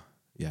 Yeah.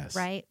 Yes.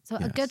 Right? So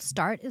a good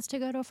start is to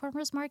go to a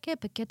farmer's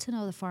market, but get to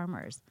know the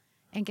farmers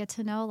and get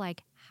to know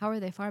how are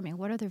they farming?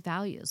 What are their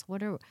values?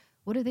 What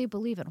do they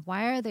believe in?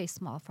 Why are they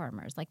small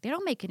farmers? They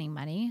don't make any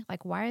money.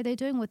 Why are they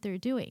doing what they're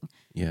doing?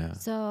 Yeah.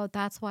 So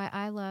that's why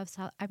I love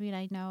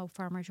I know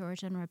Farmer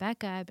George and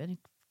Rebecca. I've been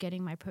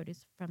getting my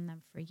produce from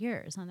them for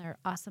years, and they're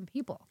awesome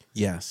people.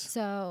 Yes.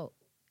 So,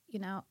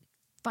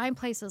 find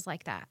places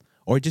like that.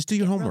 Or just do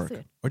your homework.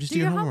 Or just do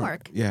your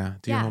homework. Yeah,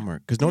 do your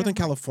homework. Because Northern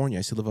California, I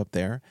used to live up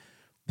there.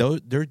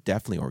 They're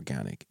definitely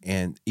organic.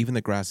 And even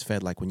the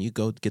grass-fed, when you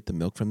go get the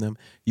milk from them,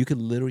 you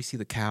can literally see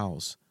the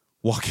cows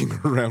walking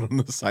around on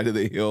the side of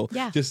the hill,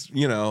 just,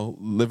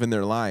 living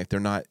their life. They're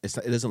not, it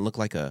doesn't look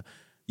like you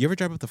ever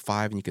drive up to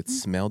 5 and you could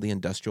smell the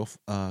industrial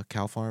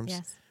cow farms?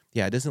 Yes.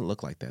 Yeah, it doesn't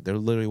look like that. They're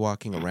literally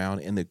walking around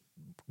and the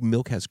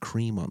milk has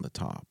cream on the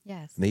top.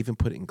 Yes. And they even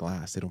put it in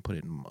glass. They don't put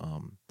it in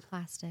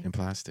plastic.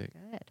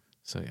 Good.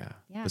 So, yeah.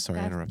 Yeah. But sorry,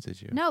 I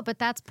interrupted you. No, but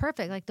that's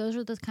perfect. Those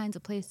are the kinds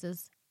of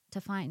places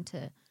to find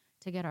to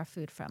get our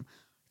food from.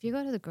 If you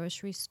go to the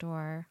grocery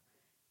store,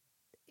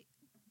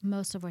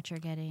 most of what you're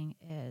getting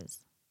is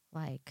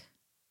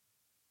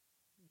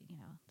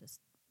this.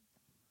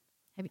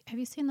 Have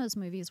you seen those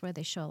movies where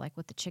they show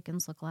what the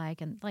chickens look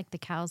like and the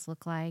cows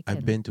look like?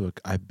 I've been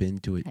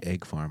to an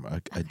egg farm,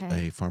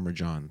 a Farmer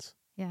John's.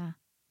 Yeah.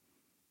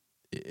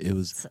 It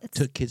was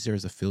took kids there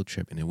as a field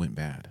trip and it went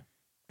bad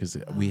because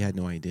we had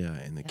no idea,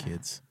 and the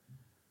kids,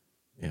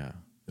 it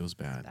was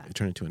bad. It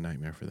turned into a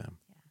nightmare for them.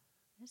 Yeah,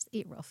 just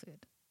eat real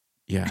food.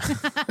 Yeah.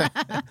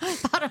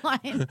 Bottom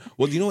line.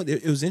 Well, you know what?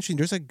 It was interesting.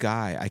 There's a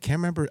guy,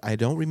 I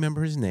don't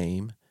remember his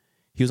name.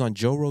 He was on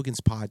Joe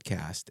Rogan's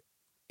podcast,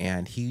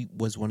 and he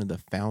was one of the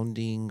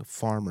founding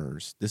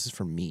farmers. This is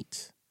for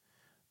meat.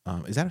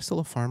 Is that still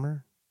a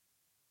farmer?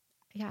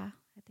 Yeah,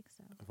 I think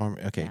so. A farmer.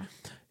 Okay.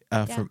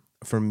 Yeah.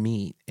 For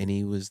meat, and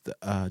he was do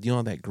you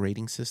know that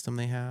grading system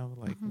they have,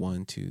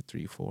 1, 2,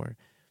 3, 4.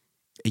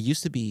 It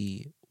used to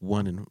be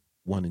 1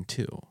 and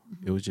 2.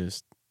 Mm-hmm. It was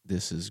just,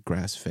 this is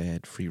grass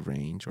fed, free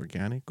range,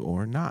 organic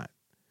or not.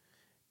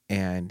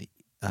 And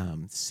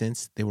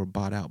since they were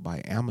bought out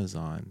by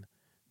Amazon,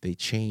 they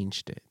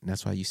changed it, and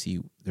that's why you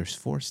see there's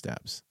 4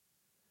 steps.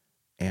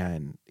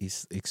 And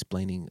he's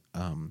explaining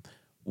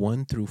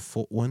 1 through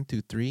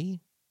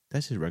 3.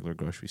 That's just regular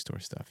grocery store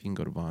stuff. You can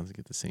go to Vons and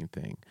get the same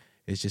thing.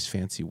 It's just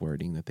fancy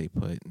wording that they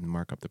put and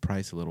mark up the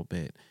price a little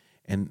bit.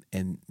 And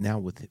now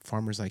with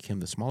farmers like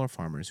him, the smaller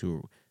farmers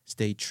who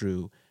stay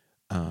true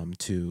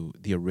to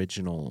the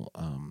original,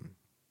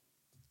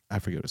 I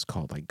forget what it's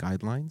called,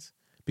 guidelines,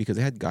 because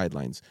they had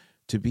guidelines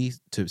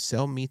to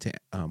sell meat to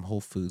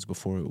Whole Foods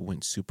before it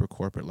went super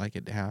corporate like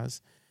it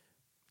has.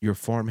 Your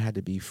farm had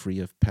to be free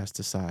of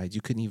pesticides.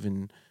 You couldn't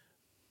even.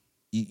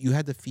 You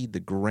had to feed the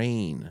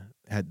grain.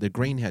 The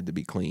grain had to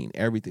be clean.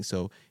 Everything.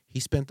 So he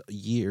spent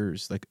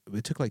years.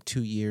 It took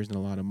 2 years and a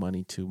lot of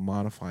money to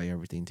modify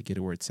everything to get it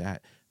where it's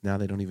at. Now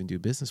they don't even do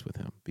business with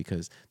him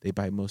because they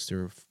buy most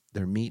of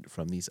their meat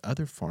from these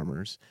other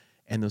farmers,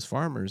 and those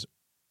farmers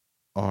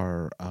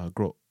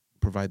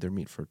provide their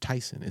meat for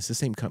Tyson. It's the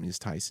same company as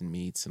Tyson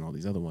Meats and all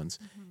these other ones.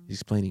 Mm-hmm.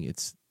 He's explaining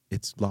it's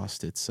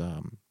lost its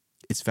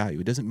value.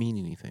 It doesn't mean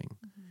anything,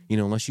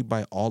 unless you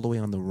buy all the way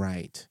on the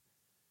right.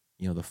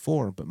 The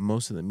 4, but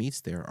most of the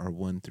meats there are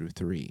 1 through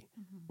 3,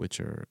 which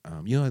are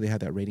you know how they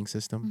have that rating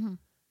system, Mm-hmm.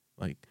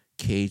 like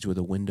cage with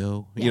a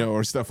window, you Yeah. know,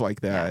 or stuff like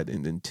Yeah. that,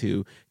 and then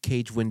 2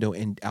 cage window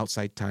and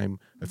outside time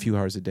a few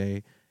hours a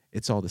day.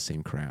 It's all the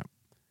same crap.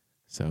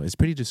 So it's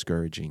pretty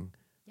discouraging.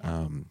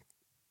 Yeah.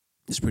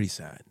 It's pretty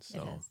sad. It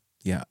So is.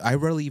 yeah, I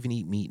rarely even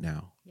eat meat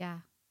now. Yeah.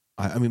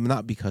 I mean,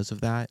 not because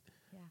of that.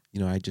 Yeah. You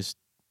know, I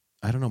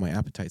don't know, my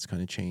appetite's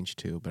kind of changed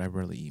too, but I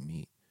rarely eat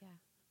meat. Yeah.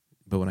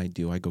 But when I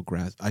do, I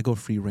go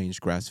free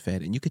range grass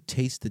fed, and you could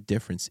taste the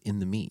difference in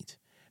the meat.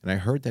 And I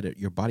heard that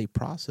your body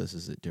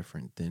processes it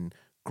different than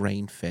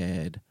grain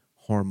fed,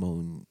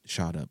 hormone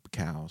shot up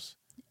cows.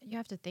 You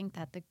have to think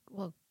that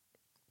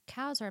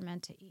cows are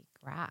meant to eat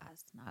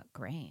grass, not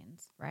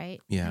grains,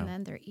 right? Yeah. And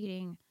then they're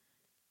eating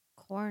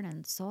corn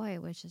and soy,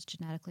 which is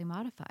genetically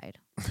modified,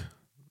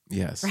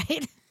 Yes. right?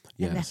 And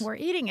then Yes. we're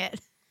eating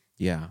it.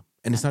 Yeah.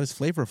 And it's not as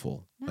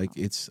flavorful. No. Like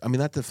I mean,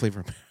 not the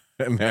flavor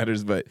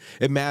matters, but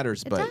it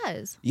matters. It But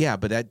does. yeah,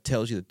 but that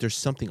tells you that there's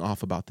something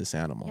off about this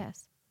animal.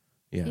 Yes.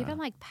 Yeah. Even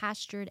like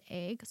pastured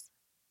eggs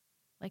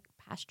that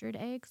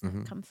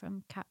come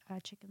from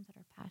chickens that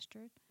are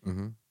pastured,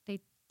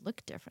 they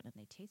look different and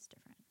they taste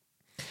different.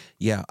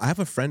 Yeah, I have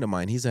a friend of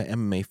mine. He's an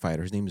MMA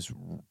fighter. His name is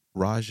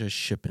Raja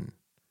Shippen,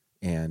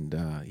 and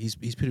he's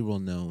pretty well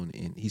known.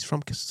 He's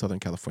from Southern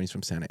California. He's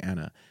from Santa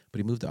Ana, but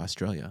he moved to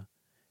Australia,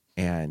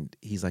 and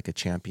he's like a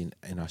champion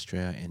in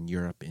Australia and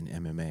Europe in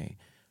MMA.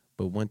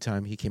 But one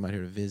time he came out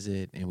here to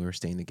visit, and we were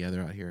staying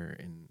together out here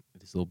in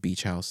this little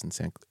beach house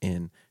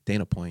in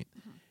Dana Point,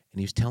 and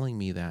he was telling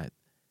me that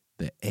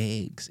the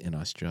eggs in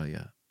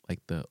Australia, like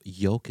the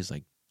yolk is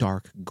like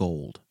dark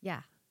gold.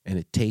 Yeah. And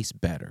it tastes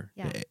better.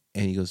 Yeah.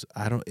 And he goes,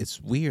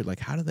 it's weird. Like,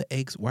 how do the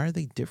eggs, why are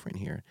they different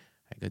here?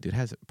 I go, dude,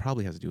 it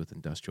probably has to do with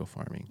industrial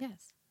farming.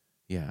 Yes.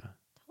 Yeah.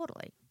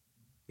 Totally.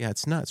 Yeah,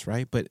 it's nuts,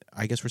 right? But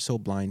I guess we're so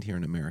blind here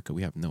in America,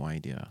 we have no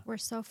idea. We're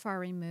so far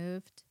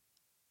removed.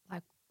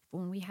 Like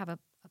when we have a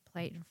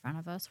plate in front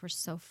of us, we're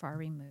so far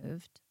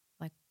removed,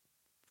 like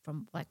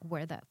from like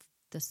where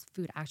this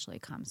food actually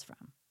comes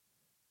from.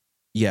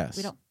 Yes.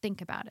 We don't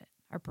think about it.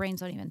 Our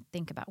brains don't even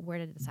think about where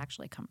did this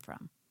actually come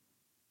from.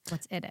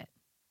 What's in it?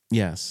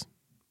 Yes.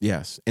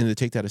 Yes. And to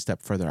take that a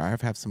step further,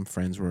 I've had some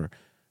friends where,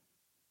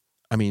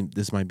 I mean,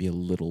 this might be a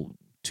little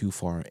too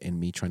far in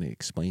me trying to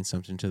explain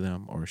something to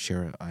them or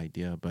share an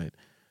idea, but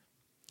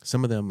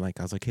some of them, like,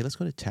 I was like, hey, let's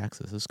go to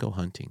Texas. Let's go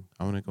hunting.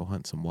 I want to go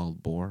hunt some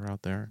wild boar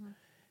out there.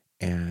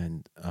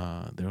 And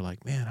they're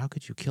like, man, how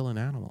could you kill an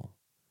animal?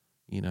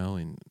 You know,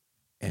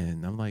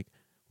 and I'm like,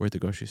 we're at the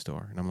grocery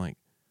store. And I'm like,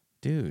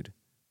 dude,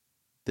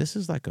 this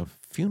is like a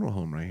funeral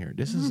home right here.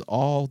 This is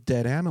all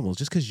dead animals.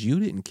 Just because you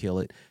didn't kill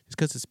it, just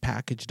because it's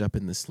packaged up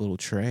in this little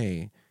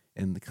tray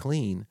and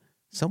clean,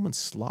 someone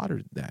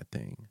slaughtered that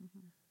thing.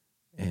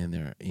 And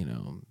they're, you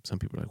know, some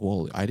people are like,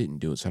 well, I didn't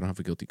do it, so I don't have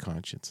a guilty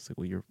conscience. It's like,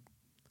 well,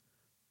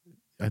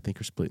 I think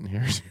you're splitting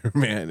hairs here,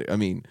 man. I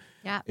mean,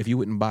 if you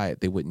wouldn't buy it,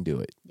 they wouldn't do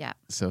it. Yeah.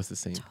 So it's the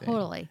same thing.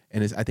 Totally.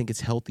 And I think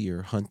it's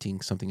healthier hunting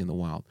something in the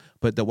wild.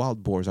 But the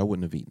wild boars, I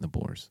wouldn't have eaten the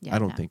boars. Yeah, I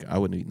don't think I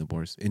wouldn't have eaten the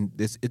boars. And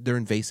they're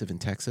invasive in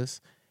Texas,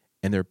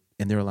 and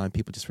they're allowing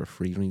people just for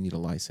free. You don't even need a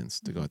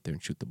license to go out there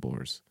and shoot the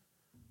boars.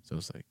 So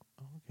it's like,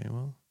 oh, okay,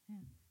 well,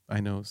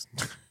 I know.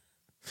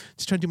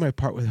 Just trying to do my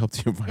part with help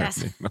the environment.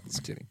 Yes. No, I'm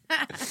just kidding.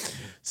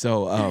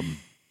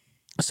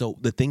 So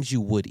the things you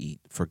would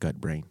eat for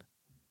gut brain.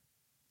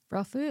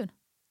 Real food.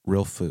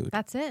 Real food.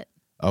 That's it.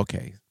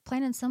 Okay.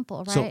 Plain and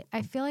simple, right? So-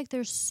 I feel like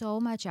there's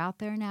so much out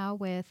there now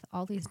with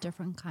all these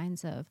different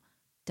kinds of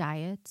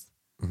diets.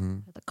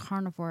 The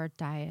carnivore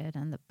diet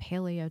and the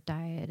paleo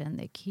diet and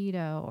the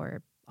keto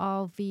or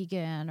all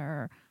vegan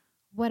or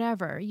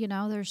whatever. You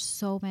know, there's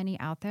so many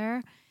out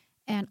there.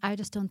 And I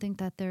just don't think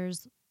that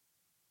there's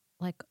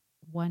like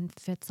one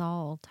fits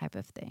all type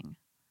of thing,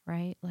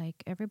 right?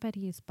 Like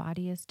everybody's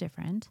body is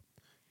different.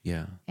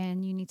 Yeah.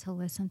 And you need to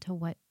listen to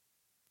what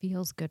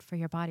feels good for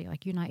your body.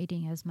 Like you're not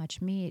eating as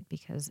much meat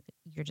because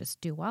you just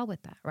do well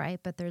with that, right?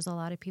 But there's a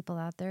lot of people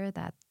out there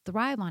that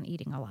thrive on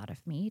eating a lot of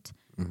meat.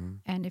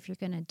 And if you're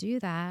going to do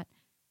that,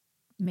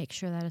 make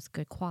sure that it's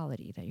good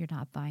quality, that you're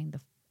not buying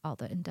all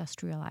the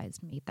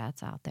industrialized meat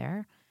that's out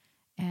there,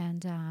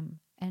 and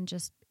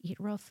just eat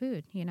real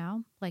food, you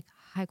know, like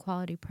high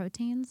quality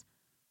proteins,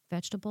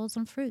 vegetables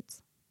and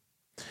fruits,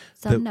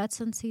 some nuts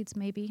and seeds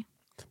maybe.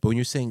 But when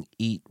you're saying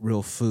eat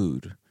real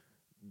food,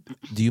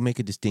 do you make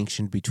a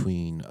distinction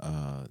between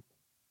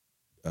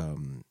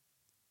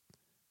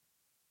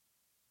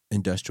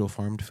industrial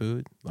farmed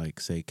food, like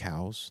say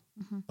cows?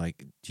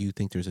 Like, do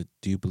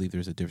you believe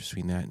there's a difference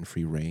between that and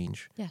free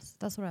range? Yes,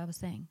 that's what I was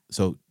saying.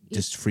 So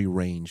just free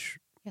range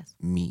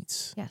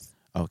meats. Yes.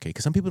 Okay,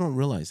 because some people don't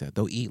realize that.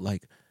 They'll eat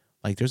like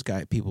there's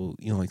people,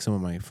 you know, like some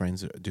of my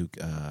friends do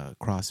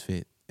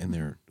CrossFit and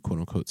they're quote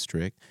unquote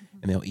strict,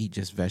 and they'll eat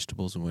just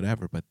vegetables and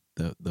whatever, but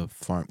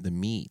the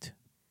meat,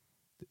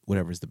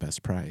 whatever is the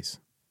best price.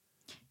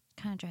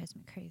 Kind of drives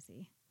me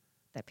crazy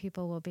that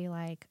people will be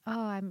like, oh,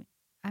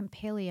 I'm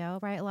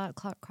paleo, right? A lot of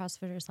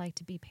CrossFitters like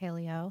to be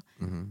paleo,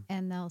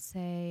 and they'll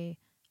say,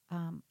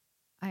 I'm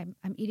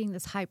eating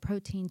this high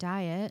protein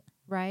diet,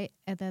 right?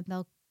 And then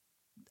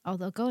Oh,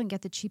 they'll go and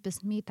get the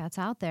cheapest meat that's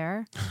out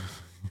there.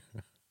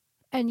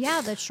 And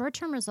yeah, the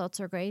short-term results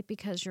are great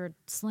because you're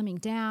slimming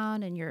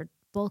down and you're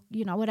bulk,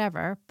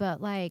 whatever.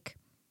 But like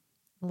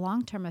the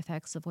long-term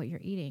effects of what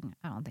you're eating,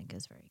 I don't think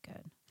is very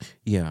good.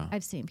 Yeah.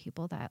 I've seen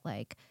people that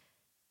like,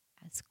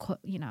 as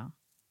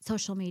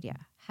social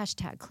media,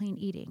 #clean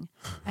eating.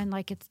 And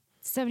like it's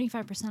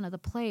 75% of the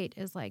plate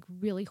is like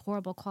really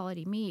horrible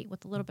quality meat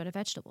with a little bit of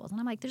vegetables. And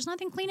I'm like, there's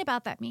nothing clean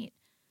about that meat.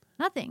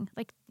 Nothing.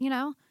 Like,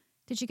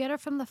 did you get it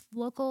from the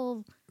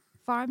local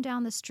farm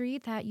down the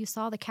street that you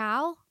saw the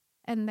cow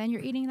and then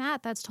you're eating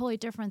that? That's totally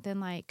different than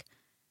like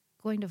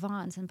going to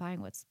Vaughn's and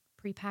buying what's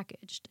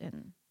prepackaged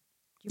and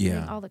you're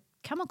putting all the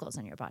chemicals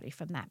in your body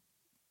from that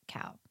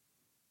cow.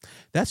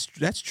 That's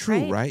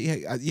true, right?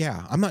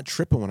 Yeah. I'm not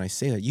tripping when I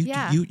say that.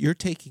 You're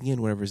taking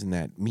in whatever's in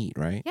that meat,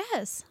 right?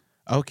 Yes.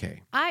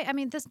 Okay. I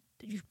mean, this,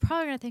 you're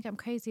probably going to think I'm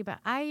crazy, but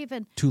I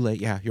even... Too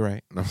late. Yeah, you're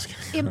right. No, I was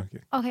kidding.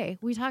 Okay,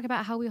 we talk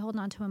about how we hold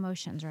on to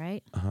emotions,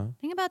 right? Uh-huh.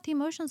 Think about the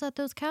emotions that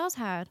those cows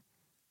had.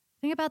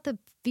 Think about the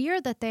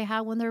fear that they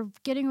had when they're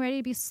getting ready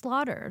to be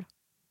slaughtered.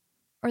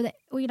 Or,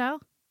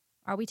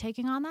 are we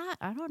taking on that?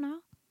 I don't know.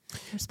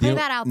 Just putting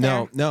that out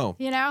there. No.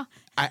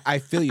 I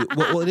feel you.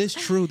 Well, it is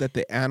true that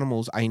the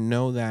animals, I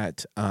know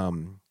that, I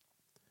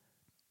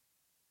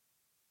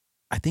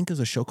think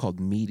there's a show called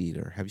Meat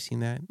Eater. Have you seen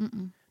that?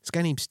 Mm-mm. This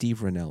guy named Steve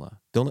Ranella.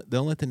 Don't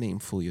let the name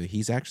fool you.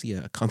 He's actually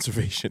a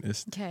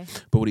conservationist. Okay.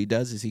 But what he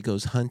does is he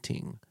goes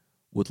hunting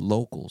with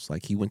locals.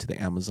 Like he went to the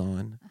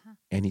Amazon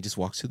and he just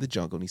walks through the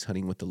jungle and he's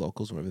hunting with the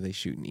locals whenever they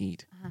shoot and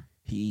eat.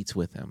 He eats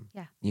with them.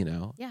 Yeah.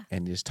 Yeah.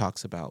 And he just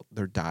talks about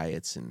their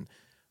diets and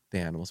the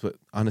animals. But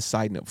on a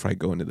side note, before I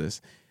go into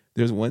this,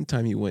 there's one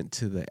time he went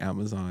to the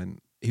Amazon.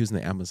 He was in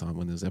the Amazon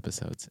one of those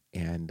episodes,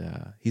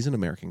 and he's an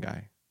American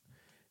guy,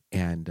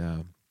 and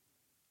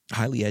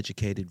highly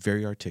educated,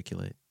 very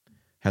articulate,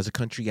 has a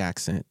country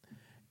accent,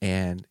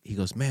 and he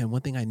goes, "Man,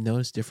 one thing I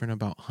noticed different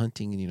about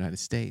hunting in the United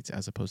States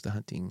as opposed to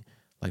hunting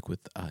like with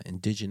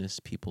indigenous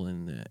people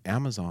in the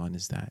Amazon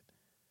is that,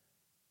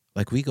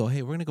 like we go,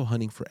 hey, we're gonna go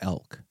hunting for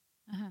elk."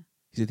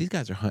 He said, "These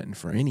guys are hunting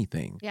for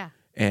anything." Yeah.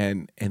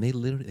 And they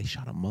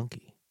shot a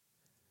monkey.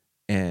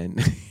 And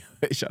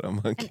they shot a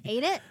monkey. And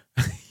ate it?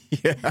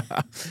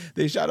 Yeah.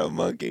 They shot a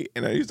monkey.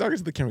 And he was talking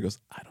to the camera, goes,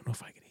 "I don't know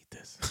if I can eat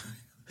this."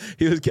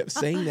 He kept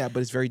saying that, but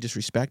it's very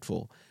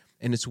disrespectful.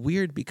 And it's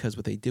weird because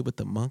what they did with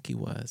the monkey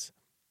was,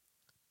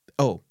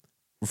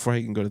 before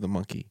I can go to the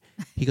monkey,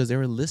 he goes, they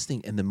were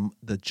listening and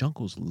the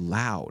jungle's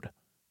loud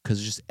because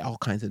there's just all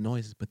kinds of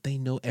noises, but they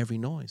know every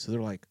noise. So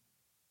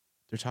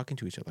they're talking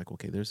to each other like,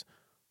 okay, there's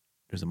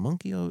a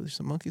monkey there's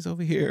some monkeys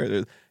over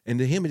here. And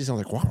to him, it just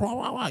sounds like, wah,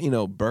 wah, wah,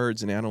 wah,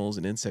 birds and animals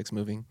and insects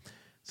moving.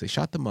 So they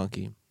shot the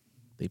monkey.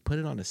 They put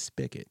it on a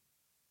spigot.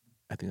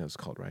 I think that was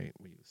called, right?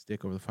 Where you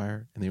stick over the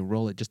fire and they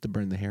roll it just to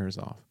burn the hairs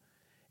off.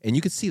 And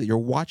you can see that you're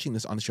watching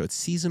this on the show. It's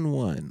season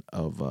 1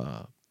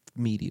 of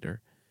Meat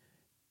Eater.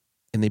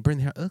 And they burn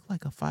the hair. It looked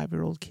like a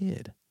 5-year-old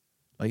kid.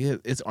 Like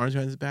its arms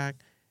around his back.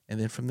 And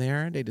then from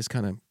there, they just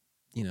kind of,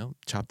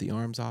 chop the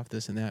arms off,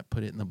 this and that,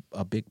 put it in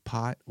a big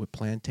pot with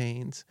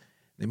plantains.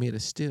 They made a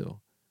stew.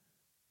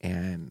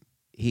 And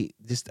he,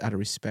 just out of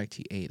respect,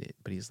 he ate it.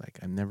 But he's like,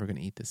 "I'm never going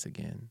to eat this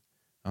again.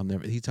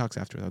 He talks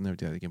afterwards, "I'll never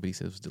do that again." But he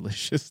says it was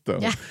delicious, though.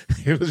 Yeah.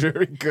 It was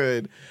very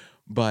good.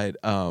 But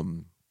I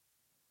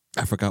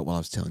forgot while I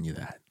was telling you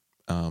that.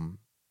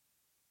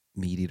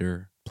 Meat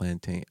Eater,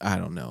 plantain. I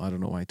don't know. I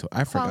don't know why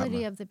I forgot.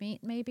 Quality of the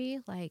meat, maybe?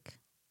 Like,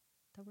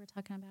 that we're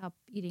talking about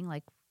eating,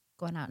 like,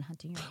 going out and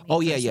hunting your meat. Oh,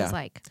 yeah.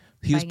 Like,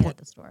 he was buying it at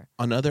the store.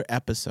 On other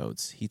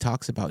episodes, he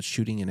talks about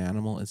shooting an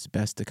animal. It's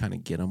best to kind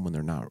of get them when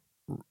they're not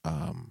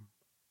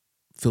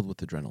filled with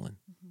adrenaline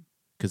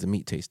because the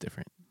meat tastes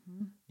different.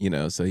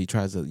 So he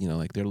tries to,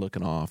 like they're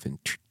looking off and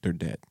they're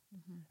dead,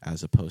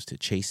 as opposed to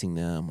chasing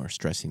them or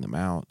stressing them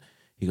out.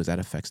 He goes, that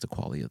affects the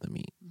quality of the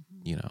meat,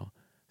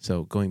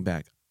 So going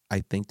back, I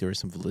think there is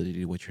some validity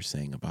to what you're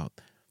saying about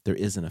there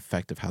is an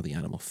effect of how the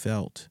animal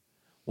felt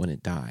when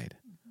it died,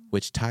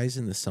 which ties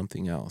into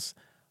something else.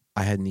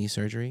 I had knee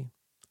surgery,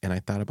 and I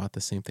thought about the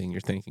same thing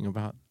you're thinking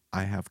about.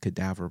 I have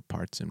cadaver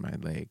parts in my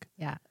leg.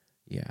 Yeah.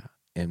 Yeah.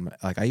 And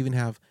I even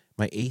have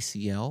my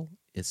ACL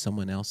is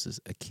someone else's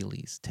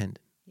Achilles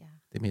tendon. Yeah.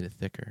 They made it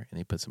thicker, and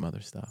they put some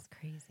other stuff. That's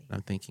crazy. And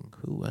I'm thinking,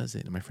 who was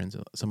it? And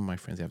some of my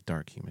friends have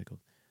dark humor. I go,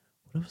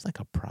 what if it was like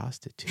a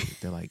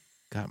prostitute that like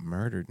got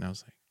murdered? And I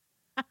was like,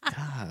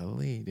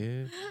 golly,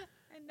 dude.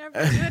 I never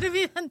would have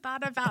even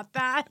thought about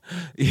that.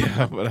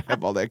 Yeah, but I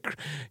have all that.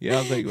 I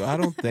was like, well,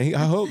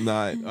 I hope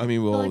not. I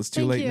mean, well, it's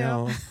too late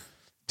now.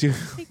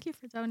 Thank you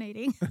for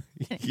donating.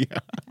 Yeah.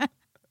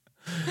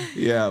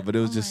 Yeah, but it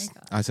was just,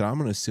 I said, I'm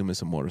going to assume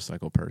it's a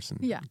motorcycle person.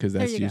 Yeah. Because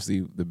that's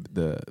usually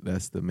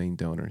that's the main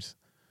donors.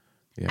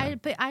 Yeah.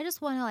 But I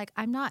just want to,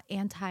 I'm not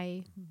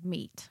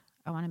anti-meat.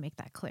 I want to make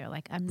that clear.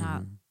 Like, I'm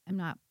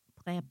not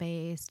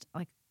plant-based.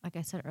 Like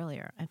I said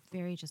earlier, I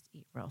just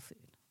eat real food.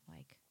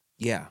 Like,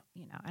 yeah.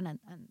 And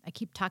I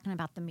keep talking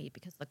about the meat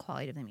because the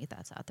quality of the meat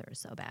that's out there is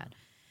so bad.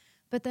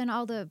 But then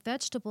all the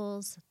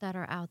vegetables that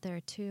are out there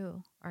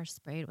too are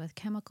sprayed with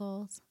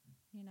chemicals,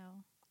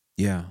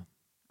 Yeah.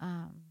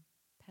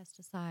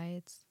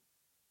 pesticides.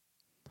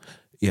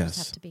 You just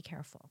have Yes. to be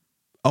careful.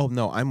 Oh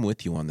no, I'm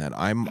with you on that.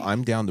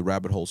 I'm down the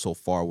rabbit hole so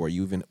far where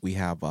we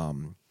have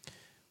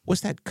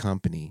what's that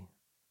company?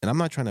 And I'm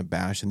not trying to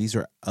bash, and these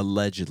are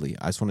allegedly.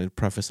 I just wanted to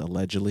preface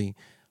allegedly,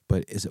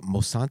 but is it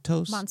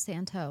Monsanto.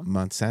 Monsanto.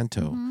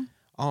 Mm-hmm.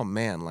 Oh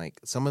man, like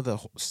some of the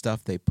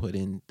stuff they put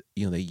in,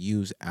 they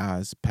use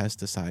as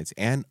pesticides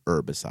and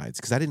herbicides,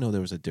 because I didn't know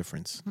there was a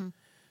difference. Mm-hmm.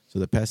 So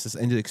the pesticides,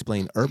 and to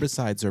explain,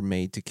 herbicides are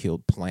made to kill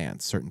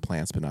plants, certain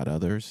plants, but not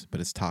others.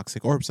 But it's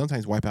toxic, or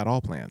sometimes wipe out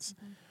all plants.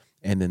 Mm-hmm.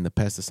 And then the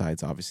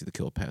pesticides, obviously, to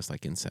kill pests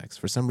like insects.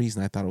 For some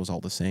reason, I thought it was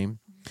all the same,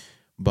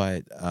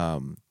 but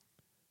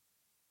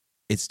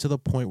it's to the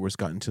point where it's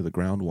gotten to the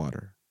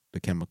groundwater, the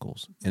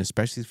chemicals, and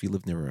especially if you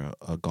live near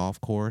a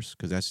golf course,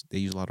 because they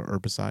use a lot of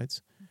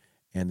herbicides.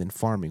 And then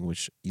farming,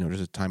 which, there's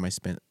a time I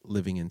spent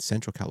living in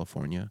Central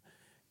California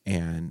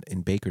and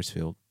in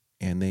Bakersfield,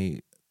 and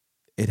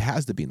it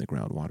has to be in the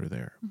groundwater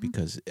there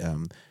because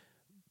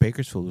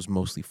Bakersfield was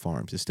mostly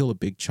farms. It's still a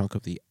big chunk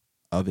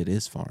of it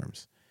is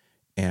farms.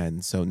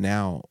 And so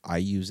now I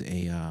use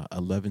a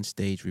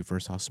 11-stage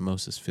reverse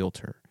osmosis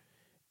filter,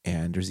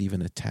 and there's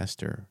even a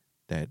tester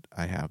that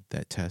I have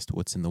that tests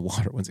what's in the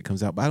water once it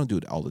comes out. But I don't do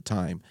it all the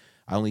time.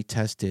 I only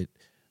test it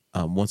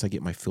once I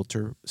get my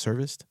filter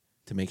serviced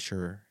to make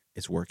sure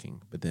it's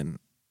working. But then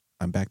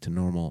I'm back to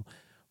normal.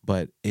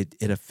 But it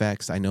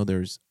affects. I know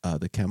there's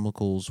the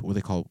chemicals, what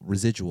they call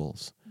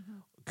residuals,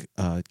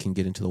 can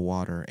get into the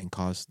water and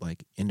cause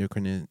like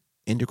endocrine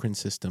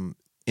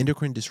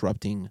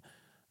disrupting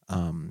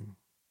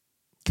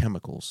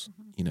chemicals,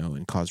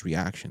 and cause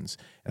reactions.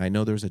 And I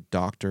know there's a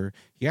doctor.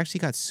 He actually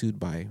got sued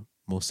by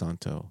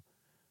Monsanto.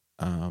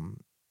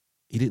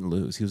 He didn't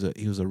lose.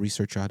 He was a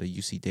researcher out of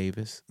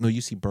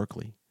UC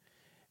Berkeley,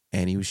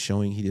 and he was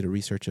showing he did a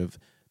research of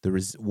the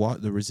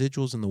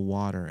residuals in the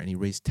water, and he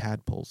raised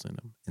tadpoles in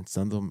them, and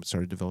some of them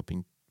started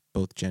developing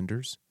both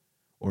genders,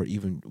 or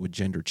even would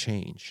gender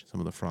change.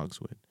 Some of the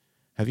frogs would.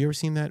 Have you ever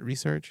seen that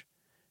research?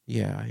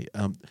 Yeah.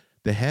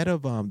 The head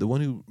of the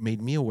one who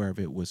made me aware of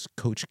it was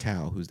Coach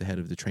Cal, who's the head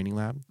of the training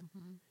lab.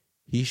 Mm-hmm.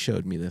 He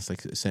showed me this,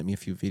 like sent me a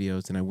few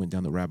videos, and I went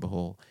down the rabbit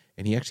hole.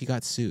 And he actually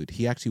got sued.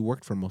 He actually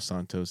worked for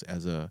Monsanto's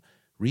as a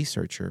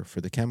researcher for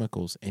the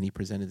chemicals, and he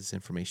presented this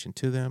information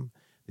to them.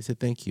 They said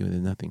thank you, and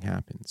then nothing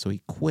happened. So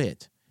he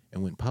quit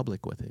and went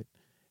public with it,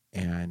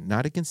 and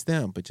not against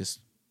them, but just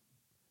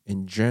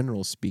in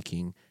general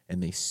speaking.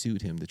 And they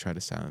sued him to try to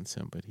silence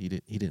him, but he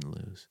didn't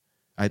lose.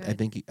 I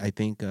think he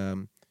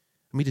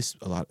just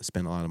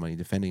spent a lot of money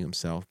defending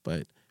himself,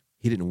 but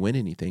he didn't win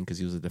anything because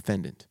he was a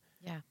defendant.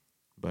 Yeah.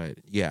 But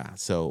yeah,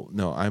 so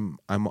no,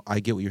 I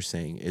get what you're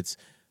saying. It's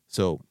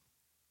so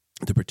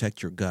to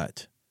protect your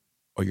gut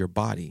or your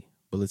body,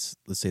 but let's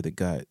say the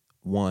gut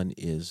one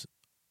is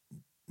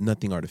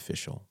nothing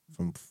artificial,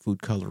 from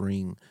food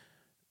coloring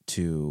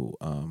to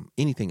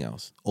anything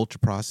else, ultra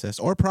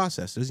processed or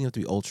processed. It doesn't have to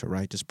be ultra,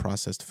 right? Just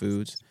processed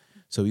foods.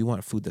 So you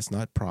want food that's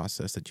not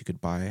processed, that you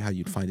could buy how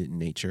you'd find it in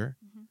nature.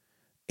 Mm-hmm.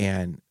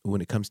 And when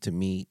it comes to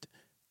meat,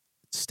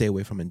 stay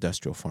away from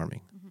industrial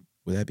farming. Mm-hmm.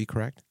 Would that be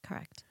correct?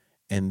 Correct.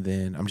 And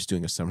then I'm just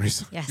doing a summary.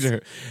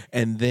 Yes.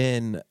 And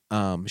then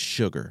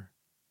sugar.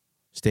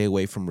 Stay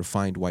away from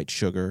refined white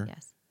sugar.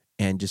 Yes.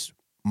 And just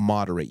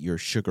moderate your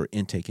sugar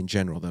intake in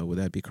general, though. Would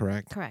that be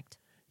correct? Correct.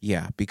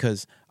 Yeah,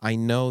 because I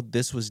know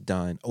this was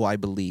done. Oh, I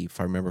believe, if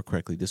I remember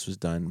correctly, this was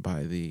done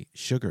by the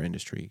sugar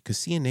industry. Because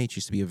CNH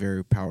used to be a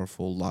very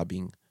powerful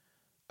lobbying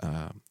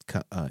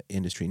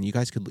industry, and you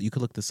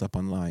could look this up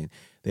online.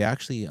 They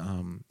actually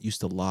used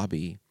to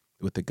lobby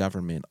with the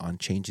government on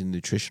changing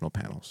nutritional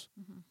panels.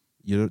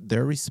 Mm-hmm.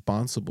 They're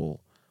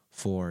responsible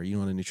for,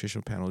 on a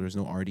nutritional panel, there's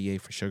no RDA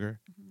for sugar,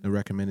 no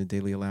recommended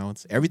daily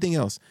allowance. Everything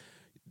else,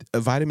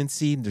 vitamin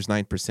C, there's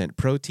 9%.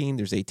 Protein,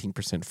 there's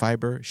 18%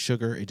 fiber.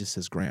 Sugar, it just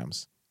says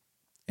grams.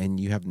 And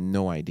you have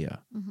no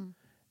idea. Mm-hmm.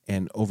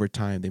 And over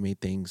time, they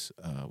made things,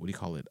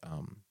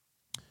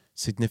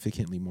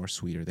 significantly more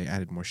sweeter. They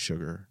added more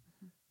sugar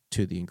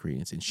to the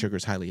ingredients, and sugar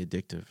is highly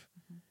addictive.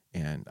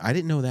 And I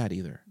didn't know that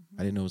either.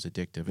 I didn't know it was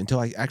addictive until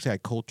I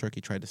cold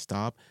turkey tried to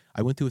stop.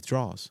 I went through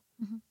withdrawals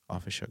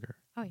off of sugar.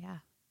 Oh yeah,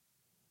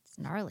 it's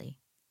gnarly.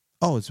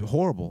 Oh, it's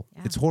horrible.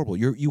 Yeah. It's horrible.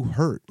 You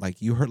hurt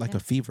like a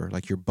fever.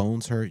 Like your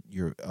bones hurt.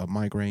 Your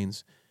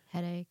migraines,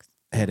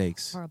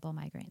 headaches, horrible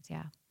migraines.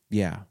 Yeah.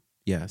 Yeah.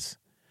 Yes.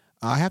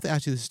 I have to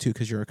ask you this too,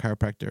 because you're a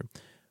chiropractor.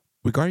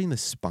 Regarding the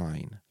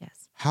spine,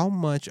 yes. How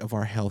much of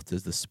our health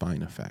does the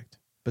spine affect?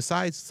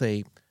 Besides,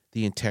 say,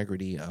 the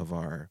integrity of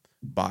our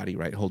body,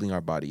 right? Holding our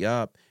body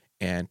up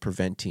and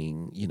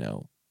preventing,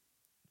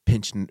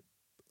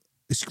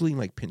 excluding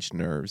like pinched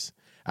nerves.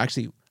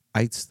 Actually,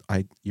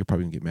 you're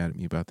probably gonna get mad at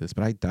me about this,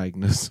 but I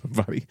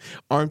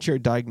armchair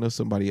diagnosed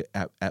somebody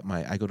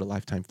I go to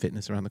Lifetime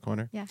Fitness around the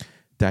corner. Yeah.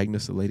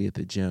 Diagnosed a lady at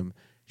the gym.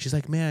 She's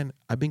like, man,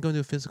 I've been going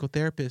to a physical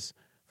therapist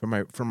for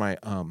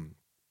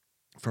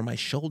my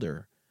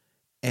shoulder,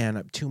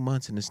 and 2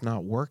 months and it's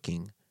not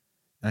working.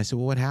 And I said,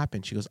 well, what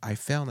happened? She goes, I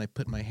fell and I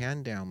put my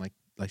hand down, like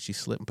she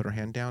slipped and put her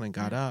hand down and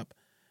got up,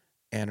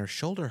 and her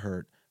shoulder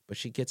hurt, but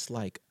she gets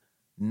like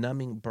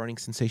numbing, burning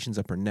sensations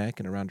up her neck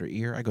and around her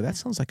ear. I go, that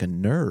sounds like a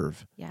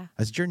nerve. Yeah.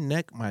 I said, your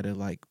neck might have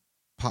like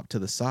popped to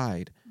the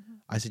side.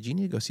 I said, you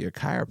need to go see a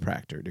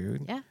chiropractor,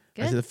 dude. Yeah.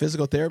 I said, Good. the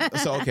physical therapy.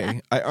 So,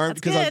 okay. I armed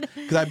That's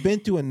because I've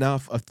been through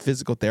enough of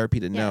physical therapy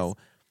to know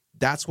Yes.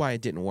 that's why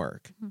it didn't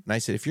work. And I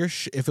said, if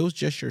it was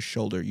just your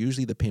shoulder,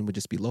 usually the pain would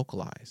just be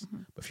localized.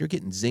 But if you're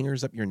getting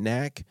zingers up your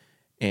neck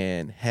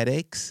and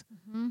headaches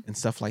and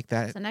stuff like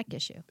that, It's a neck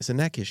issue. it's a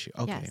neck issue.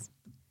 Okay. Yes.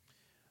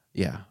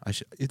 Yeah.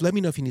 Let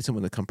me know if you need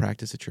someone to come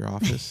practice at your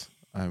office.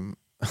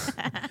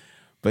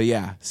 But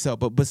yeah. So,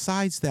 but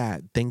besides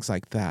that, things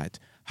like that,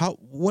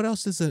 what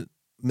else is it?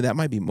 I mean, that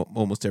might be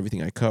almost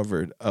everything I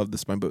covered of the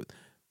spine, but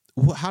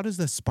how does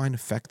the spine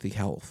affect the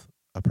health,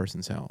 a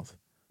person's health?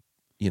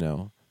 You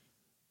know?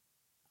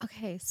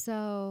 Okay,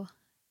 so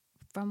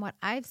from what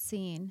I've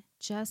seen,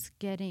 just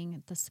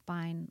getting the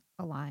spine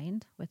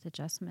aligned with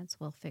adjustments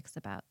will fix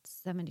about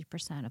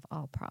 70% of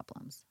all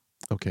problems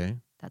Okay.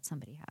 that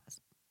somebody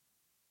has.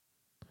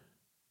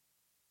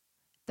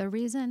 The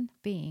reason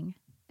being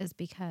is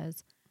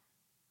because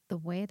the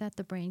way that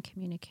the brain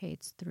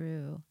communicates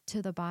to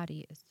the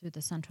body is through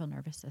the central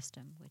nervous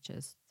system, which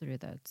is through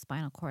the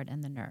spinal cord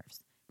and the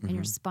nerves. And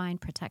your spine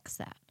protects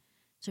that.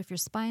 So if your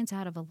spine's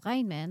out of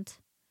alignment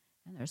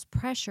and there's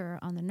pressure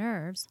on the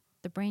nerves,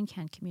 the brain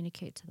can't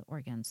communicate to the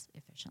organs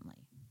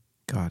efficiently.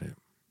 Got it.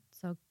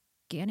 So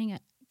getting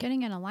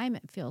in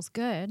alignment feels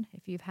good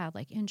if you've had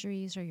like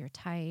injuries or you're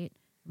tight,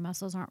 your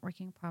muscles aren't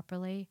working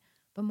properly.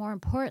 But more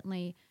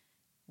importantly,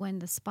 when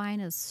the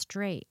spine is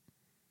straight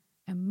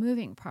and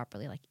moving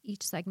properly, like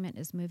each segment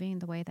is moving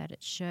the way that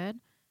it should,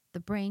 the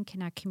brain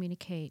cannot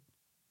communicate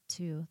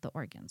to the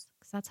organs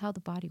because that's how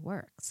the body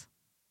works.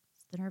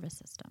 It's the nervous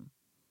system.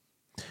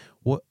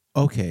 What?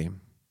 Okay.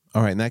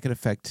 All right. And that could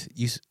affect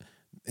you.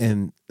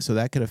 And so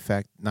that could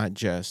affect not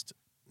just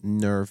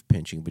nerve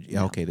pinching, but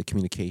okay, the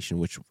communication,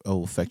 which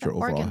will affect your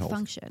overall health.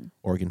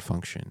 Organ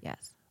function.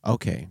 Yes.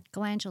 Okay.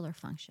 Glandular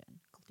function,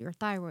 your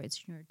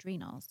thyroids, your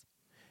adrenals.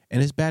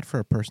 And it's bad for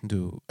a person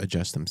to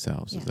adjust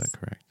themselves. Yes. Is that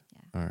correct?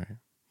 Yeah. All right.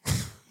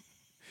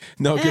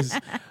 No, because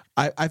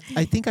I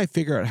think I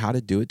figure out how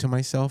to do it to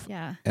myself.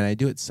 Yeah. And I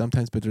do it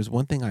sometimes, but there's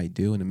one thing I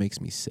do and it makes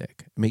me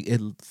sick.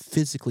 It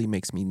physically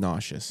makes me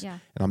nauseous. Yeah.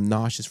 And I'm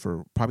nauseous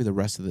for probably the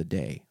rest of the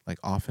day, like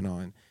off and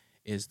on.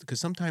 Is because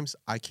sometimes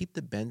I keep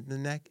the bend in the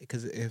neck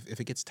because if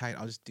it gets tight,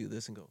 I'll just do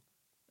this and go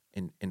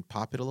and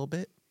pop it a little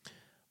bit.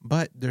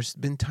 But there's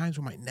been times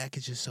where my neck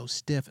is just so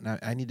stiff and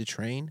I need to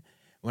train.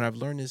 What I've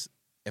learned is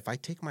if I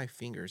take my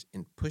fingers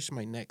and push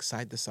my neck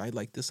side to side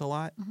like this a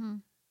lot,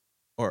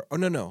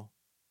 no,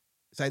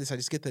 side to side,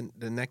 just get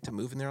the neck to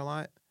move in there a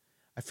lot,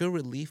 I feel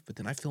relief, but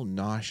then I feel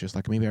nauseous,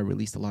 like maybe I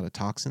released a lot of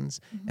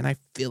toxins, and I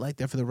feel like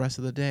that for the rest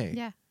of the day.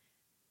 Yeah.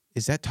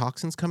 Is that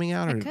toxins coming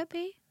out? It could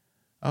be.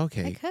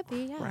 Okay. It could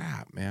be, yeah.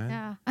 Crap, man.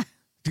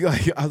 Yeah.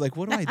 I was like,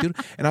 what do I do?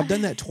 And I've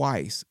done that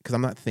twice because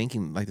I'm not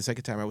thinking. Like the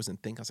second time I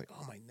wasn't thinking. I was like,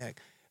 oh, my neck.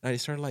 And I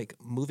started like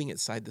moving it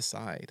side to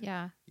side.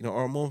 Yeah. You know,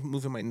 or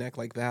moving my neck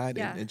like that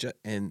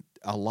and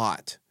a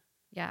lot.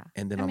 Yeah.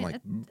 And then I'm like.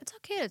 It's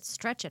okay to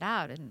stretch it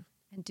out and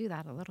do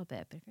that a little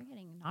bit. But if you're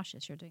getting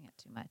nauseous, you're doing it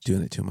too much.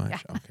 Doing it too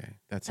much? Yeah. Okay.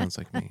 That sounds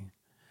like me.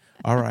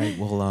 All right.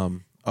 Well,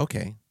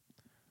 okay.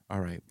 All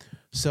right.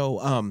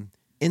 So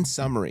in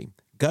summary,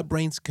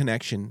 gut-brain's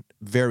connection,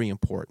 very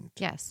important.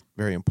 Yes.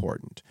 Very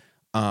important.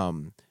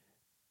 And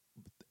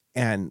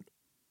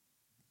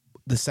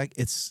we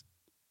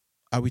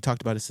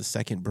talked about it's the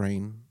second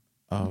brain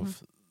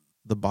of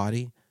the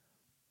body.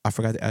 I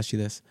forgot to ask you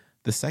this.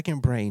 The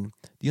second brain,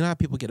 do you know how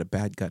people get a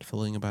bad gut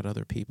feeling about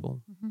other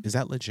people? Is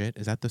that legit?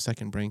 Is that the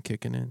second brain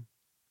kicking in?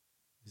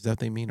 Is that what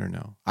they mean or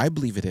no? I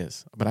believe it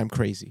is, but I'm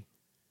crazy.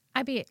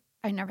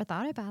 I never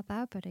thought about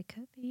that, but it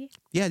could be.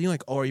 Yeah, you're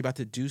like, oh, are you about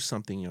to do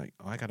something? You're like,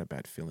 oh, I got a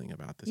bad feeling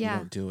about this. Yeah. You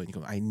don't do it. You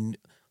go,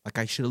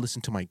 I should have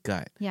listened to my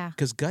gut. Yeah.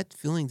 Because gut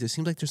feelings, it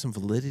seems like there's some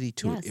validity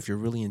to Yes. it if you're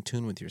really in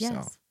tune with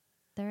yourself. Yes,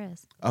 there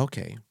is.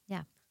 Okay.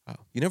 Yeah. Oh,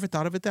 you never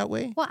thought of it that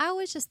way? Well, I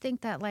always just think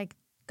that like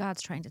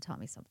God's trying to tell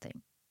me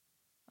something,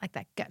 like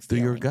that gut Through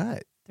feeling. your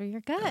gut. Through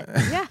your gut.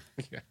 Yeah.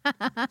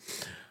 Yeah.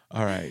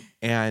 All right.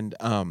 And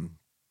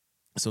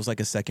so it's like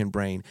a second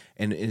brain,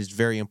 and it is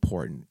very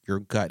important. Your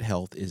gut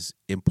health is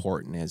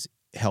important as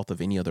health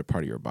of any other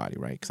part of your body,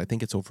 right? Because I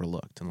think it's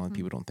overlooked, and a lot of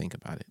people don't think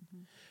about it.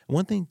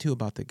 One thing, too,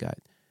 about the gut,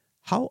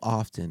 how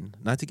often,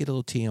 not to get a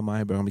little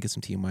TMI, but I'm going to get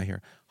some TMI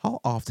here, how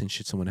often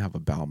should someone have a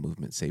bowel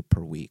movement, say,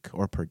 per week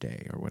or per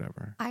day or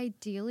whatever?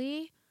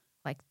 Ideally,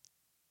 like,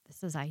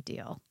 this is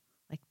ideal.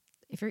 Like,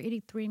 if you're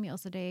eating 3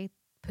 meals a day,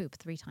 poop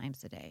 3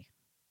 times a day.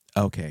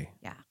 Okay.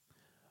 Yeah.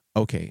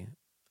 Okay.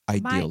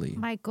 Ideally.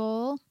 My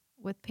goal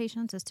with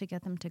patients is to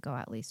get them to go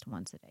at least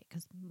once a day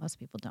because most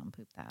people don't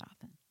poop that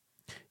often.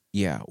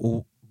 Yeah.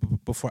 Well,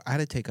 before I had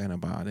to take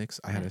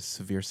antibiotics, I had a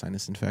severe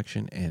sinus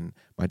infection, and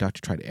my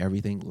doctor tried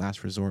everything.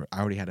 Last resort,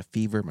 I already had a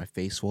fever. My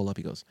face swelled up.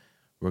 He goes,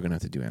 we're going to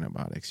have to do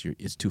antibiotics.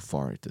 It's too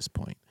far at this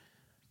point.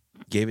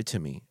 Gave it to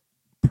me.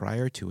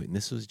 Prior to it, and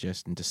this was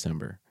just in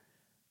December,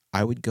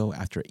 I would go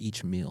after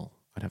each meal.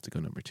 I'd have to go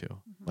number 2,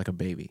 like a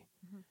baby.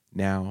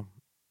 Now,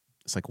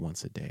 it's like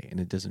once a day, and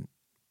it doesn't,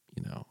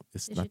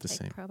 it's Did not you the take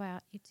same.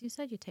 probiotics? You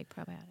said you take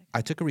probiotics.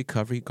 I took a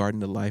recovery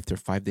Garden to Life, their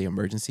 5-day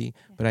emergency,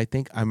 Yeah. but I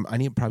think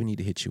probably need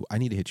to hit you. I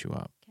need to hit you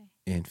up Okay.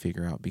 and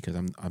figure out because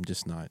I'm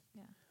just not.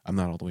 Yeah. I'm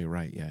not all the way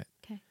right yet.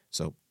 Okay.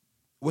 So,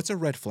 what's a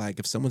red flag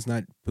if someone's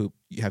not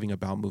having a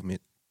bowel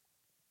movement?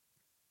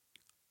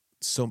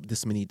 So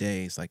this many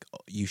days, like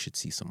you should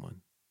see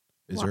someone.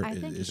 I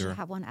think you should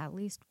have one at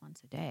least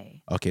once a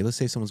day. Okay, let's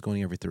say someone's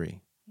going every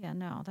 3. Yeah,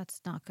 no,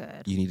 that's not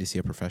good. You need to see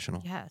a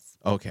professional. Yes.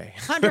 Okay.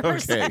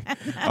 100%.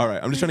 Okay. All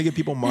right. I'm just trying to give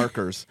people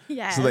markers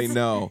Yes. so they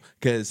know.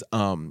 Because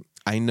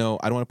I know,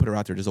 I don't want to put her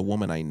out there. There's a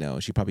woman I know.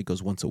 She probably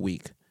goes once a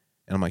week.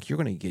 And I'm like, you're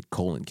going to get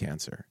colon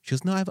cancer. She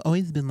goes, no, I've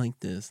always been like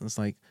this. And it's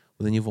like,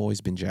 well, then you've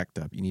always been jacked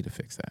up. You need to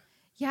fix that.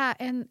 Yeah,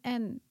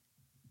 and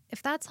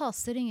if that's all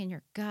sitting in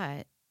your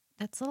gut,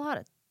 that's a lot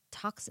of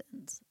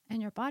toxins.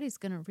 And your body's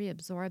going to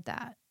reabsorb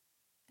that.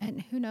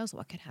 And who knows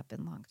what could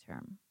happen long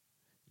term.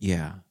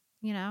 Yeah.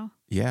 You know?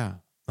 Yeah.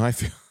 I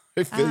feel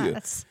you.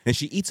 That's- And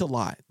she eats a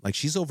lot. Like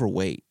she's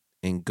overweight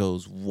and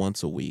goes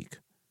once a week.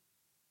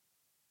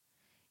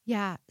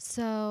 Yeah.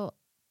 So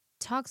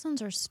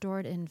toxins are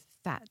stored in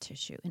fat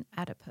tissue, in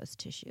adipose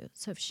tissue.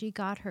 So if she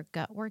got her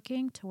gut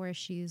working to where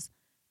she's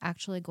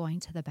actually going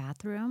to the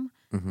bathroom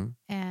Mm-hmm.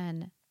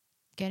 and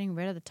getting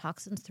rid of the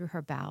toxins through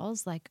her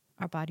bowels, like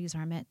our bodies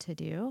are meant to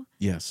do,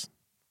 Yes.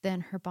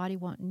 then her body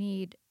won't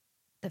need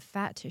the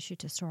fat tissue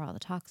to store all the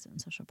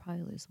toxins. So she'll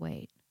probably lose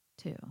weight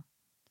too.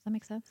 Does that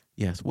make sense?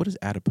 Yes. What is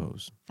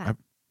adipose? Fat.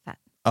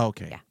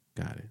 Okay. Yeah.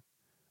 Got it.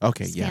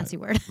 Okay. It's a Yeah. fancy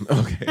word.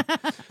 Okay.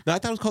 No, I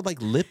thought it was called like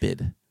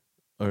lipid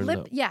or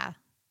Yeah.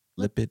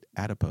 lipid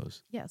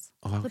adipose. Yes.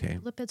 Oh, okay.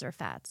 Lipids are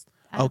fats.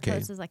 Okay.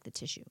 Adipose is like the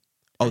tissue.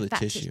 Oh, Or the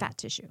tissue. Fat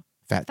tissue.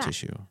 Fat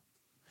tissue.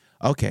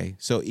 Okay.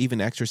 So even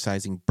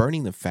exercising,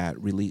 burning the fat,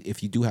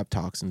 if you do have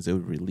toxins, it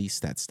would release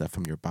that stuff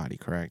from your body,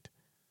 correct?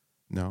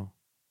 No?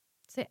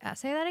 Say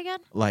that again?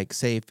 Like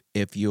say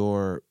if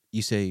you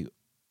say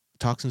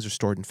toxins are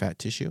stored in fat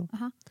tissue.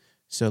 Uh-huh.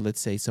 So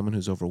let's say someone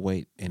who's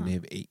overweight and Uh-huh.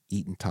 they've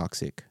eaten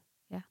toxic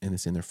Yeah. and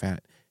it's in their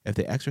fat. If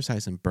they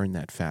exercise and burn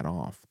that fat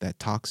off, that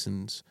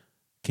toxins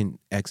can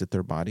exit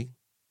their body?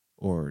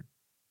 Or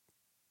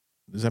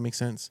does that make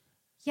sense?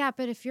 Yeah,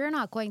 but if you're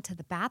not going to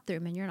the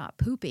bathroom and you're not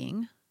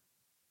pooping,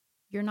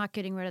 you're not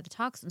getting rid of the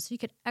toxins. So you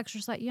could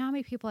exercise. You know how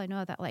many people I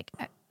know that like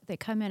they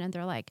come in and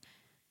they're like,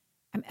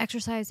 I'm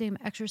exercising,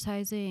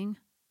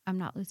 I'm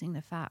not losing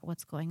the fat.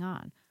 What's going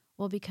on?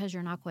 Well, because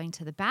you're not going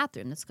to the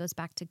bathroom. This goes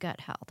back to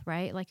gut health,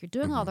 right? Like you're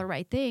doing all the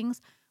right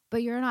things,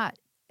 but you're not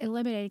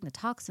eliminating the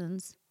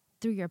toxins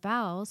through your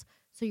bowels.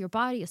 So your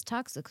body is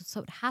toxic.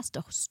 So it has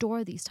to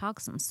store these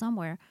toxins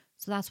somewhere.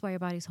 So that's why your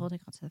body's holding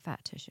onto the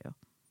fat tissue.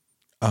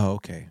 Oh,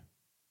 okay.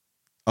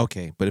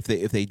 Okay, but if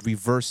they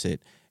reverse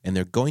it and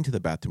they're going to the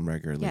bathroom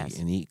regularly Yes.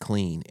 and eat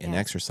clean and Yes.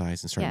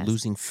 exercise and start Yes.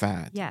 losing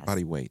fat, Yes.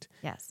 body weight,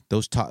 Yes.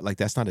 those like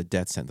that's not a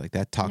death sentence. Like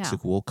that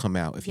toxic will come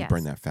out if you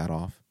burn Yes. that fat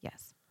off.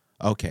 Yes.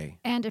 Okay.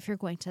 And if you're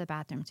going to the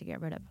bathroom to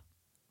get rid of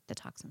the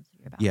toxins in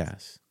your bowels.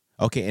 Yes.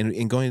 Okay,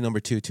 and going to number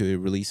 2 too, it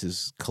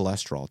releases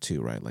cholesterol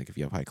too, right? Like if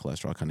you have high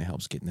cholesterol, it kind of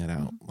helps getting that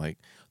out. Mm-hmm. Like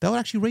that would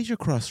actually raise your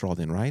cholesterol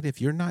then, right?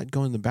 If you're not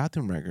going to the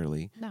bathroom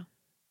regularly. No.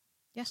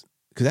 Yes.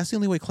 Because that's the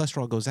only way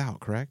cholesterol goes out,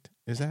 correct?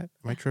 Is that?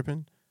 Am I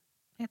tripping?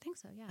 I think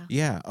so, yeah.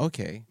 Yeah,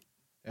 okay.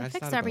 I It just fixes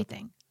thought about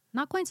everything.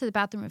 Not going to the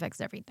bathroom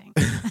affects everything.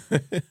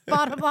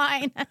 Bottom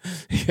line. that.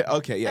 Yeah,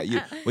 okay, yeah. You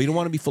don't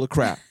want to be full of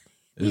crap.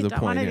 Is You the don't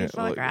point want to here. be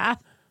full of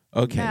crap.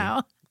 Okay.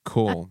 No.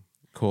 Cool.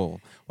 Well,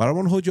 I don't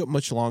want to hold you up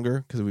much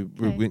longer because we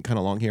Okay. went kind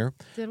of long here.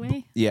 Did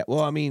we? Yeah. Well,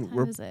 I mean,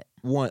 How is it?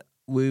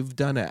 we've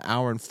done an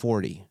hour and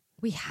 40.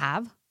 We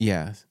have?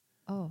 Yeah.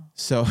 Oh.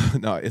 So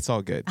no, it's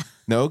all good.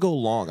 No, it'll go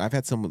long. I've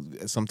had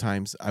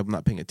sometimes I'm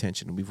not paying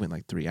attention. We've went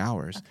like 3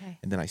 hours, Okay.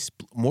 and then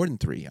more than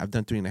 3. I've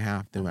done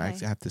 3.5. Then I Okay.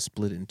 actually have to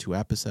split it in 2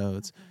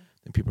 episodes. Okay.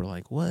 Then people are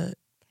like, "What?"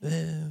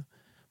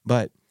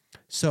 But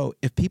so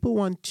if people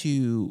want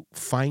to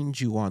find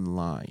you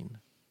online,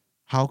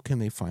 how can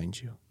they find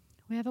you?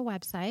 We have a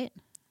website,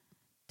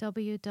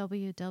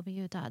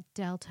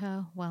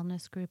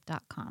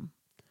 www.deltawellnessgroup.com.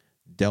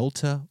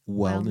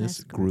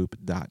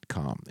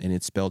 DeltaWellnessGroup.com. And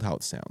it's spelled how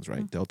it sounds,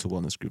 right?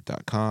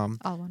 DeltaWellnessGroup.com.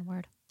 All one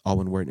word. All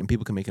one word. And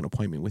people can make an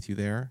appointment with you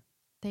there.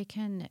 They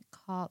can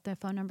call, their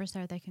phone number's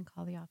there. They can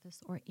call the office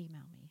or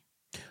email me.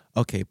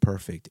 Okay,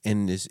 perfect.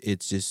 And it's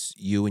just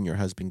you and your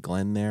husband,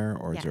 Glenn, there?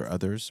 Or is there Yes.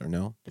 others? Or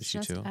no? It's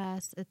Just you just two?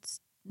 us. It's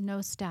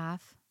no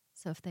staff.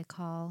 So if they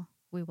call,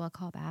 we will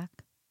call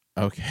back.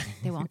 Okay.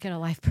 They won't get a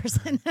live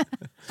person.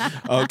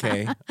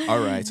 Okay. All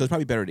right. So it's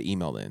probably better to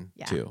email then,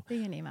 Yeah, too.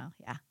 they can email.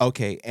 Yeah.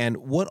 Okay. And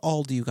what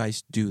all do you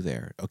guys do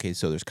there? Okay.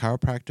 So there's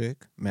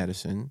chiropractic,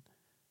 medicine,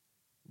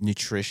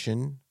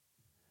 nutrition,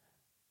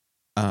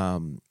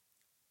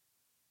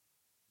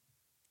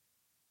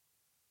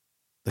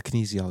 the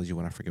kinesiology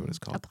one. I forget what it's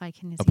called. Applied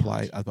kinesiology.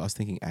 Applied. I was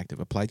thinking active.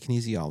 Applied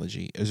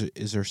kinesiology.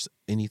 Is there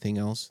anything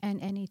else? And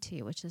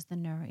NET, which is the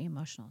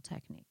neuro-emotional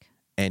technique.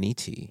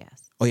 NET.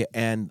 Yes. Oh yeah,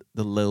 and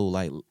the low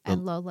light.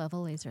 And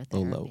low-level laser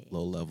therapy.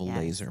 Low level Yes.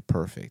 laser.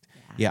 Perfect.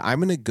 Yeah. Yeah, I'm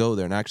gonna go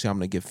there, and actually, I'm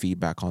gonna give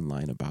feedback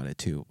online about it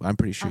too. I'm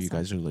pretty sure you Awesome.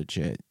 guys are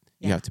legit.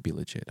 You Yeah. have to be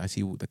legit. I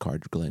see the car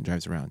Glenn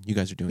drives around. You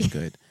guys are doing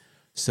good.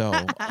 So,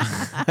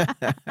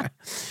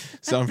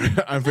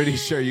 I'm pretty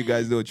sure you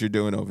guys know what you're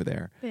doing over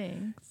there.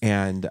 Thanks.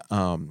 And It's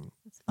fun.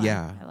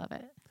 yeah. I love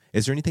it.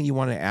 Is there anything you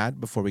want to add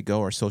before we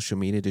go? Or social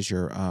media? Does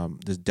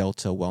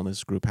Delta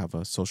Wellness Group have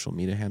a social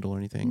media handle or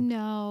anything?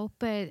 No,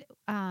 but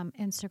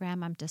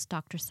Instagram, I'm just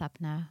Dr.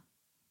 Supna.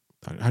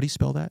 How do you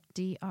spell that?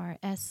 DRSUPNA.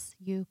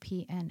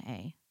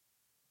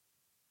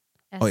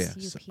 Oh yeah,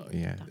 SUP.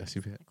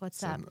 SUP. Like,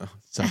 what's up?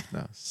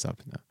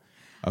 Supna.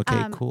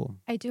 Okay, cool.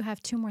 I do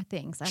have two more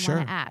things I Sure.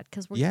 want to add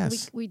because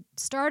we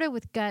started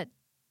with gut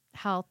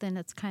health and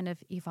it's kind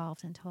of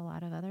evolved into a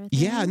lot of other things.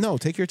 Yeah, no,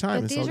 take your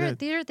time. But It's all good.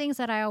 these are things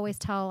that I always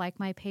tell like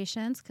my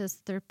patients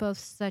because they're both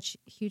such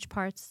huge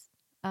parts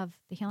of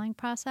the healing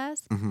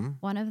process. Mm-hmm.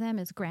 One of them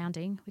is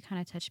grounding. We kind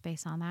of touched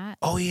base on that.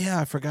 Oh yeah,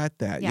 I forgot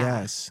that. Yeah.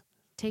 Yes.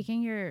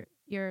 Taking your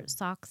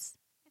socks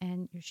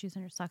and your shoes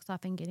and your socks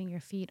off and getting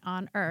your feet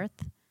on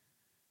earth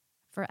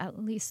for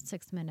at least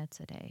 6 minutes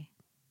a day,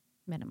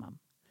 minimum.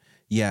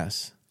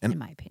 Yes. And in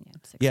my opinion,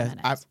 6 yes,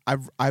 minutes.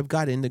 I've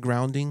got into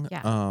grounding.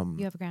 Yeah.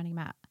 You have a grounding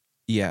mat.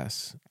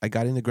 Yes, I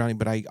got into grounding,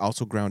 but I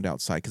also ground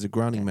outside because a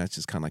grounding Good. mat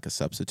is kind of like a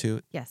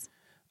substitute. Yes.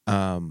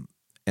 And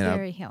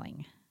Very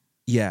healing.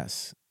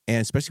 Yes,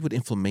 and especially with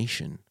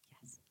inflammation.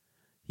 Yes.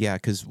 Yeah,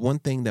 because one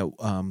thing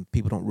that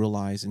people don't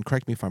realize, and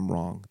correct me if I'm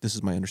wrong, this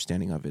is my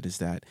understanding of it, is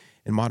that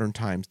in modern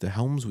times, the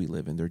homes we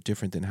live in, they're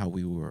different than how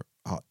we were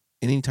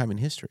in any time in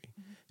history.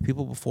 Mm-hmm.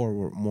 People before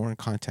were more in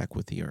contact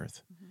with the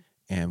earth, mm-hmm.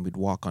 and we'd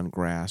walk on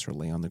grass or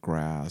lay on the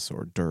grass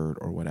or dirt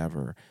or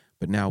whatever.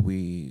 But now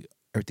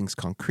everything's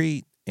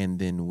concrete, and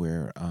then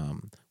we're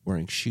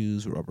wearing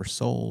shoes, rubber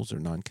soles, or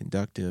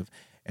non-conductive.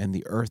 And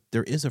the earth,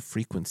 there is a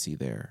frequency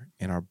there,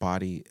 and our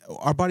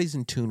body's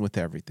in tune with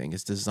everything.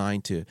 It's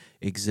designed to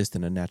exist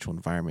in a natural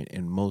environment,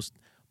 and most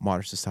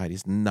modern society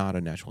is not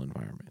a natural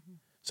environment. Mm-hmm.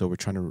 So we're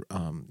trying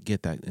to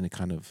get that in a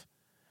kind of,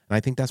 and I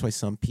think that's why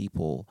some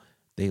people,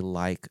 they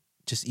like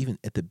just even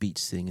at the beach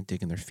sitting and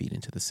digging their feet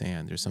into the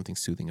sand. There's something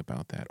soothing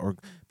about that. Or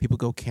people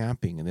go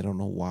camping and they don't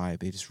know why.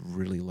 They just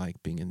really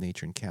like being in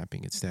nature and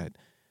camping. It's that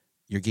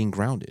you're getting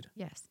grounded.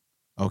 Yes.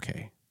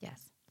 Okay.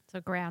 Yes.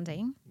 So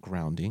grounding.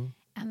 Grounding.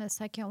 And the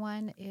second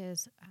one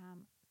is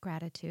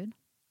gratitude.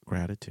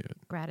 Gratitude.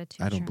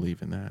 Gratitude. I don't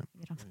believe in that.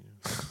 You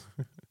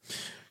don't.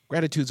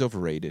 Gratitude's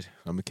overrated.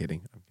 I'm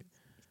kidding.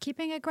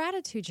 Keeping a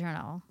gratitude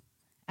journal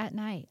at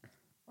night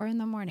or in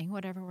the morning,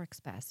 whatever works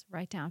best.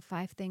 Write down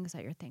 5 things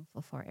that you're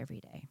thankful for every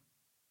day.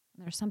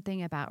 And there's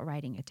something about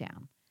writing it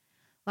down.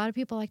 A lot of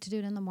people like to do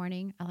it in the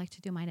morning. I like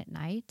to do mine at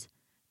night,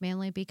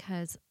 mainly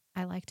because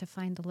I like to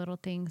find the little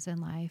things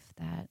in life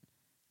that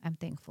I'm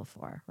thankful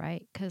for,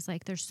 right? Because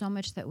like there's so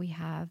much that we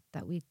have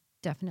that we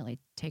definitely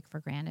take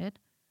for granted,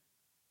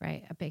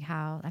 right? A big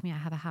house. I mean, I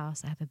have a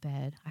house, I have a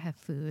bed, I have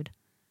food,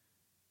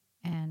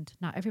 and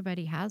not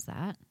everybody has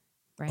that,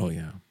 right? Oh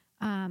yeah.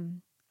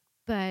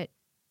 But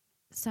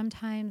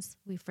sometimes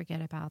we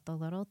forget about the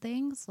little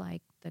things,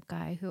 like the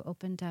guy who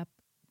opened up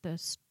the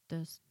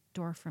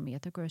door for me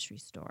at the grocery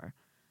store,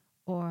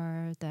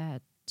 or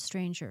that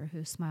stranger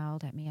who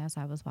smiled at me as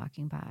I was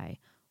walking by,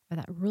 or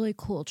that really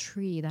cool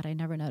tree that I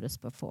never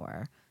noticed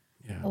before,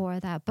 or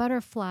that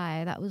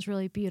butterfly that was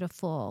really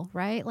beautiful,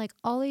 right? Like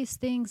all these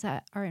things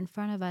that are in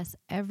front of us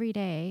every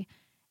day,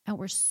 and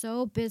we're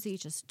so busy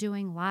just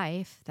doing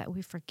life that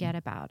we forget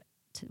about.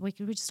 We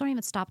just don't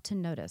even stop to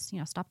notice,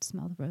 stop to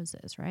smell the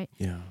roses, right?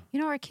 Yeah.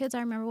 Our kids, I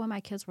remember when my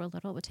kids were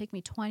little, it would take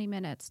me 20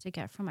 minutes to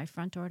get from my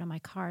front door to my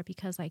car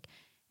because like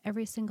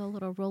every single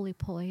little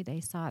roly-poly they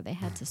saw, they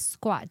had to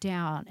squat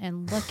down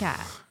and look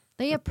at.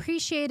 They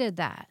appreciated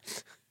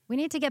that. We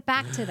need to get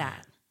back to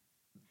that.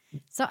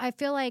 So I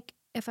feel like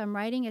if I'm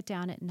writing it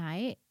down at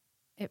night,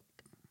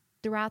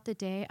 throughout the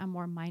day, I'm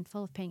more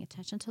mindful of paying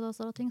attention to those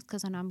little things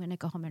because then I'm going to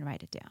go home and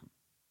write it down.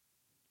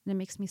 And it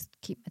makes me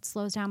it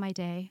slows down my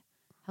day,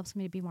 helps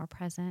me to be more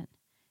present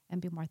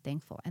and be more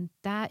thankful. And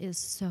that is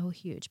so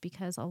huge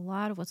because a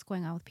lot of what's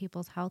going on with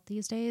people's health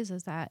these days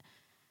is that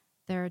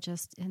they're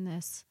just in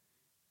this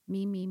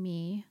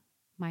me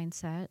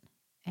mindset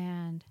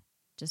and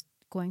just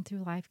going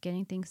through life,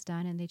 getting things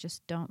done, and they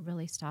just don't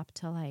really stop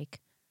to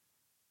like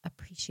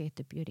appreciate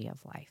the beauty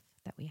of life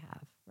that we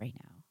have right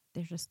now.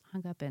 They're just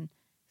hung up in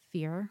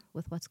fear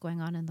with what's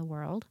going on in the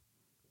world,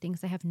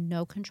 things they have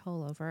no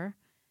control over,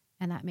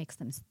 and that makes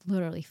them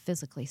literally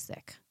physically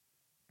sick.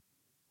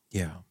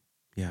 Yeah.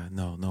 Yeah.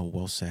 No,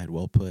 well said.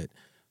 Well put.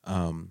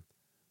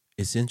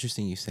 It's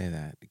interesting you say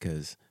that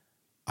because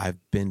I've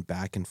been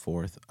back and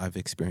forth. I've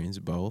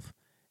experienced both.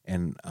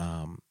 And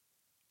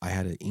I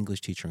had an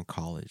English teacher in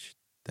college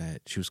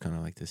that she was kind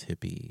of like this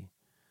hippie.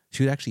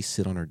 She would actually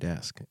sit on her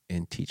desk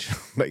and teach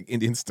like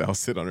Indian style,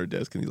 sit on her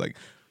desk. And he's like,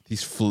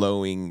 these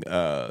flowing,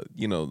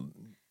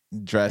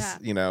 dress,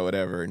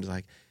 whatever. And it's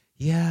like,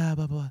 yeah,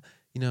 blah, blah.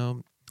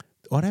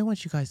 What I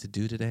want you guys to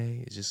do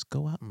today is just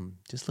go out and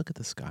just look at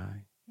the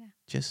sky. Yeah.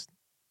 Just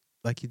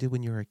like you did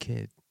when you were a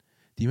kid.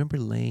 Do you remember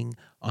laying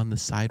on the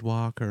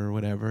sidewalk or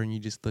whatever and you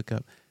just look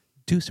up?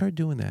 Start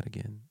doing that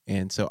again.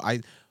 And so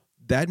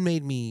that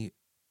made me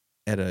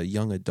at a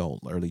young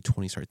adult, early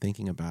 20s, start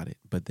thinking about it.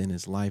 But then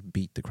as life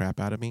beat the crap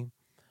out of me,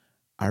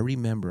 I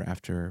remember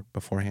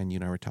beforehand, you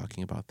and I were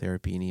talking about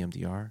therapy and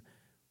EMDR.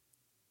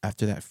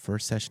 After that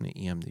first session at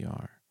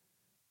EMDR,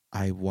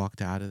 I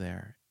walked out of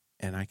there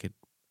and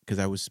because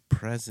I was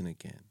present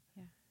again,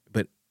 Yeah.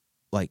 but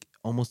like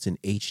almost in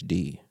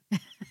HD.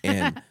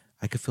 And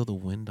I could feel the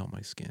wind on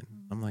my skin.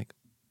 I'm like,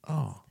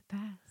 oh, The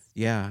best.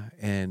 yeah.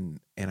 And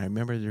I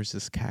remember there's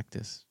this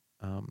cactus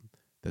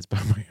that's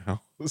by my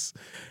house.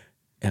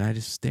 And I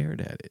just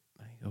stared at it.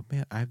 I go,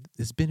 man,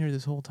 it's been here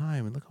this whole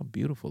time, and look how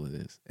beautiful it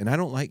is. And I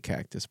don't like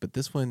cactus, but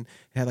this one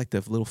had like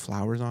the little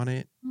flowers on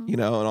it, Mm-hmm.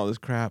 and all this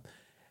crap.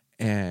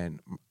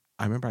 And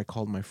I remember I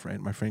called my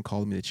friend. My friend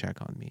called me to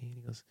check on me. And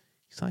he goes,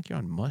 "You sound like you're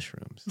on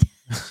mushrooms."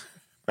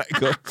 I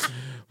go,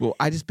 "Well,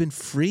 I just been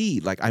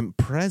free. Like I'm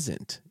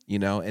present,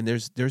 And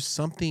there's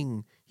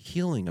something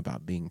healing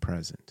about being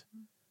present,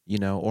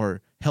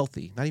 or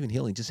healthy. Not even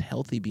healing, just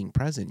healthy being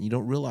present. You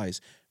don't realize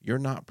you're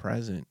not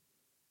present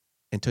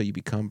until you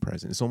become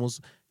present. It's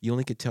almost, you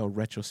only could tell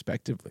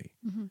retrospectively,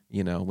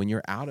 when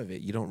you're out of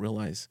it, you don't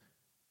realize,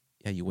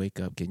 you wake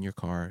up, get in your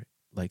car,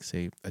 like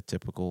say a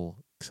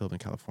typical Southern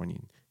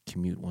Californian,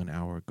 commute 1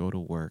 hour, go to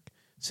work,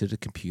 sit at a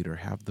computer,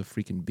 have the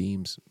freaking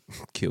beams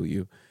kill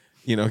you,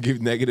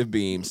 give negative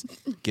beams,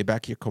 get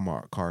back to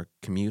your car,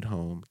 commute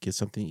home, get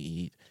something to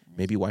eat,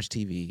 maybe watch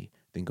TV,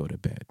 then go to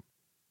bed.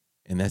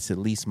 And that's at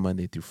least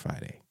Monday through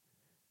Friday.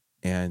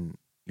 And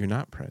you're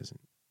not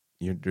present.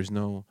 There's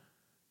no,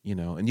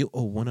 and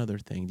one other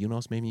thing, what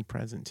else made me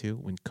present too?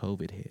 When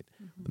COVID hit,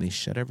 when they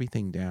shut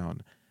everything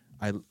down,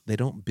 they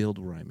don't build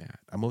where I'm at.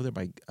 I'm over there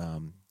by,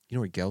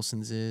 where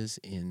Gelson's is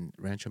in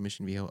Rancho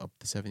Mission Viejo, up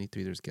to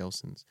 73. There's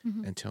Gelson's,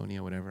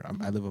 Antonio, whatever.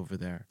 I live over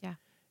there. Yeah.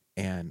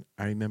 And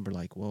I remember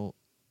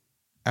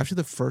after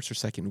the first or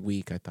second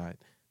week, I thought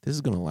this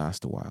is going to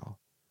last a while,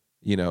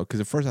 because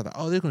at first I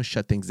thought, they're going to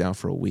shut things down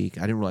for a week.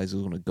 I didn't realize it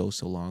was going to go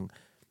so long.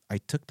 I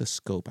took the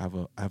scope. I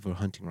have a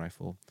hunting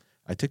rifle.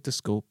 I took the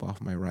scope off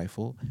my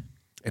rifle,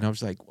 and I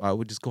was like, I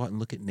would just go out and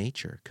look at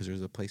nature, because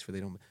there's a place where they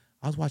don't.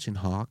 I was watching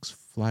hawks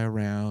fly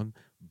around,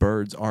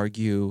 birds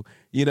argue,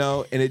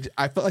 and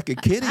I felt like a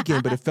kid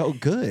again, but it felt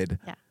good.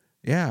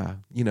 Yeah.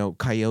 Yeah.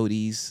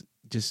 Coyotes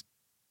just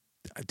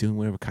doing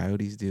whatever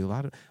coyotes do.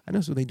 I know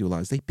what they do a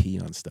lot is they pee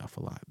on stuff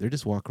a lot. They're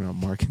just walking around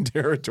marking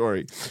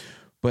territory,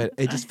 but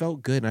it just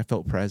felt good, and I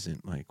felt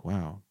present. Like,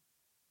 wow,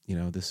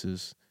 this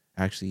is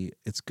actually,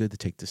 it's good to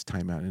take this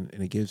time out, and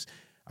it gives.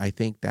 I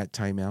think that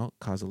time out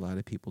caused a lot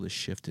of people to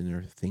shift in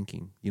their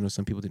thinking.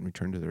 Some people didn't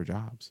return to their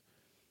jobs.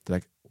 They're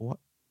like, what?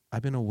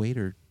 I've been a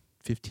waiter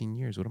 15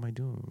 years. What am I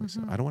doing?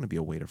 I don't want to be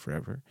a waiter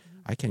forever.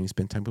 I can't even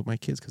spend time with my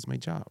kids because of my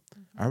job.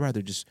 I'd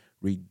rather just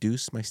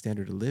reduce my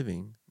standard of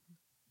living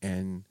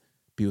and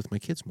be with my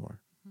kids more.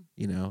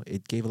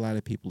 It gave a lot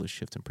of people a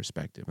shift in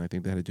perspective. And I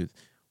think that had to do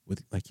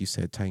with, like you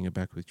said, tying it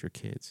back with your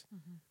kids.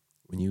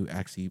 When you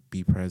actually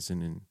be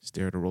present and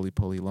stare at a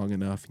roly-poly long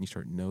enough, and you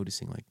start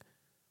noticing, like,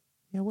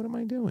 what am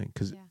I doing?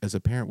 Because as a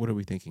parent, what are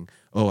we thinking?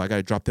 Oh, I got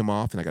to drop them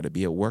off, and I got to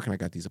be at work, and I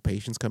got these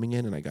patients coming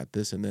in, and I got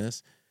this and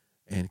this.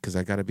 And because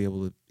I got to be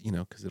able to,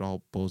 because it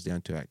all boils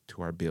down to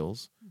our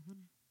bills.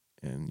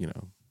 And,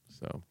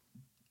 so,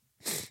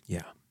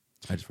 yeah,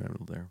 I just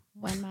rambled there.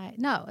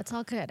 No, it's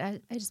all good.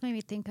 It just made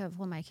me think of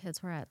when my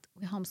kids were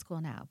we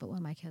homeschool now, but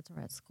when my kids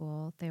were at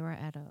school, they were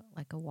at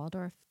a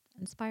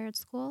Waldorf-inspired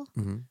school,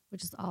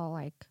 which is all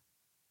like,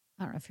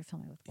 I don't know if you're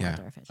familiar with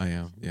Waldorf. Yeah, I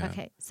am, yeah.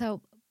 Okay,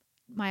 so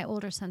my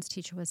older son's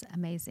teacher was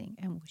amazing,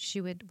 and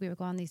we would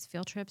go on these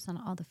field trips. On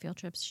all the field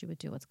trips, she would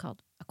do what's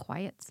called a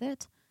quiet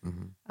sit.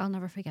 I'll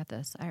never forget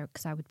this,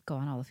 because I would go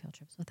on all the field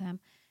trips with him,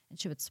 and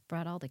she would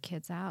spread all the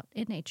kids out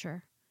in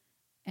nature,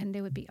 and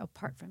they would be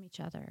apart from each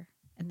other,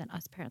 and then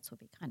us parents would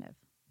be kind of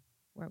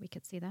where we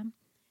could see them,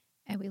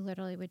 and we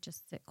literally would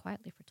just sit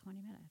quietly for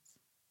 20 minutes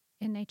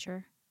in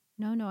nature,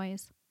 no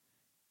noise,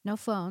 no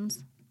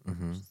phones, which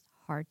is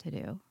hard to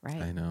do,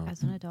 right? I know.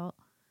 As an adult.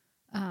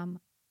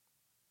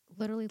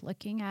 Literally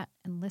looking at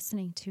and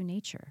listening to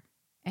nature,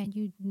 and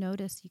you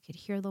notice, you could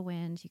hear the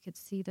wind, you could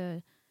see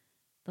the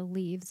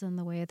leaves and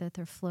the way that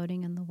they're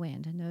floating in the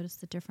wind, and notice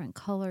the different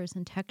colors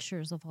and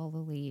textures of all the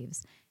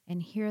leaves,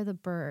 and hear the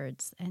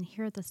birds, and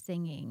hear the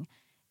singing,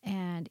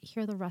 and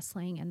hear the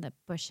rustling in the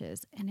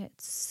bushes, and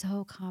it's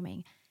so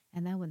calming.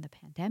 And then when the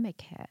pandemic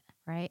hit,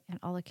 right, and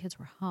all the kids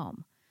were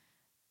home,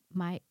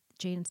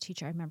 Jaden's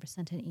teacher, I remember,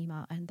 sent an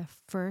email, and the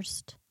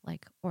first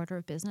order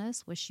of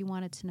business was she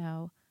wanted to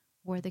know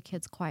where the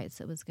kids' quiet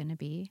sit was going to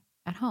be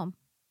at home.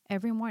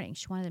 Every morning,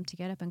 she wanted them to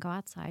get up and go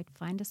outside,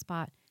 find a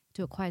spot,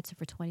 do a quiet sit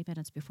for 20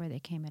 minutes before they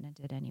came in and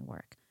did any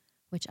work,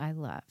 which I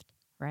loved,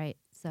 right?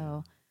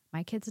 So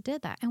my kids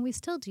did that, and we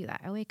still do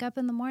that. I wake up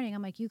in the morning,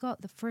 I'm like,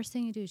 the first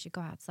thing you do is you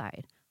go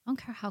outside. I don't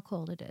care how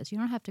cold it is. You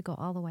don't have to go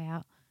all the way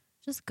out.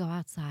 Just go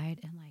outside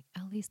and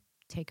at least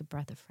take a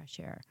breath of fresh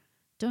air.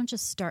 Don't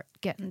just start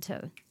getting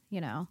to,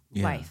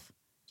 life.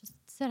 Just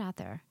sit out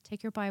there,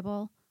 take your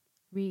Bible,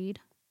 read,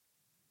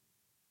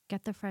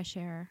 get the fresh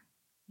air,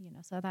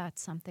 so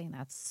that's something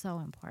that's so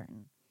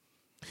important.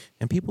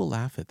 And people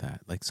laugh at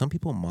that. Like, some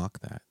people mock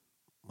that.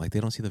 like they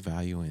don't see the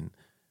value in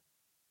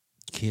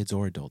kids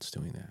or adults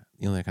doing that.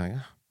 You know, they're kind of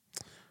like,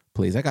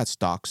 please, I got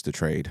stocks to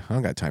trade. I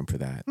don't got time for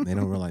that. And they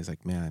don't realize,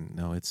 like, man,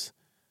 no, it's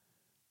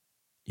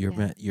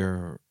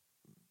your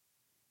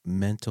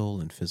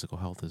mental and physical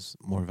health is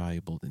more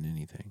valuable than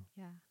anything.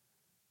 Yeah.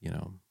 You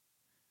know.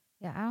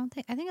 Yeah,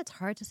 I think it's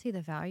hard to see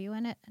the value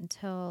in it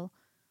until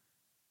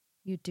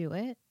you do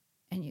it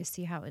and you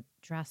see how it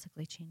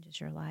drastically changes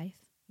your life,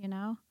 you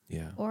know?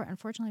 Yeah. Or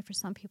unfortunately for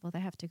some people, they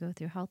have to go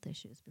through health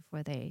issues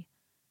before they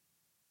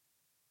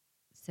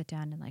sit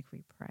down and like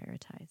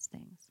reprioritize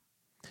things.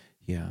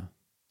 Yeah.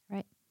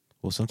 Right.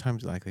 Well,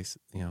 sometimes, like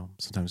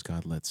sometimes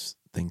God lets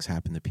things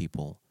happen to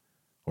people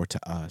or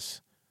to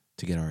us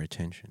to get our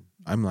attention.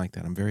 I'm like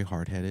that. I'm very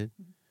hard-headed.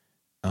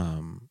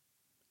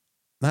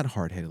 Not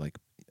hard-headed, like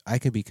I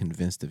could be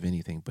convinced of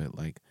anything, but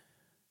like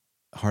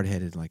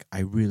hard-headed, like I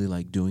really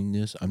like doing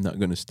this. I'm not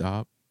going to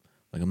stop.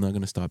 Like I'm not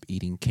going to stop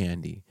eating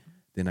candy.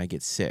 Then I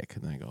get sick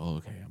and I go, oh,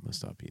 okay, I'm going to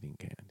stop eating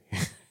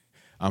candy.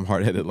 I'm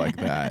hard-headed like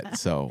that.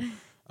 So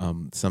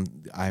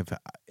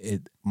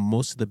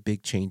most of the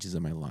big changes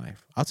in my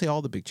life, I'll say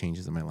all the big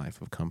changes in my life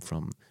have come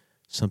from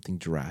something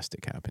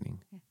drastic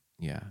happening.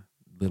 Yeah.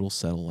 Little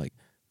subtle, like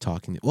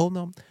talking.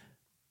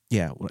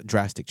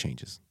 Drastic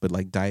changes, but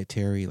like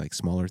dietary, like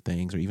smaller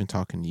things, or even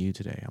talking to you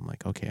today. I'm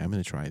like, okay, I'm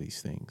going to try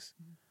these things,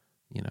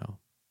 you know.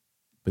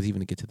 But even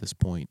to get to this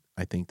point,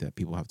 I think that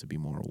people have to be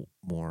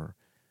more.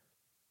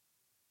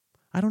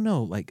 I don't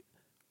know, like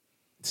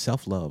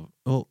self-love.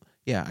 Well,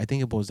 yeah, I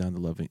think it boils down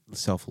to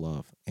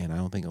self-love, and I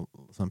don't think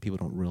some people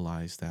don't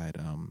realize that.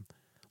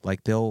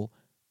 Like they'll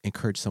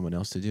encourage someone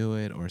else to do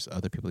it, or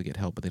other people to get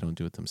help, but they don't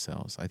do it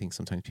themselves. I think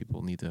sometimes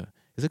people need to.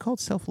 Is it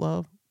called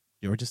self-love,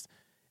 or just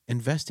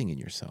investing in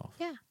yourself?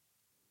 Yeah.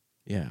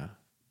 Yeah,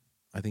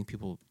 I think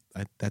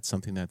that's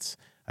something that's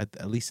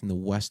at least in the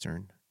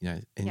Western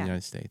the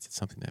United States, it's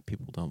something that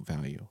people don't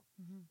value.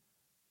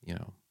 You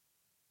know,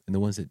 and the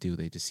ones that do,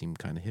 they just seem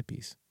kind of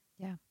hippies.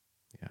 Yeah.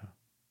 Yeah.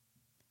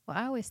 Well,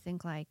 I always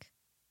think like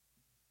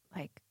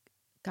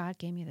God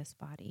gave me this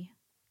body,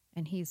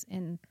 and He's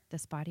in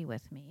this body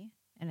with me,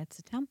 and it's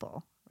a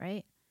temple,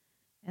 right?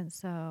 And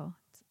so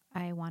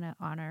I want to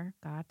honor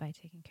God by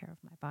taking care of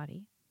my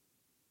body.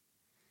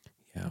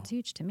 Yeah, it's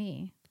huge to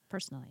me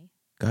personally.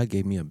 God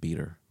gave me a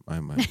beater.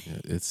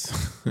 It's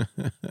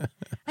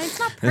it's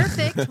not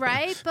perfect,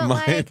 right? But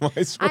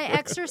I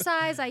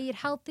exercise, I eat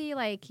healthy,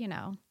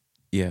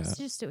 yeah.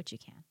 Just do what you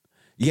can.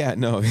 Yeah,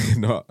 no,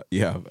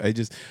 yeah. I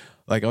just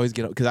I always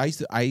get up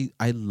because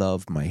I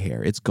love my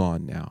hair. It's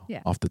gone now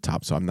off the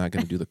top, so I'm not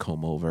gonna do the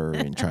comb over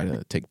and try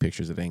to take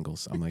pictures at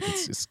angles. I'm like,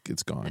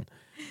 it's gone,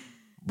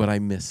 but I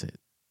miss it.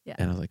 Yeah,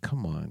 and I was like,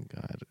 come on,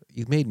 God,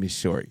 you made me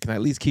short. Can I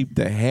at least keep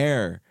the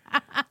hair?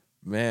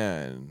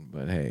 Man,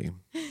 but hey,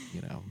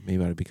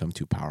 maybe I'd become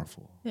too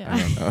powerful. Yeah. I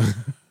don't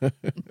know.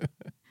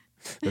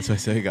 That's why I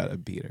say I got a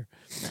beater.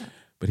 Yeah.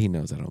 But he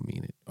knows I don't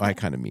mean it. I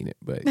kind of mean it,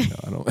 but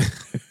I don't.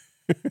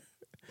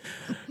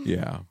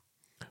 Yeah.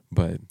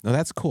 But no,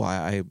 that's cool.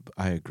 I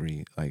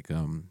agree. Like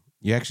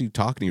you actually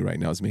talking to me right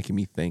now is making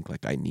me think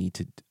like I need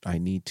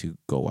to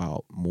go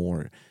out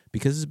more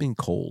because it's been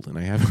cold and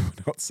I haven't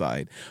went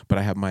outside. But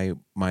I have my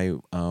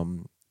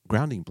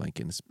grounding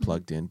blanket is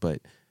plugged in,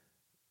 but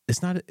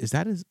it's not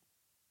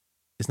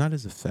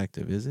as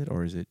effective, is it?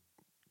 Or is it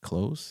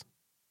close?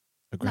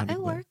 No, it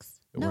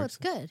works. It's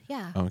good.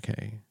 Yeah.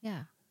 Okay.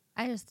 Yeah.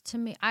 I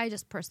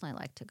just personally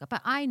like to go,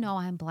 but I know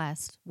I'm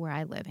blessed where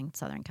I live in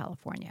Southern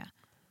California,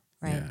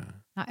 right? Yeah.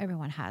 Not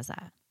everyone has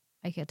that.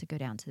 I get to go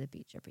down to the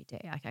beach every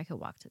day. I could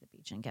walk to the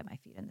beach and get my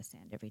feet in the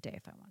sand every day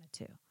if I wanted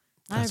to.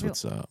 That's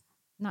what's up.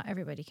 Not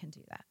everybody can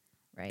do that,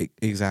 right?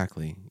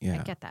 Exactly. Yeah.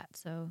 I get that.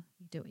 So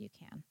you do what you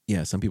can.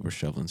 Yeah. Some people are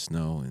shoveling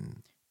snow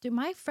and. Dude,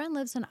 my friend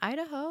lives in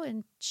Idaho,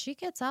 and she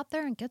gets out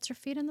there and gets her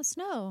feet in the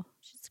snow.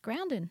 She's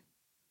grounding.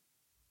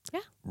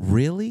 Yeah.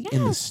 Really? Yes.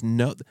 In the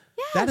snow?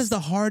 Yes. That is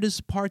the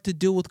hardest part to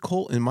deal with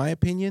cold, in my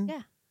opinion.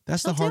 Yeah.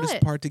 That's the hardest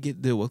part to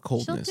deal with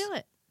coldness. She'll do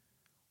it.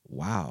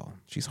 Wow.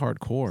 She's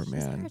hardcore,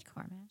 man. She's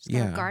hardcore, man. She's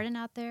got a garden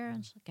out there,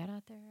 and she'll get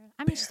out there.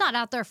 I mean, she's not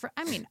out there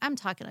I'm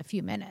talking a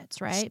few minutes,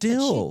 right?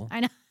 Still.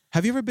 I know.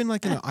 Have you ever been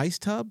like in an ice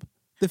tub?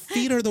 The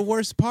feet are the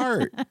worst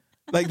part.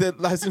 Like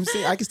as I'm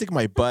saying, I can stick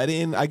my butt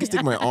in, I can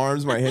stick my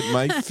arms, my head,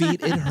 my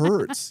feet. It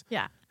hurts.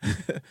 Yeah.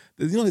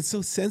 It's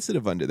so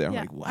sensitive under there. I'm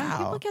like, wow. And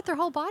people get their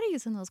whole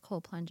bodies in those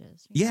cold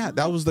plunges. Yeah,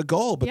 that was the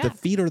goal, but the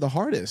feet are the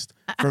hardest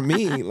for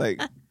me.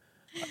 Like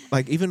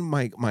even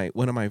my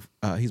one of my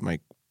he's my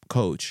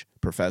coach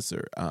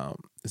professor.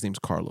 His name's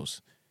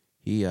Carlos.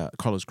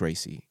 Carlos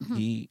Gracie. Mm-hmm.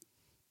 He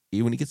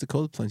when he gets the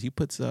cold plunge, he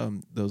puts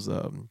those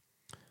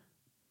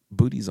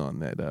booties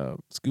on that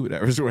scuba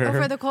divers wear.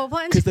 For the cold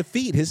plunge? Because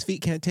his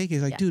feet can't take it.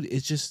 He's like, dude,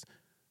 it's just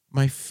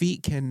my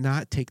feet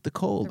cannot take the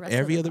cold.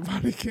 Every other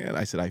body can.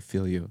 I said, I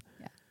feel you.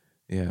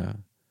 Yeah.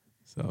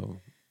 So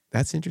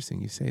that's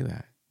interesting. You say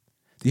that.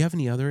 Do you have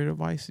any other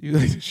advice you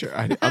like to share?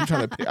 I'm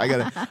trying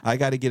to. I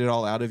gotta get it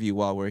all out of you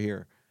while we're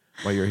here.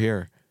 While you're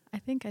here. I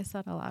think I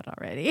said a lot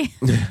already.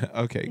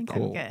 Okay.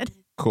 Cool. I'm good.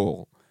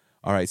 Cool.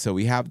 All right, so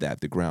we have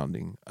that, the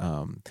grounding.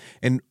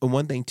 And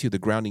one thing too, the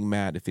grounding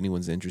mat, if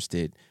anyone's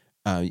interested,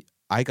 I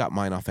got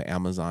mine off of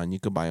Amazon. You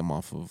could buy them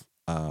off of,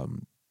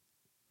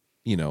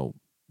 you know,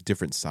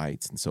 different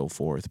sites and so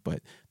forth.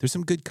 But there's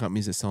some good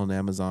companies that sell on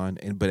Amazon.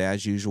 But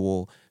as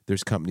usual,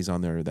 there's companies on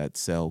there that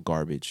sell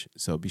garbage.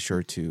 So be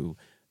sure to,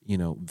 you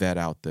know, vet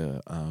out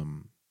the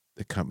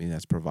company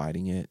that's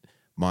providing it.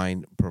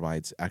 Mine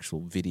provides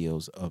actual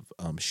videos of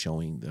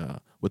showing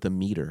with a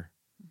meter.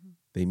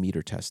 They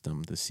meter test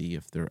them to see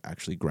if they're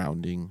actually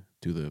grounding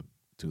to the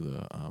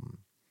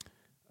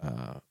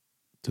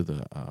what do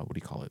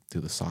you call it, to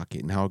the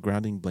socket. And how a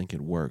grounding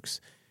blanket works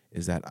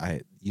is that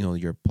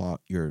your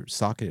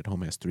socket at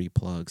home has 3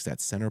 plugs.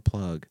 That center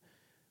plug,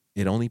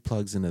 it only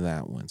plugs into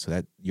that one, so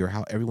that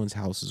everyone's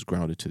house is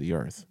grounded to the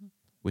earth,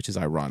 which is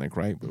ironic,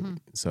 right?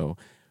 So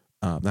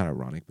not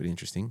ironic, but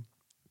interesting,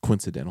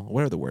 coincidental,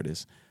 whatever the word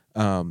is.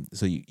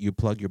 So you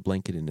plug your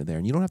blanket into there,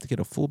 and you don't have to get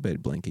a full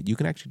bed blanket. You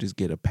can actually just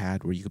get a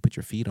pad where you can put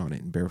your feet on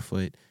it and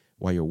barefoot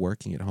while you're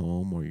working at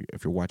home, or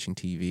if you're watching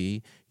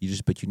TV.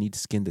 But you need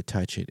skin to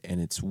touch it, and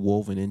it's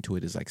woven into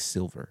it is like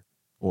silver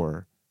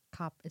or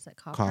Is it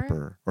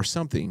copper or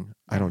something.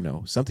 Yeah. I don't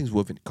know. Something's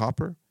woven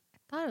copper. I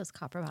thought it was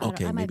copper.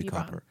 Okay, I might maybe be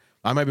copper. Wrong.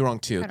 I might be wrong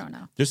too. I don't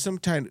know. There's some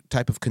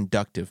type of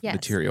conductive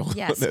material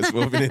Yes. that's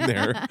woven in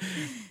there.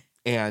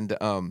 And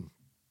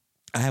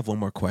I have one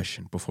more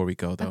question before we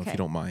go, though, if you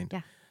don't mind.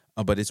 Yeah.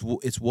 But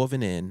it's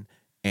woven in,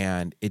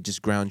 and it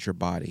just grounds your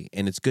body.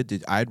 And it's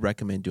good. I'd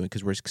recommend doing it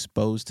because we're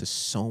exposed to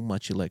so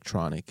much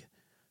electronic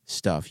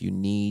stuff. You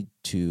need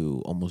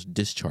to almost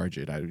discharge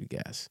it, I would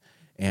guess.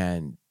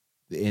 And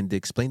to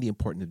explain the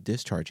importance of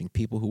discharging,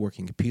 people who work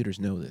in computers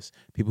know this.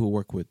 People who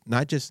work with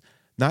not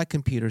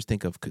computers,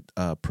 think of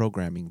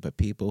programming, but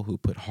people who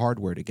put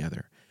hardware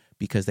together,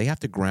 because they have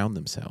to ground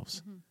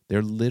themselves.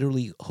 They're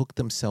literally hook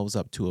themselves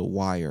up to a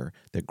wire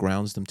that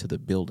grounds them to the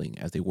building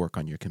as they work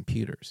on your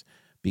computers,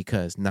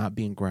 because not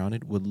being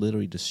grounded would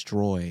literally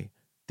destroy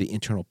the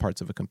internal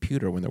parts of a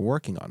computer when they're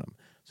working on them.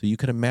 So you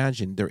could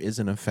imagine there is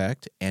an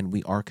effect, and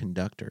we are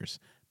conductors,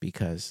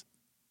 because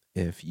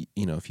if you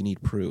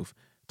need proof,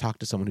 talk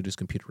to someone who does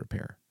computer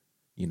repair,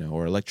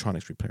 or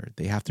electronics repair.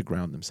 They have to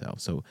ground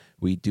themselves. So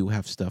we do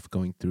have stuff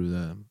going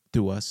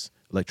through us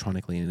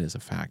electronically, and it is a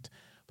fact.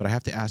 But I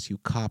have to ask you,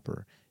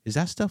 copper, is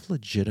that stuff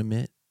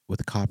legitimate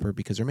with copper?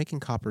 Because they're making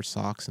copper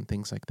socks and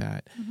things like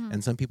that.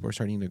 And some people are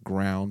starting to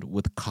ground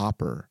with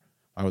copper,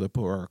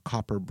 or a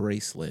copper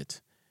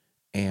bracelet.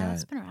 And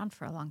it's been around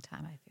for a long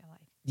time, I feel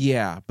like.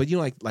 Yeah, but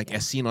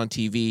as seen on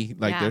TV,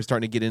 they're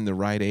starting to get in the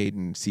Rite Aid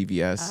and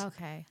CVS. Oh,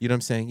 okay. You know what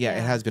I'm saying? Yeah,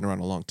 it has been around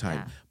a long time.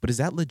 Yeah. But is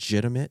that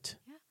legitimate?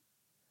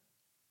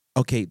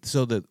 Yeah. Okay,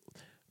 so if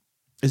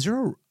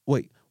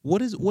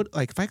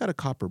I got a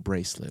copper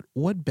bracelet,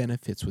 what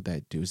benefits would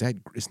that do?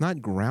 It's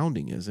not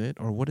grounding, is it?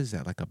 Or what is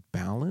that, like a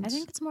balance? I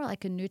think it's more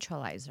like a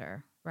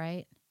neutralizer,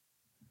 right?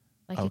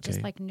 It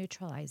just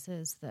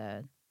neutralizes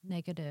the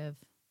negative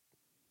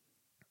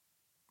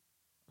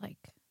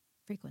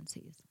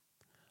frequencies.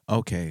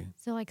 Okay.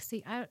 So I'm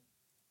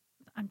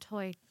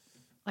totally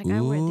I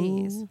wear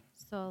these.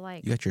 So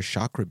you got your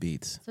chakra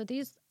beads. So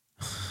these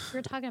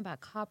we're talking about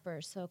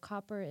copper. So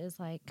copper is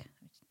like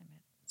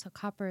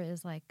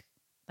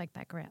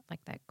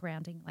that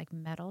grounding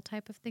metal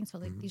type of thing. So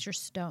these are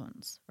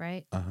stones,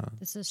 right?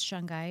 This is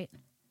shungite.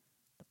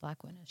 The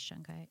black one is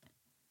shungite.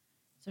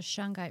 So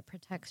shungite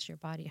protects your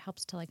body,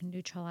 helps to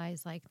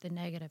neutralize the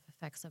negative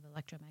effects of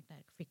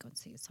electromagnetic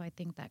frequencies. So I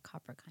think that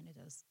copper kind of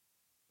does.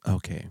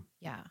 Okay.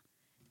 Yeah.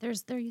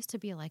 There used to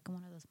be one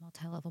of those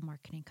multi-level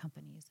marketing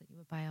companies that you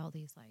would buy all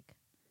these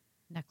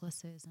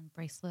necklaces and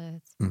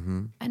bracelets.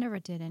 I never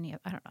did any.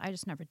 I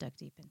just never dug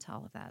deep into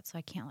all of that, so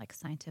I can't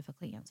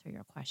scientifically answer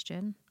your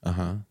question.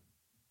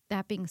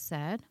 That being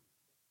said,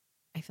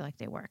 I feel like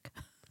they work.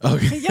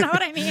 Okay. You know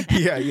what I mean?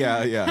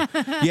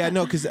 Yeah.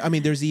 No, because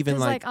there's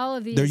even all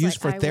of these. They're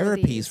used for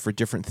therapies for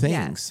different things.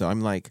 Yeah. So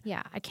I'm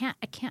yeah, I can't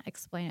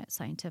explain it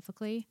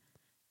scientifically,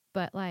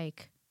 but I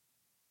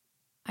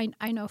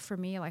know for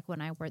me,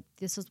 when I wear,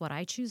 this is what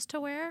I choose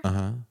to wear.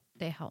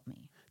 They help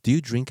me. Do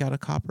you drink out of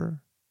copper?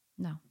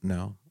 No.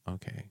 No.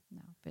 Okay.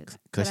 No, but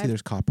I see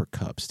there's copper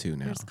cups too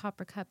now. There's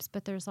copper cups,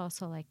 but there's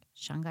also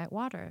shungite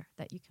water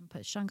that you can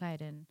put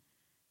shungite into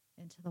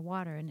the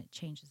water, and it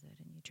changes it,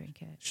 and you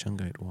drink it.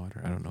 Shungite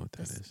water. I don't know what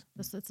that is.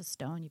 It's a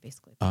stone. You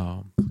basically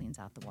cleans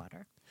out the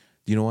water.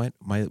 You know what?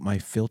 My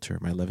filter,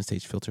 my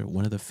 11-stage filter,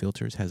 one of the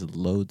filters has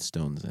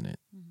lodestones in it.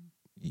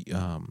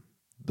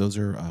 Those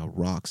are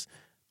rocks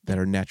that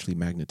are naturally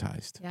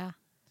magnetized. Yeah.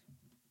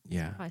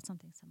 Yeah. Probably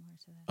something similar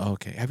to that.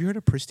 Okay. Have you heard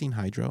of Pristine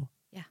Hydro?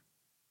 Yeah.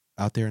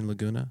 Out there in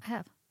Laguna? I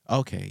have.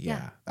 Okay.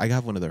 Yeah. I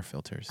have one of their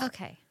filters.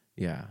 Okay.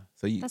 Yeah.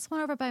 So that's one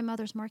over by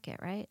Mother's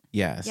Market, right?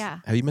 Yes. Yeah.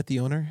 Have you met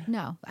the owner?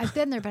 No. I've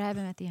been there, but I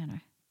haven't met the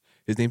owner.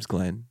 His name's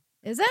Glenn.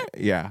 Is it?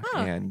 Yeah.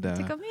 Oh, and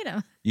to go meet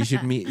him. You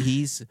should meet.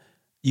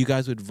 You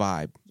guys would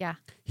vibe. Yeah.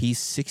 He's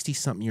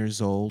 60-something years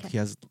old. Okay. He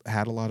has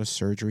had a lot of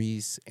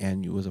surgeries,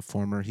 and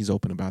he's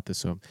open about this,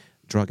 so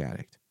drug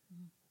addict.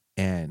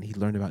 and he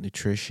learned about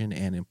nutrition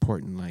and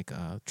important like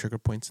trigger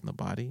points in the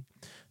body.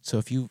 So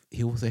if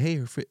he will say,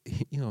 hey,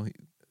 you know,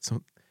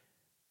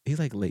 he's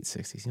like late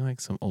 60s. You know,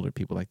 like some older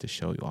people like to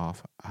show you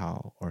off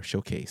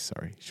showcase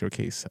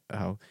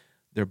how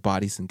their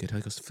body's in good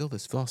health. He goes, feel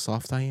this, feel how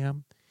soft I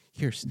am.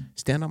 Here,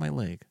 stand on my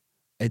leg.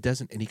 It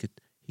doesn't, and he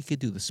could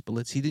do the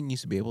splits. He didn't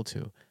used to be able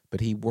to,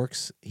 but he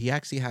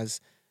actually has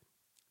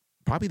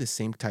probably the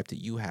same type that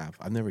you have.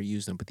 I've never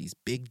used them, but these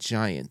big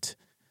giant,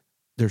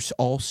 they're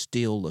all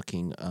steel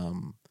looking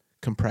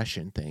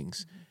compression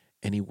things. Mm-hmm.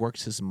 And he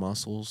works his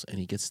muscles and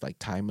he gets like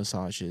Thai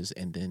massages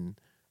and then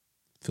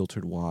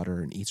filtered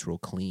water and eats real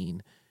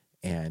clean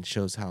and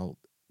shows how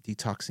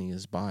detoxing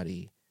his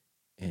body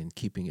and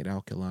keeping it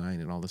alkaline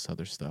and all this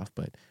other stuff.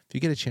 But if you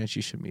get a chance,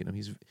 you should meet him.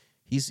 He's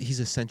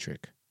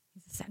eccentric.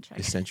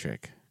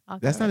 Eccentric.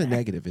 That's not a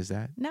negative, is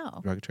that? No.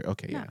 Derogatory?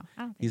 Okay, no, yeah.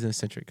 I don't think He's an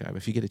eccentric guy. But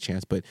if you get a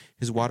chance, but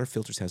his water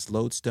filters has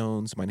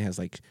lodestones. Mine has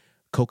like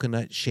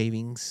coconut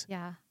shavings.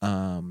 Yeah.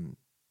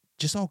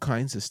 Just all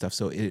kinds of stuff.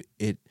 So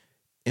it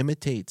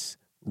imitates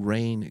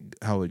rain,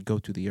 how it would go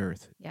through the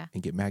earth. Yeah.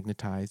 And get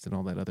magnetized and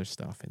all that other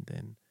stuff, and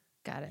then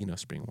got it. You know,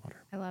 spring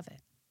water. I love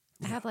it.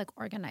 I have like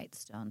organite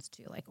stones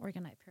too, like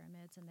organite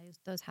pyramids, and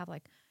those have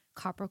like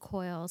copper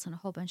coils and a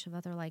whole bunch of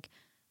other like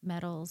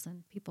metals,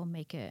 and people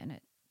make it, and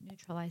it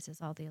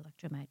neutralizes all the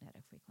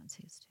electromagnetic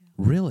frequencies too.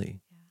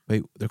 Really? Yeah.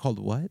 Wait, they're called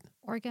what?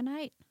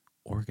 Organite.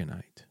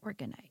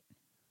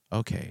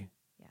 Okay.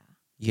 Yeah.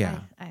 Yeah.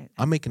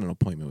 I'm making an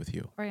appointment with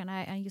you.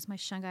 Organite. I use my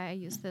shungai. I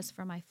use this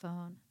for my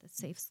phone, the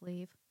safe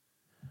sleeve.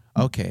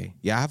 Okay.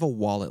 Yeah, I have a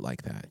wallet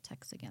like that.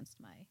 Protects against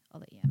all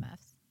the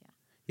EMFs. Yeah.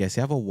 Yes,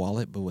 I have a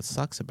wallet, but what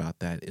sucks about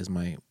that is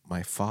my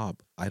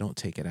fob, I don't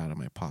take it out of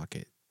my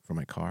pocket for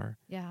my car.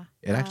 Yeah.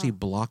 It actually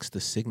blocks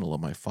the signal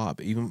of my fob.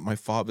 Even my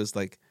fob is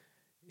like,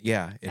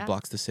 it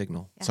blocks the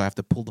signal. Yeah. So I have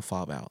to pull the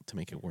fob out to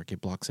make it work.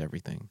 It blocks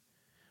everything.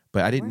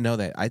 But I didn't know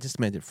that. I just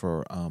meant it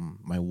for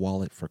my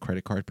wallet for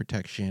credit card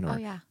protection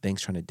or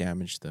things trying to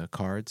damage the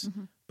cards.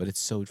 Mm-hmm. But it's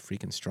so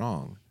freaking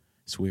strong.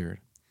 It's weird.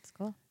 It's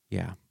cool.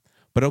 Yeah.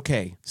 But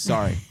okay,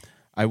 sorry.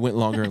 I went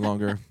longer and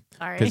longer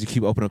because you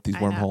keep opening up these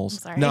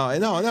wormholes. No.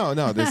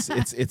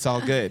 It's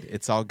all good.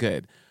 It's all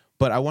good.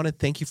 But I want to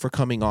thank you for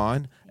coming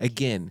on.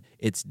 Again,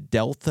 it's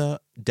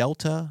Delta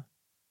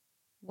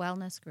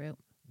Wellness Group.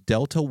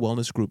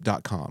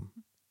 DeltaWellnessGroup.com.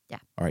 Yeah.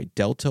 All right,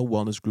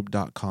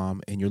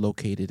 DeltaWellnessGroup.com, and you're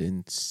located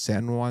in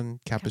San Juan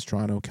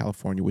Capistrano,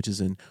 California, which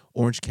is in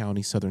Orange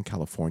County, Southern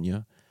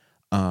California.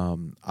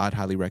 I'd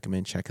highly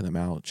recommend checking them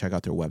out. Check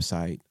out their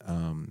website.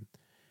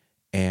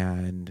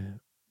 And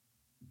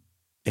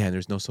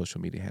there's no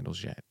social media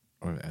handles yet,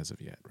 or as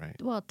of yet, right?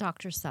 Well,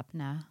 Dr.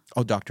 Supna.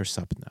 Oh, Dr.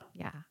 Supna.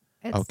 Yeah.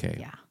 Okay.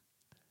 Yeah.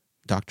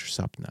 Dr.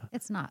 Supna.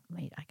 It's not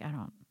made. Like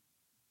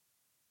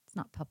it's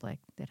not public.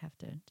 They'd have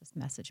to just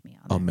message me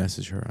on there. I'll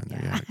message her on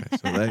there. Yeah.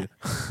 So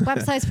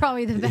website's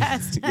probably the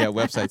best. Yeah,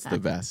 website's the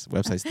best.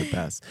 Website's the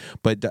best.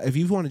 But if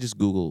you want to just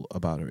Google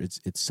about her, it's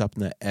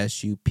Supna,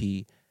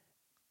 SUPNAREIS.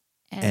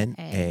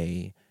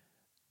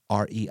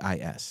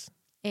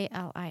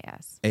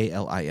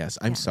 ALIS.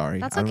 I'm sorry.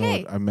 That's I don't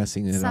okay. know. I'm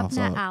messing it off.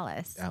 Supna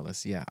Alice.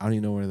 Alice. Yeah. I don't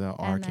even know where the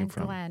R came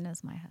from. Glenn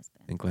is my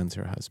husband. And Glenn's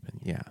her husband.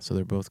 Yeah. So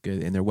they're both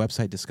good. And their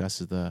website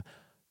discusses the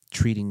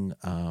treating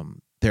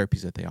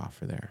therapies that they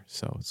offer there.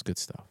 So it's good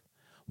stuff.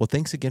 Well,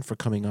 thanks again for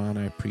coming on.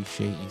 I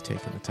appreciate you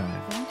taking the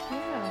time. Thank you.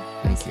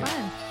 Thank you.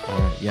 Fun. All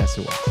right. Yes,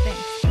 it was.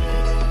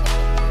 Thanks.